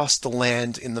across the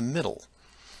land in the middle.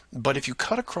 But if you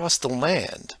cut across the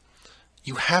land,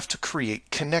 you have to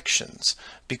create connections,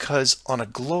 because on a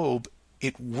globe,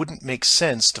 it wouldn't make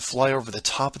sense to fly over the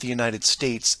top of the United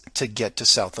States to get to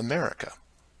South America.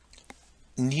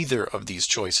 Neither of these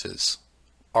choices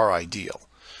are ideal.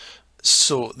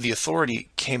 So the authority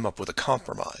came up with a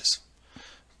compromise.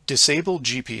 Disable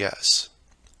GPS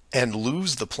and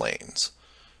lose the planes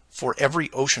for every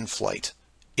ocean flight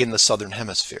in the southern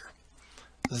hemisphere.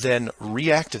 Then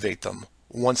reactivate them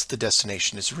once the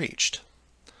destination is reached.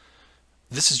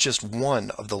 This is just one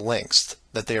of the lengths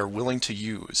that they are willing to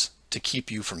use to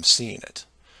keep you from seeing it.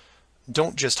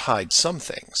 Don't just hide some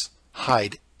things,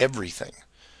 hide everything,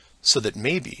 so that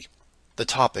maybe the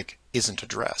topic isn't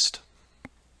addressed.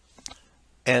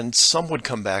 And some would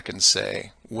come back and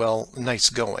say, well, nice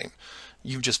going.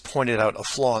 You just pointed out a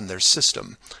flaw in their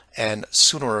system, and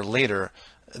sooner or later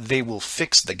they will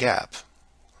fix the gap.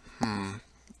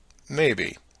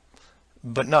 Maybe.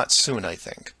 But not soon, I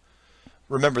think.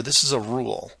 Remember, this is a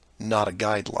rule, not a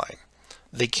guideline.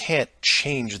 They can't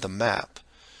change the map,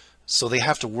 so they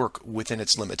have to work within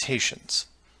its limitations.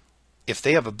 If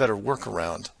they have a better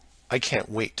workaround, I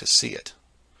can't wait to see it.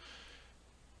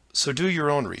 So do your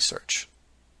own research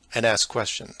and ask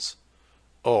questions.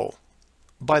 Oh,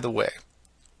 by the way,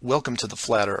 welcome to the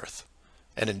Flat Earth,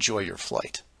 and enjoy your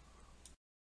flight.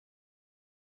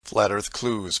 Flat Earth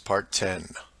Clues Part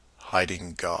 10,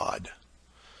 Hiding God.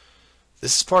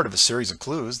 This is part of a series of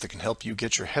clues that can help you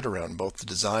get your head around both the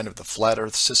design of the flat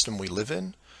Earth system we live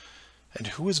in and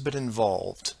who has been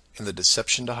involved in the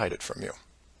deception to hide it from you.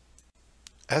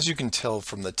 As you can tell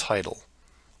from the title,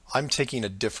 I'm taking a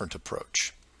different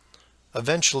approach.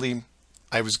 Eventually,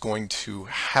 I was going to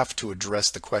have to address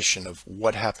the question of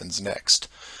what happens next,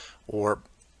 or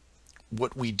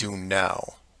what we do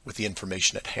now with the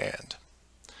information at hand.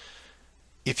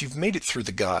 If you've made it through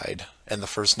the guide and the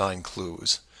first 9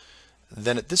 clues,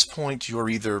 then at this point you're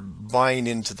either buying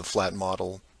into the flat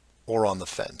model or on the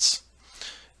fence.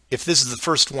 If this is the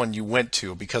first one you went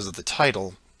to because of the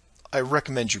title, I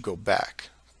recommend you go back,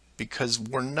 because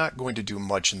we're not going to do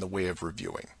much in the way of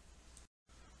reviewing.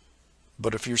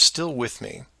 But if you're still with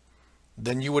me,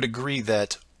 then you would agree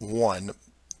that 1,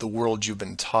 the world you've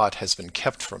been taught has been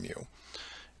kept from you,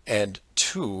 and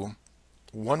 2,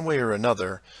 one way or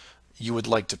another, you would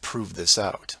like to prove this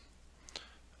out.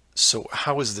 So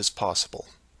how is this possible?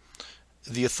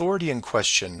 The authority in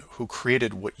question who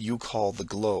created what you call the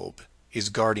globe is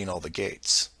guarding all the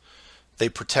gates. They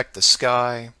protect the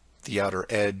sky, the outer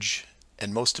edge,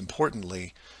 and most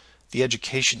importantly, the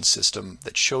education system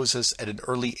that shows us at an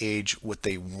early age what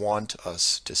they want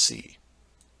us to see.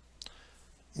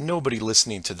 Nobody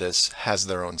listening to this has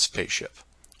their own spaceship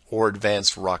or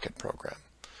advanced rocket program.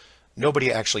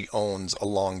 Nobody actually owns a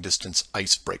long-distance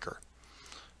icebreaker.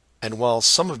 And while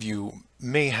some of you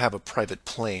may have a private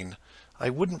plane, I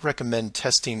wouldn't recommend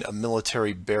testing a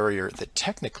military barrier that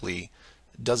technically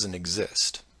doesn't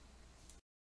exist.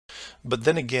 But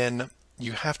then again,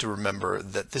 you have to remember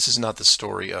that this is not the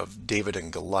story of David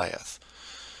and Goliath.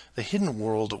 The hidden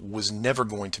world was never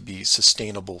going to be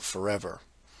sustainable forever.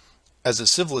 As a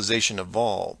civilization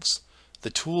evolves,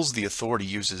 the tools the authority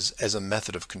uses as a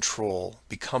method of control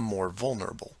become more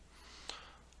vulnerable.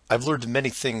 I've learned many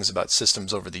things about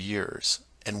systems over the years,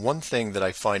 and one thing that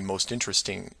I find most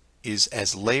interesting is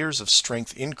as layers of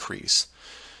strength increase,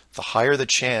 the higher the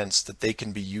chance that they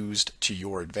can be used to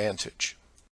your advantage.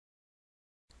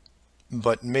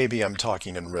 But maybe I'm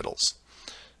talking in riddles.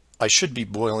 I should be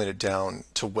boiling it down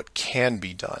to what can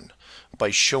be done by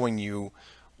showing you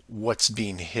what's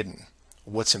being hidden,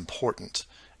 what's important,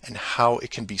 and how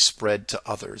it can be spread to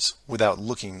others without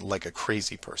looking like a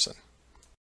crazy person.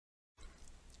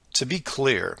 To be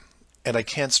clear, and I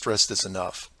can't stress this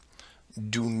enough,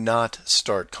 do not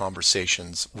start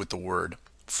conversations with the word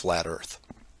flat earth.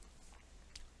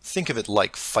 Think of it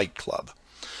like Fight Club.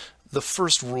 The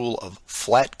first rule of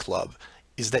Flat Club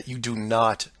is that you do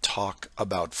not talk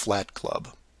about Flat Club.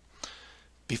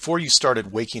 Before you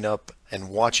started waking up and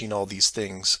watching all these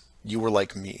things, you were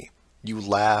like me. You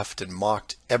laughed and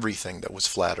mocked everything that was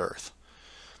flat earth.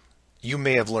 You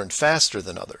may have learned faster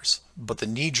than others, but the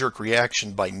knee-jerk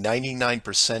reaction by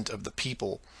 99% of the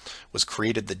people was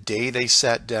created the day they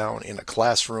sat down in a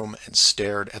classroom and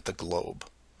stared at the globe.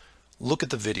 Look at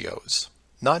the videos,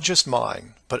 not just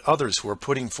mine, but others who are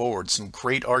putting forward some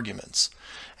great arguments,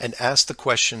 and ask the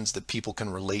questions that people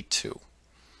can relate to.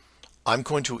 I'm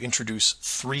going to introduce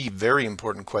 3 very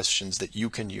important questions that you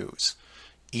can use,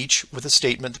 each with a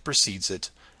statement that precedes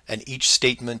it, and each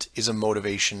statement is a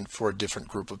motivation for a different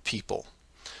group of people.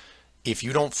 If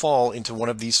you don't fall into one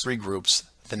of these 3 groups,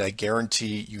 then I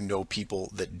guarantee you know people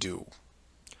that do.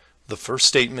 The first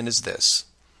statement is this: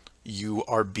 you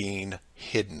are being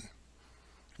hidden.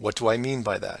 What do I mean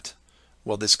by that?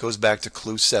 Well, this goes back to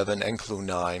Clue 7 and Clue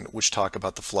 9, which talk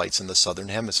about the flights in the Southern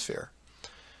Hemisphere.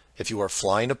 If you are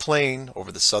flying a plane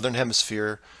over the Southern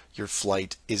Hemisphere, your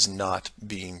flight is not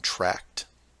being tracked.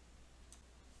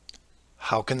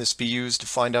 How can this be used to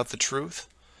find out the truth?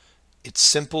 It's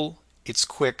simple, it's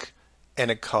quick, and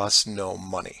it costs no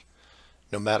money.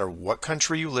 No matter what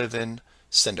country you live in,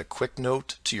 send a quick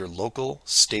note to your local,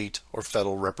 state, or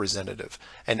federal representative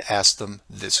and ask them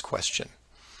this question: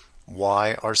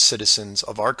 why are citizens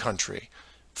of our country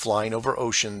flying over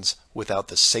oceans without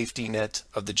the safety net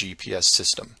of the GPS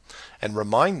system? And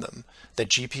remind them that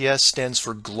GPS stands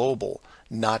for global,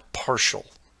 not partial.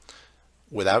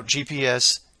 Without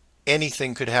GPS,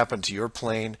 anything could happen to your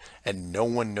plane and no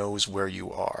one knows where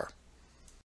you are.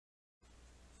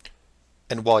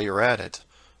 And while you're at it,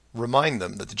 remind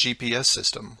them that the GPS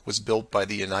system was built by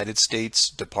the United States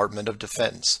Department of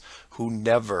Defense, who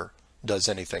never does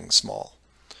anything small.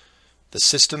 The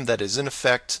system that is in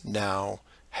effect now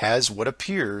has what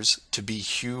appears to be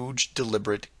huge,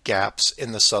 deliberate gaps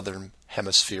in the Southern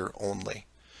Hemisphere only.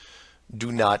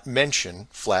 Do not mention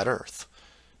flat Earth.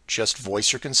 Just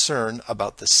voice your concern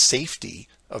about the safety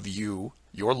of you,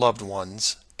 your loved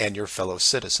ones, and your fellow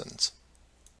citizens.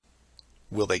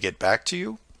 Will they get back to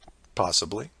you?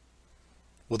 Possibly.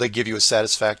 Will they give you a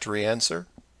satisfactory answer?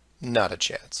 Not a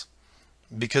chance.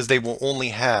 Because they will only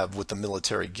have what the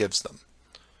military gives them.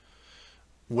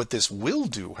 What this will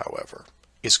do, however,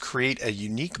 is create a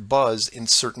unique buzz in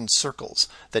certain circles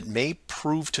that may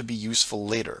prove to be useful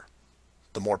later.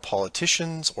 The more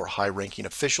politicians or high-ranking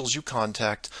officials you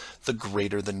contact, the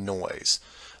greater the noise.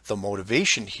 The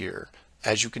motivation here,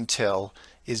 as you can tell,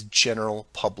 is general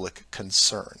public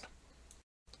concern.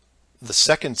 The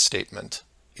second statement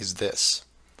is this: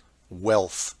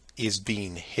 wealth is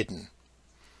being hidden.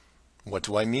 What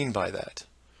do I mean by that?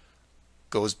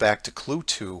 Goes back to Clue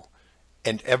 2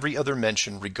 and every other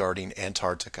mention regarding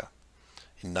Antarctica.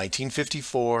 In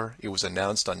 1954, it was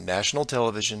announced on national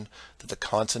television that the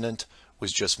continent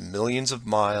was just millions of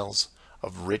miles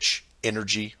of rich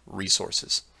energy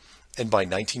resources. And by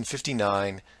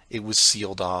 1959, it was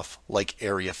sealed off like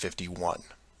Area 51.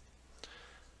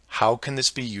 How can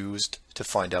this be used to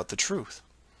find out the truth?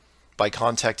 By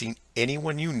contacting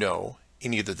anyone you know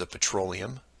in either the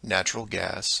petroleum, natural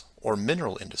gas, or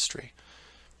mineral industry.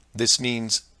 This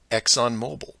means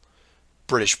ExxonMobil,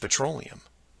 British Petroleum,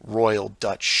 Royal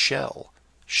Dutch Shell,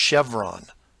 Chevron,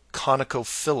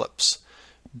 ConocoPhillips,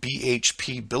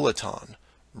 BHP Billiton,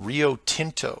 Rio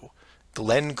Tinto,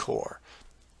 Glencore,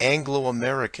 Anglo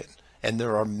American, and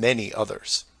there are many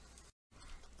others.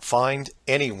 Find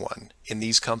anyone in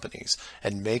these companies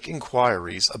and make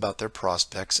inquiries about their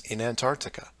prospects in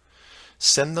Antarctica.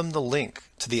 Send them the link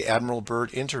to the Admiral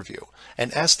Byrd interview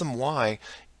and ask them why,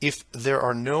 if there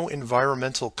are no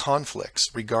environmental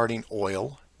conflicts regarding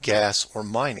oil, gas, or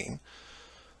mining,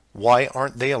 why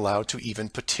aren't they allowed to even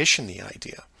petition the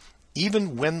idea,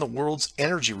 even when the world's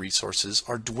energy resources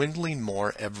are dwindling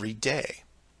more every day?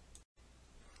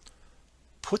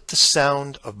 Put the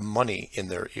sound of money in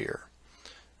their ear.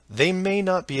 They may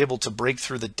not be able to break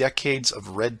through the decades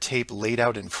of red tape laid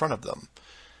out in front of them,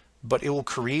 but it will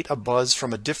create a buzz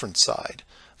from a different side,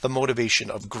 the motivation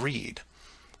of greed,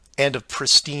 and of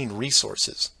pristine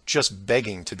resources just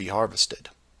begging to be harvested.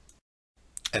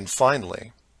 And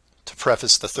finally, to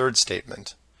preface the third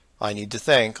statement, I need to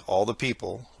thank all the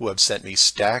people who have sent me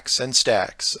stacks and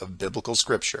stacks of biblical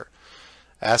scripture,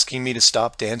 asking me to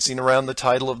stop dancing around the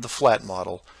title of the flat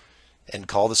model and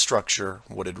call the structure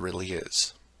what it really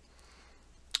is.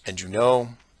 And you know,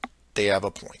 they have a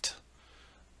point.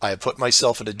 I have put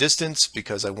myself at a distance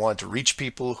because I want to reach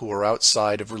people who are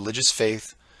outside of religious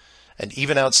faith and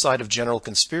even outside of general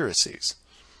conspiracies.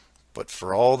 But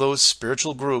for all those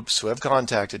spiritual groups who have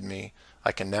contacted me,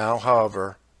 I can now,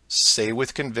 however, say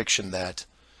with conviction that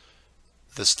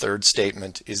this third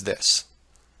statement is this: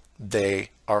 they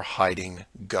are hiding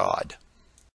God.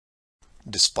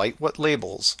 Despite what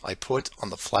labels I put on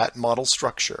the flat model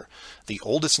structure, the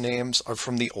oldest names are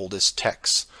from the oldest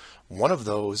texts, one of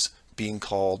those being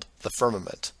called the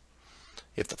firmament.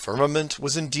 If the firmament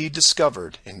was indeed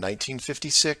discovered in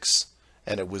 1956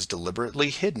 and it was deliberately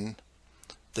hidden,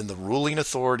 then the ruling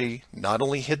authority not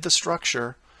only hid the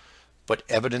structure, but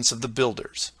evidence of the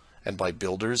builders. And by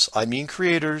builders, I mean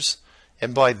creators,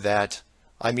 and by that,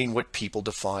 I mean what people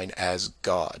define as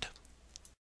God.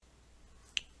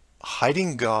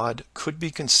 Hiding God could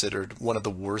be considered one of the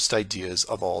worst ideas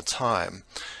of all time.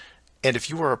 And if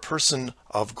you are a person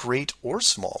of great or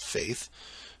small faith,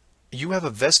 you have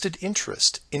a vested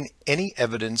interest in any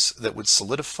evidence that would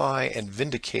solidify and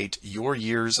vindicate your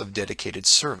years of dedicated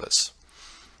service.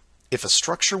 If a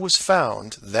structure was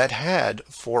found that had,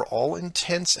 for all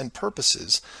intents and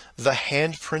purposes, the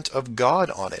handprint of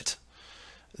God on it,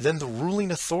 then the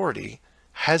ruling authority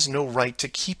has no right to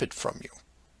keep it from you.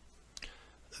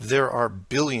 There are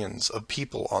billions of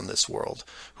people on this world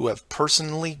who have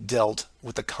personally dealt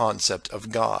with the concept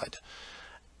of God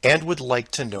and would like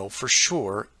to know for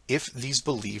sure if these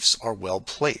beliefs are well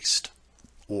placed.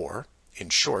 Or, in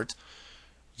short,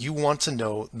 you want to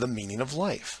know the meaning of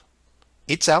life.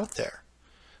 It's out there,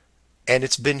 and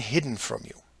it's been hidden from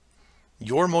you.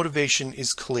 Your motivation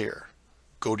is clear.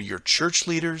 Go to your church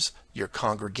leaders, your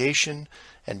congregation,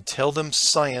 and tell them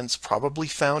science probably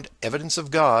found evidence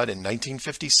of God in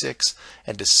 1956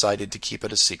 and decided to keep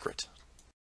it a secret.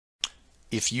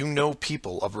 If you know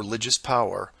people of religious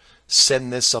power,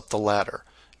 send this up the ladder.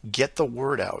 Get the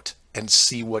word out and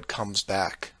see what comes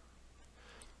back.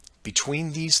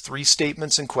 Between these three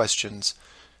statements and questions,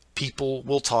 people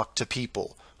will talk to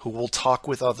people who will talk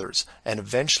with others and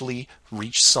eventually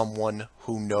reach someone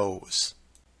who knows.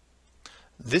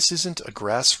 This isn't a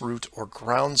grassroots or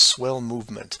groundswell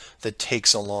movement that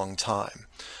takes a long time,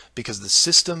 because the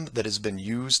system that has been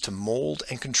used to mold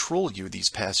and control you these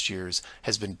past years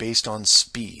has been based on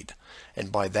speed,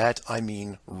 and by that I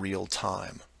mean real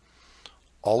time.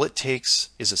 All it takes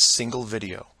is a single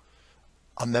video,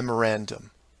 a memorandum,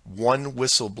 one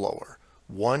whistleblower,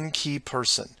 one key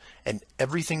person, and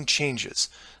everything changes,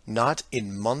 not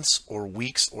in months or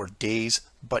weeks or days,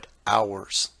 but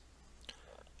hours.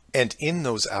 And in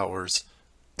those hours,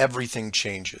 everything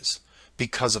changes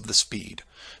because of the speed.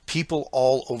 People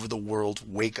all over the world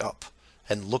wake up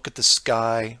and look at the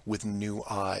sky with new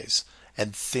eyes,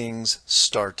 and things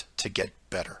start to get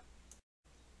better.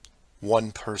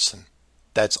 One person,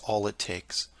 that's all it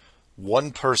takes.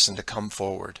 One person to come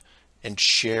forward and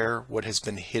share what has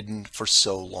been hidden for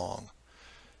so long.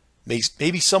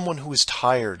 Maybe someone who is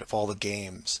tired of all the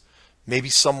games. Maybe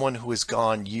someone who has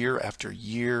gone year after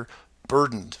year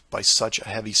burdened by such a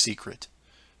heavy secret.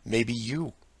 Maybe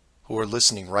you, who are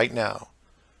listening right now,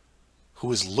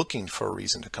 who is looking for a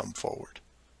reason to come forward.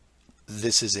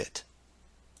 This is it.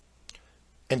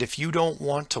 And if you don't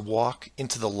want to walk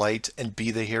into the light and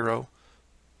be the hero,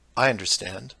 I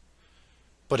understand.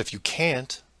 But if you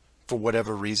can't, for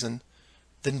whatever reason,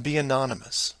 then be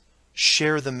anonymous.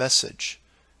 Share the message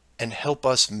and help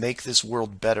us make this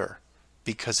world better,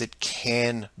 because it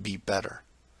can be better.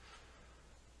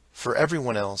 For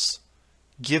everyone else,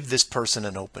 give this person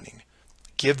an opening.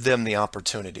 Give them the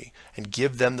opportunity and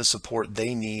give them the support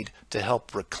they need to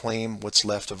help reclaim what's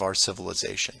left of our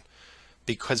civilization,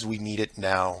 because we need it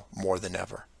now more than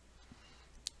ever.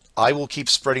 I will keep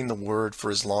spreading the word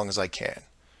for as long as I can,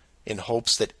 in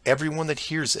hopes that everyone that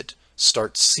hears it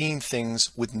starts seeing things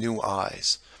with new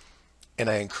eyes. And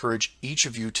I encourage each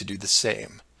of you to do the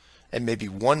same. And maybe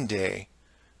one day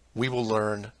we will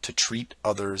learn to treat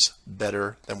others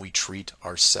better than we treat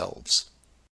ourselves.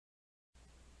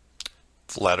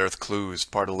 Flat Earth Clues,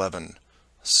 Part 11,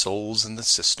 Souls in the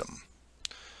System.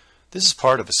 This is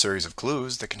part of a series of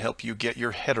clues that can help you get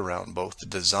your head around both the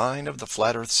design of the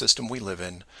flat Earth system we live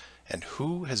in and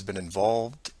who has been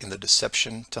involved in the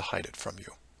deception to hide it from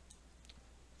you.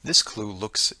 This clue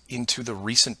looks into the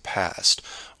recent past,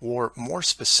 or more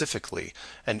specifically,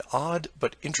 an odd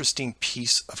but interesting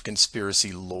piece of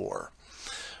conspiracy lore.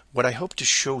 What I hope to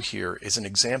show here is an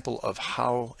example of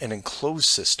how an enclosed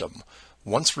system,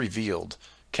 once revealed,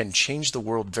 can change the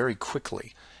world very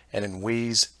quickly and in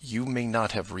ways you may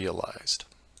not have realized.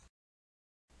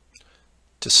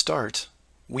 To start,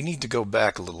 we need to go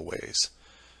back a little ways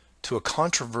to a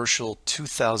controversial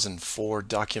 2004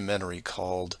 documentary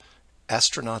called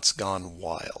Astronauts Gone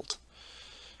Wild.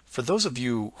 For those of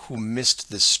you who missed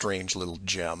this strange little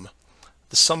gem,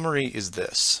 the summary is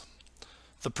this.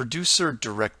 The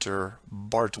producer-director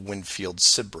Bart Winfield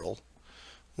Sibrel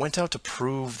went out to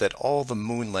prove that all the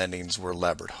moon landings were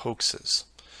elaborate hoaxes.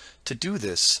 To do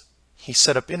this, he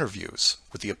set up interviews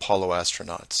with the Apollo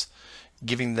astronauts,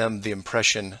 giving them the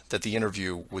impression that the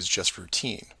interview was just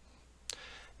routine.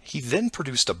 He then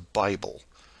produced a Bible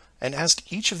and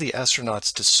asked each of the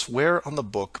astronauts to swear on the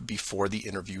book before the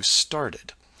interview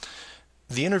started.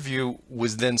 The interview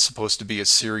was then supposed to be a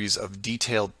series of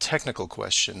detailed technical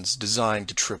questions designed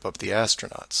to trip up the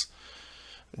astronauts.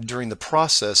 During the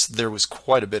process, there was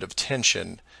quite a bit of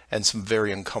tension and some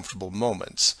very uncomfortable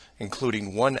moments,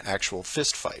 including one actual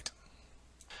fist fight.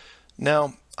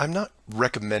 Now, I'm not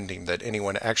recommending that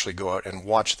anyone actually go out and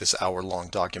watch this hour-long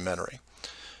documentary.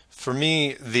 For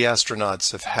me, the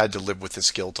astronauts have had to live with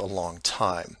this guilt a long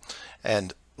time,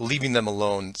 and leaving them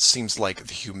alone seems like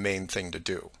the humane thing to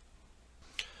do.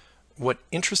 What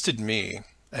interested me,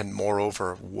 and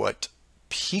moreover what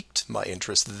piqued my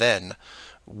interest then,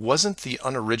 wasn't the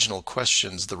unoriginal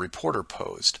questions the reporter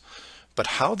posed, but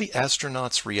how the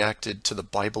astronauts reacted to the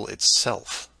Bible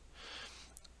itself.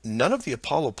 None of the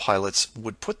Apollo pilots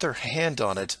would put their hand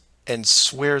on it and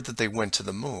swear that they went to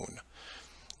the moon.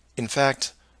 In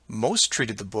fact, most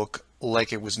treated the book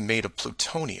like it was made of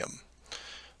plutonium.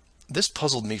 This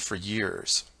puzzled me for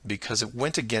years because it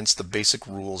went against the basic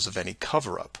rules of any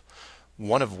cover-up,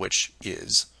 one of which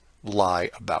is lie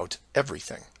about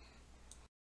everything.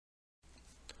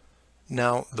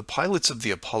 Now, the pilots of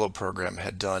the Apollo program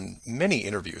had done many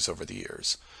interviews over the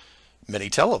years, many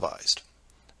televised,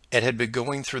 and had been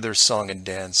going through their song and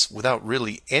dance without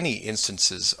really any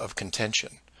instances of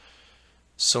contention.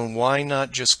 So why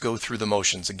not just go through the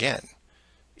motions again?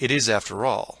 It is, after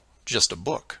all, just a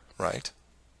book, right?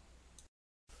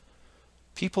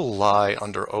 People lie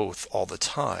under oath all the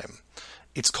time.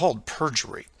 It's called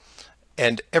perjury,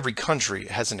 and every country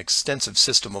has an extensive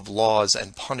system of laws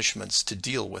and punishments to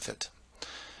deal with it.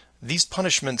 These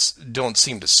punishments don't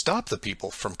seem to stop the people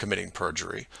from committing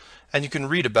perjury, and you can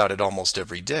read about it almost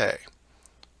every day.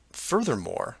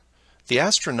 Furthermore, the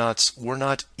astronauts were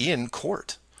not in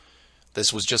court.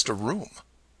 This was just a room,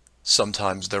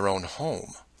 sometimes their own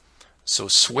home. So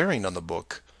swearing on the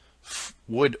book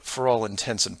would, for all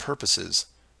intents and purposes,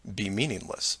 be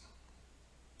meaningless.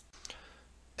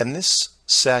 And this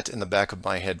sat in the back of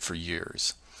my head for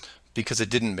years, because it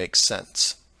didn't make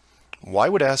sense. Why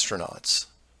would astronauts,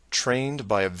 trained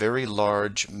by a very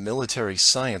large military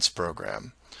science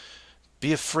program,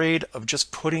 be afraid of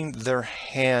just putting their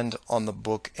hand on the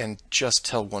book and just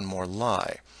tell one more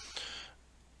lie?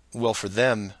 Well, for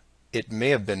them, it may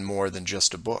have been more than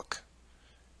just a book.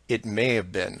 It may have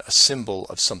been a symbol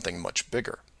of something much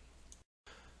bigger.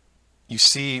 You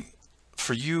see,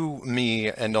 for you, me,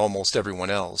 and almost everyone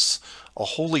else, a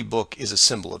holy book is a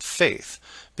symbol of faith,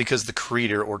 because the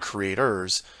creator or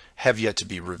creators have yet to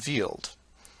be revealed.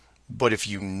 But if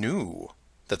you knew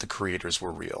that the creators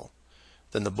were real,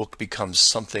 then the book becomes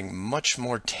something much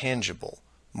more tangible,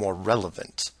 more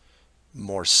relevant,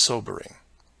 more sobering.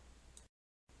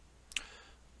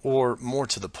 Or more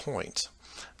to the point,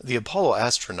 the Apollo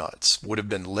astronauts would have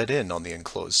been let in on the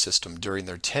enclosed system during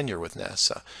their tenure with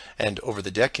NASA, and over the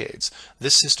decades,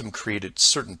 this system created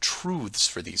certain truths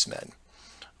for these men.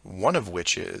 one of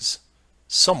which is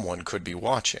someone could be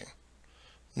watching.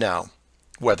 Now,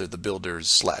 whether the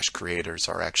builders/creators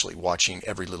are actually watching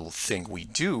every little thing we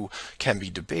do can be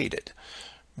debated,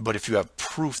 but if you have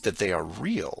proof that they are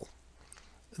real,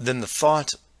 then the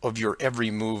thought of your every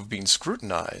move being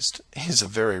scrutinized is a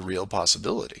very real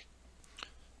possibility.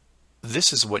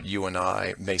 This is what you and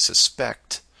I may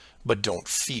suspect, but don't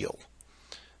feel.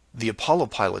 The Apollo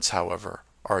pilots, however,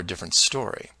 are a different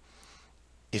story.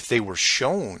 If they were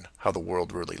shown how the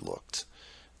world really looked,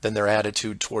 then their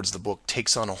attitude towards the book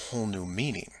takes on a whole new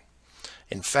meaning.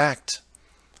 In fact,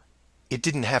 it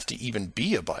didn't have to even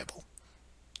be a Bible.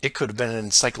 It could have been an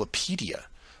encyclopedia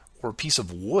or a piece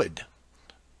of wood,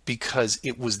 because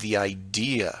it was the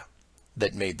idea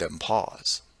that made them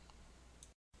pause.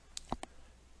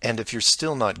 And if you're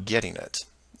still not getting it,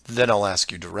 then I'll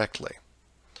ask you directly.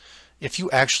 If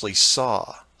you actually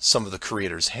saw some of the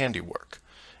creators' handiwork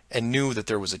and knew that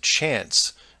there was a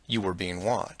chance you were being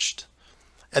watched,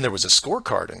 and there was a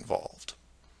scorecard involved,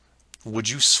 would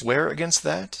you swear against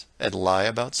that and lie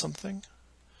about something?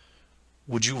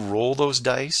 Would you roll those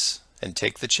dice and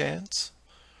take the chance?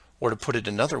 Or to put it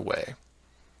another way,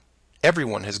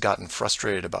 everyone has gotten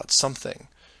frustrated about something,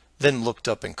 then looked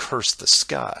up and cursed the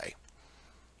sky.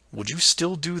 Would you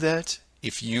still do that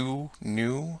if you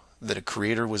knew that a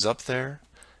creator was up there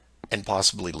and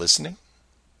possibly listening?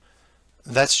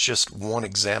 That's just one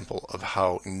example of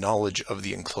how knowledge of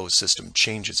the enclosed system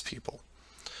changes people.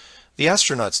 The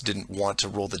astronauts didn't want to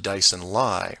roll the dice and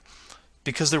lie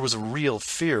because there was a real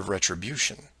fear of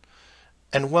retribution.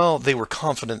 And while they were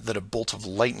confident that a bolt of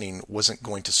lightning wasn't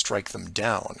going to strike them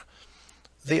down,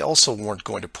 they also weren't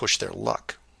going to push their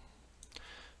luck.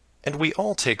 And we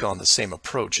all take on the same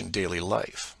approach in daily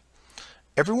life.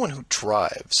 Everyone who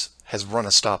drives has run a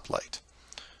stoplight.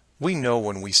 We know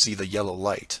when we see the yellow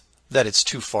light that it's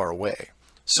too far away,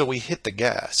 so we hit the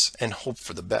gas and hope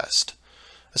for the best,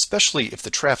 especially if the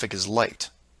traffic is light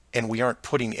and we aren't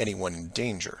putting anyone in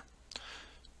danger.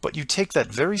 But you take that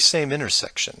very same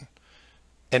intersection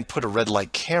and put a red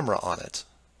light camera on it,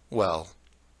 well,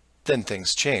 then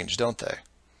things change, don't they?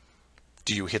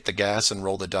 Do you hit the gas and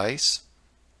roll the dice?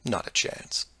 Not a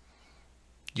chance.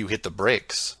 You hit the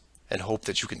brakes and hope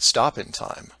that you can stop in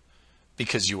time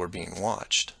because you are being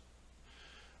watched.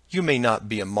 You may not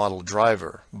be a model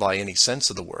driver by any sense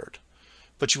of the word,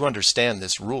 but you understand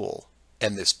this rule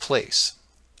and this place,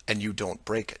 and you don't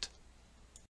break it.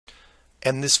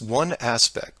 And this one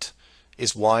aspect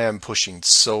is why I'm pushing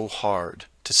so hard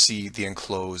to see the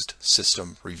enclosed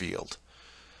system revealed.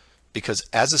 Because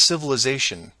as a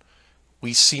civilization,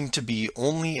 we seem to be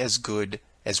only as good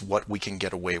as what we can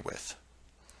get away with.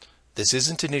 This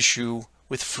isn't an issue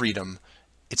with freedom,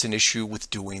 it's an issue with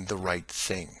doing the right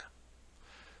thing.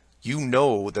 You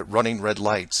know that running red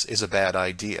lights is a bad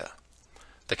idea.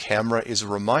 The camera is a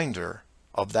reminder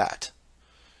of that.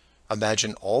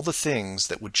 Imagine all the things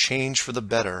that would change for the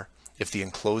better if the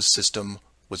enclosed system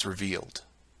was revealed.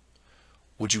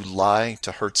 Would you lie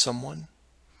to hurt someone?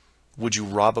 Would you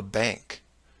rob a bank,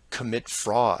 commit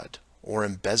fraud, or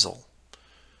embezzle?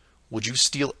 Would you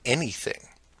steal anything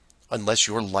unless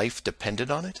your life depended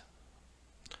on it?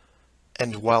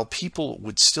 And while people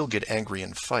would still get angry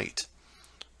and fight,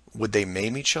 would they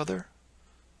maim each other?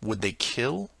 Would they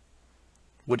kill?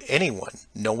 Would anyone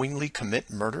knowingly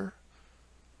commit murder?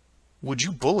 Would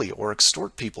you bully or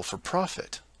extort people for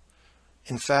profit?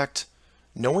 In fact,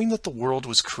 knowing that the world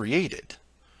was created,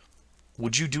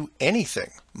 would you do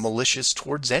anything malicious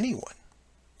towards anyone?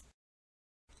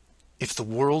 If the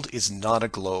world is not a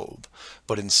globe,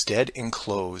 but instead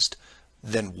enclosed,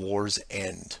 then wars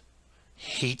end.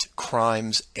 Hate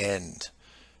crimes end.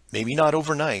 Maybe not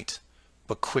overnight,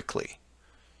 but quickly.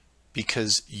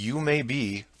 Because you may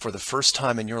be, for the first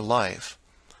time in your life,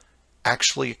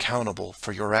 actually accountable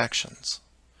for your actions.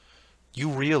 You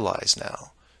realize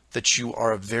now that you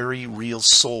are a very real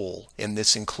soul in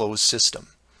this enclosed system,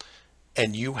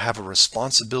 and you have a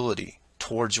responsibility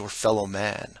towards your fellow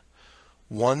man,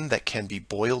 one that can be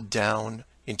boiled down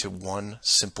into one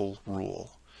simple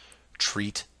rule: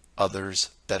 treat others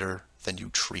better than you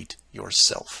treat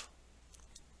yourself.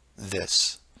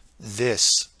 This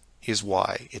is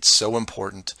why it's so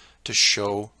important to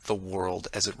show the world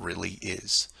as it really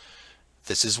is.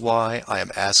 This is why I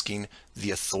am asking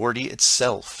the authority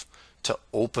itself to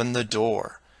open the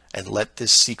door and let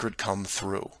this secret come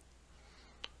through.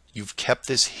 You've kept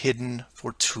this hidden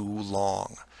for too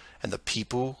long, and the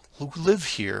people who live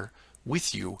here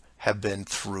with you have been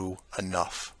through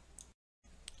enough.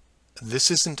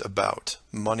 This isn't about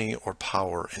money or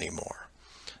power anymore.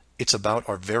 It's about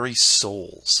our very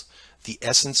souls, the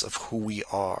essence of who we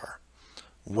are.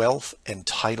 Wealth and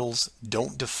titles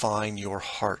don't define your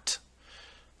heart.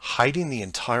 Hiding the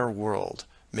entire world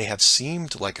may have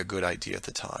seemed like a good idea at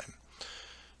the time,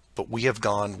 but we have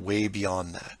gone way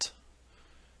beyond that.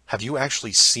 Have you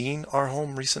actually seen our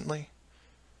home recently?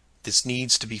 This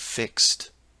needs to be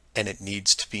fixed, and it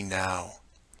needs to be now.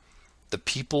 The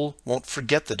people won't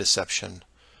forget the deception,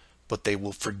 but they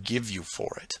will forgive you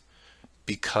for it,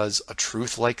 because a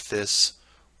truth like this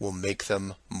will make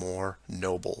them more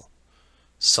noble,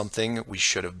 something we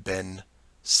should have been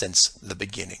since the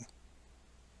beginning.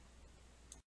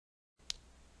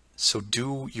 So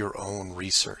do your own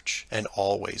research, and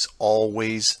always,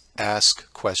 always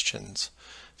ask questions,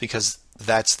 because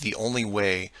that's the only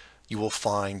way you will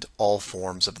find all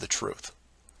forms of the truth.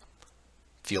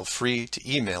 Feel free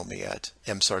to email me at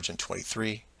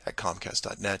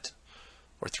msargent23@comcast.net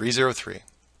or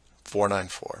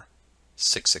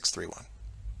 303-494-6631.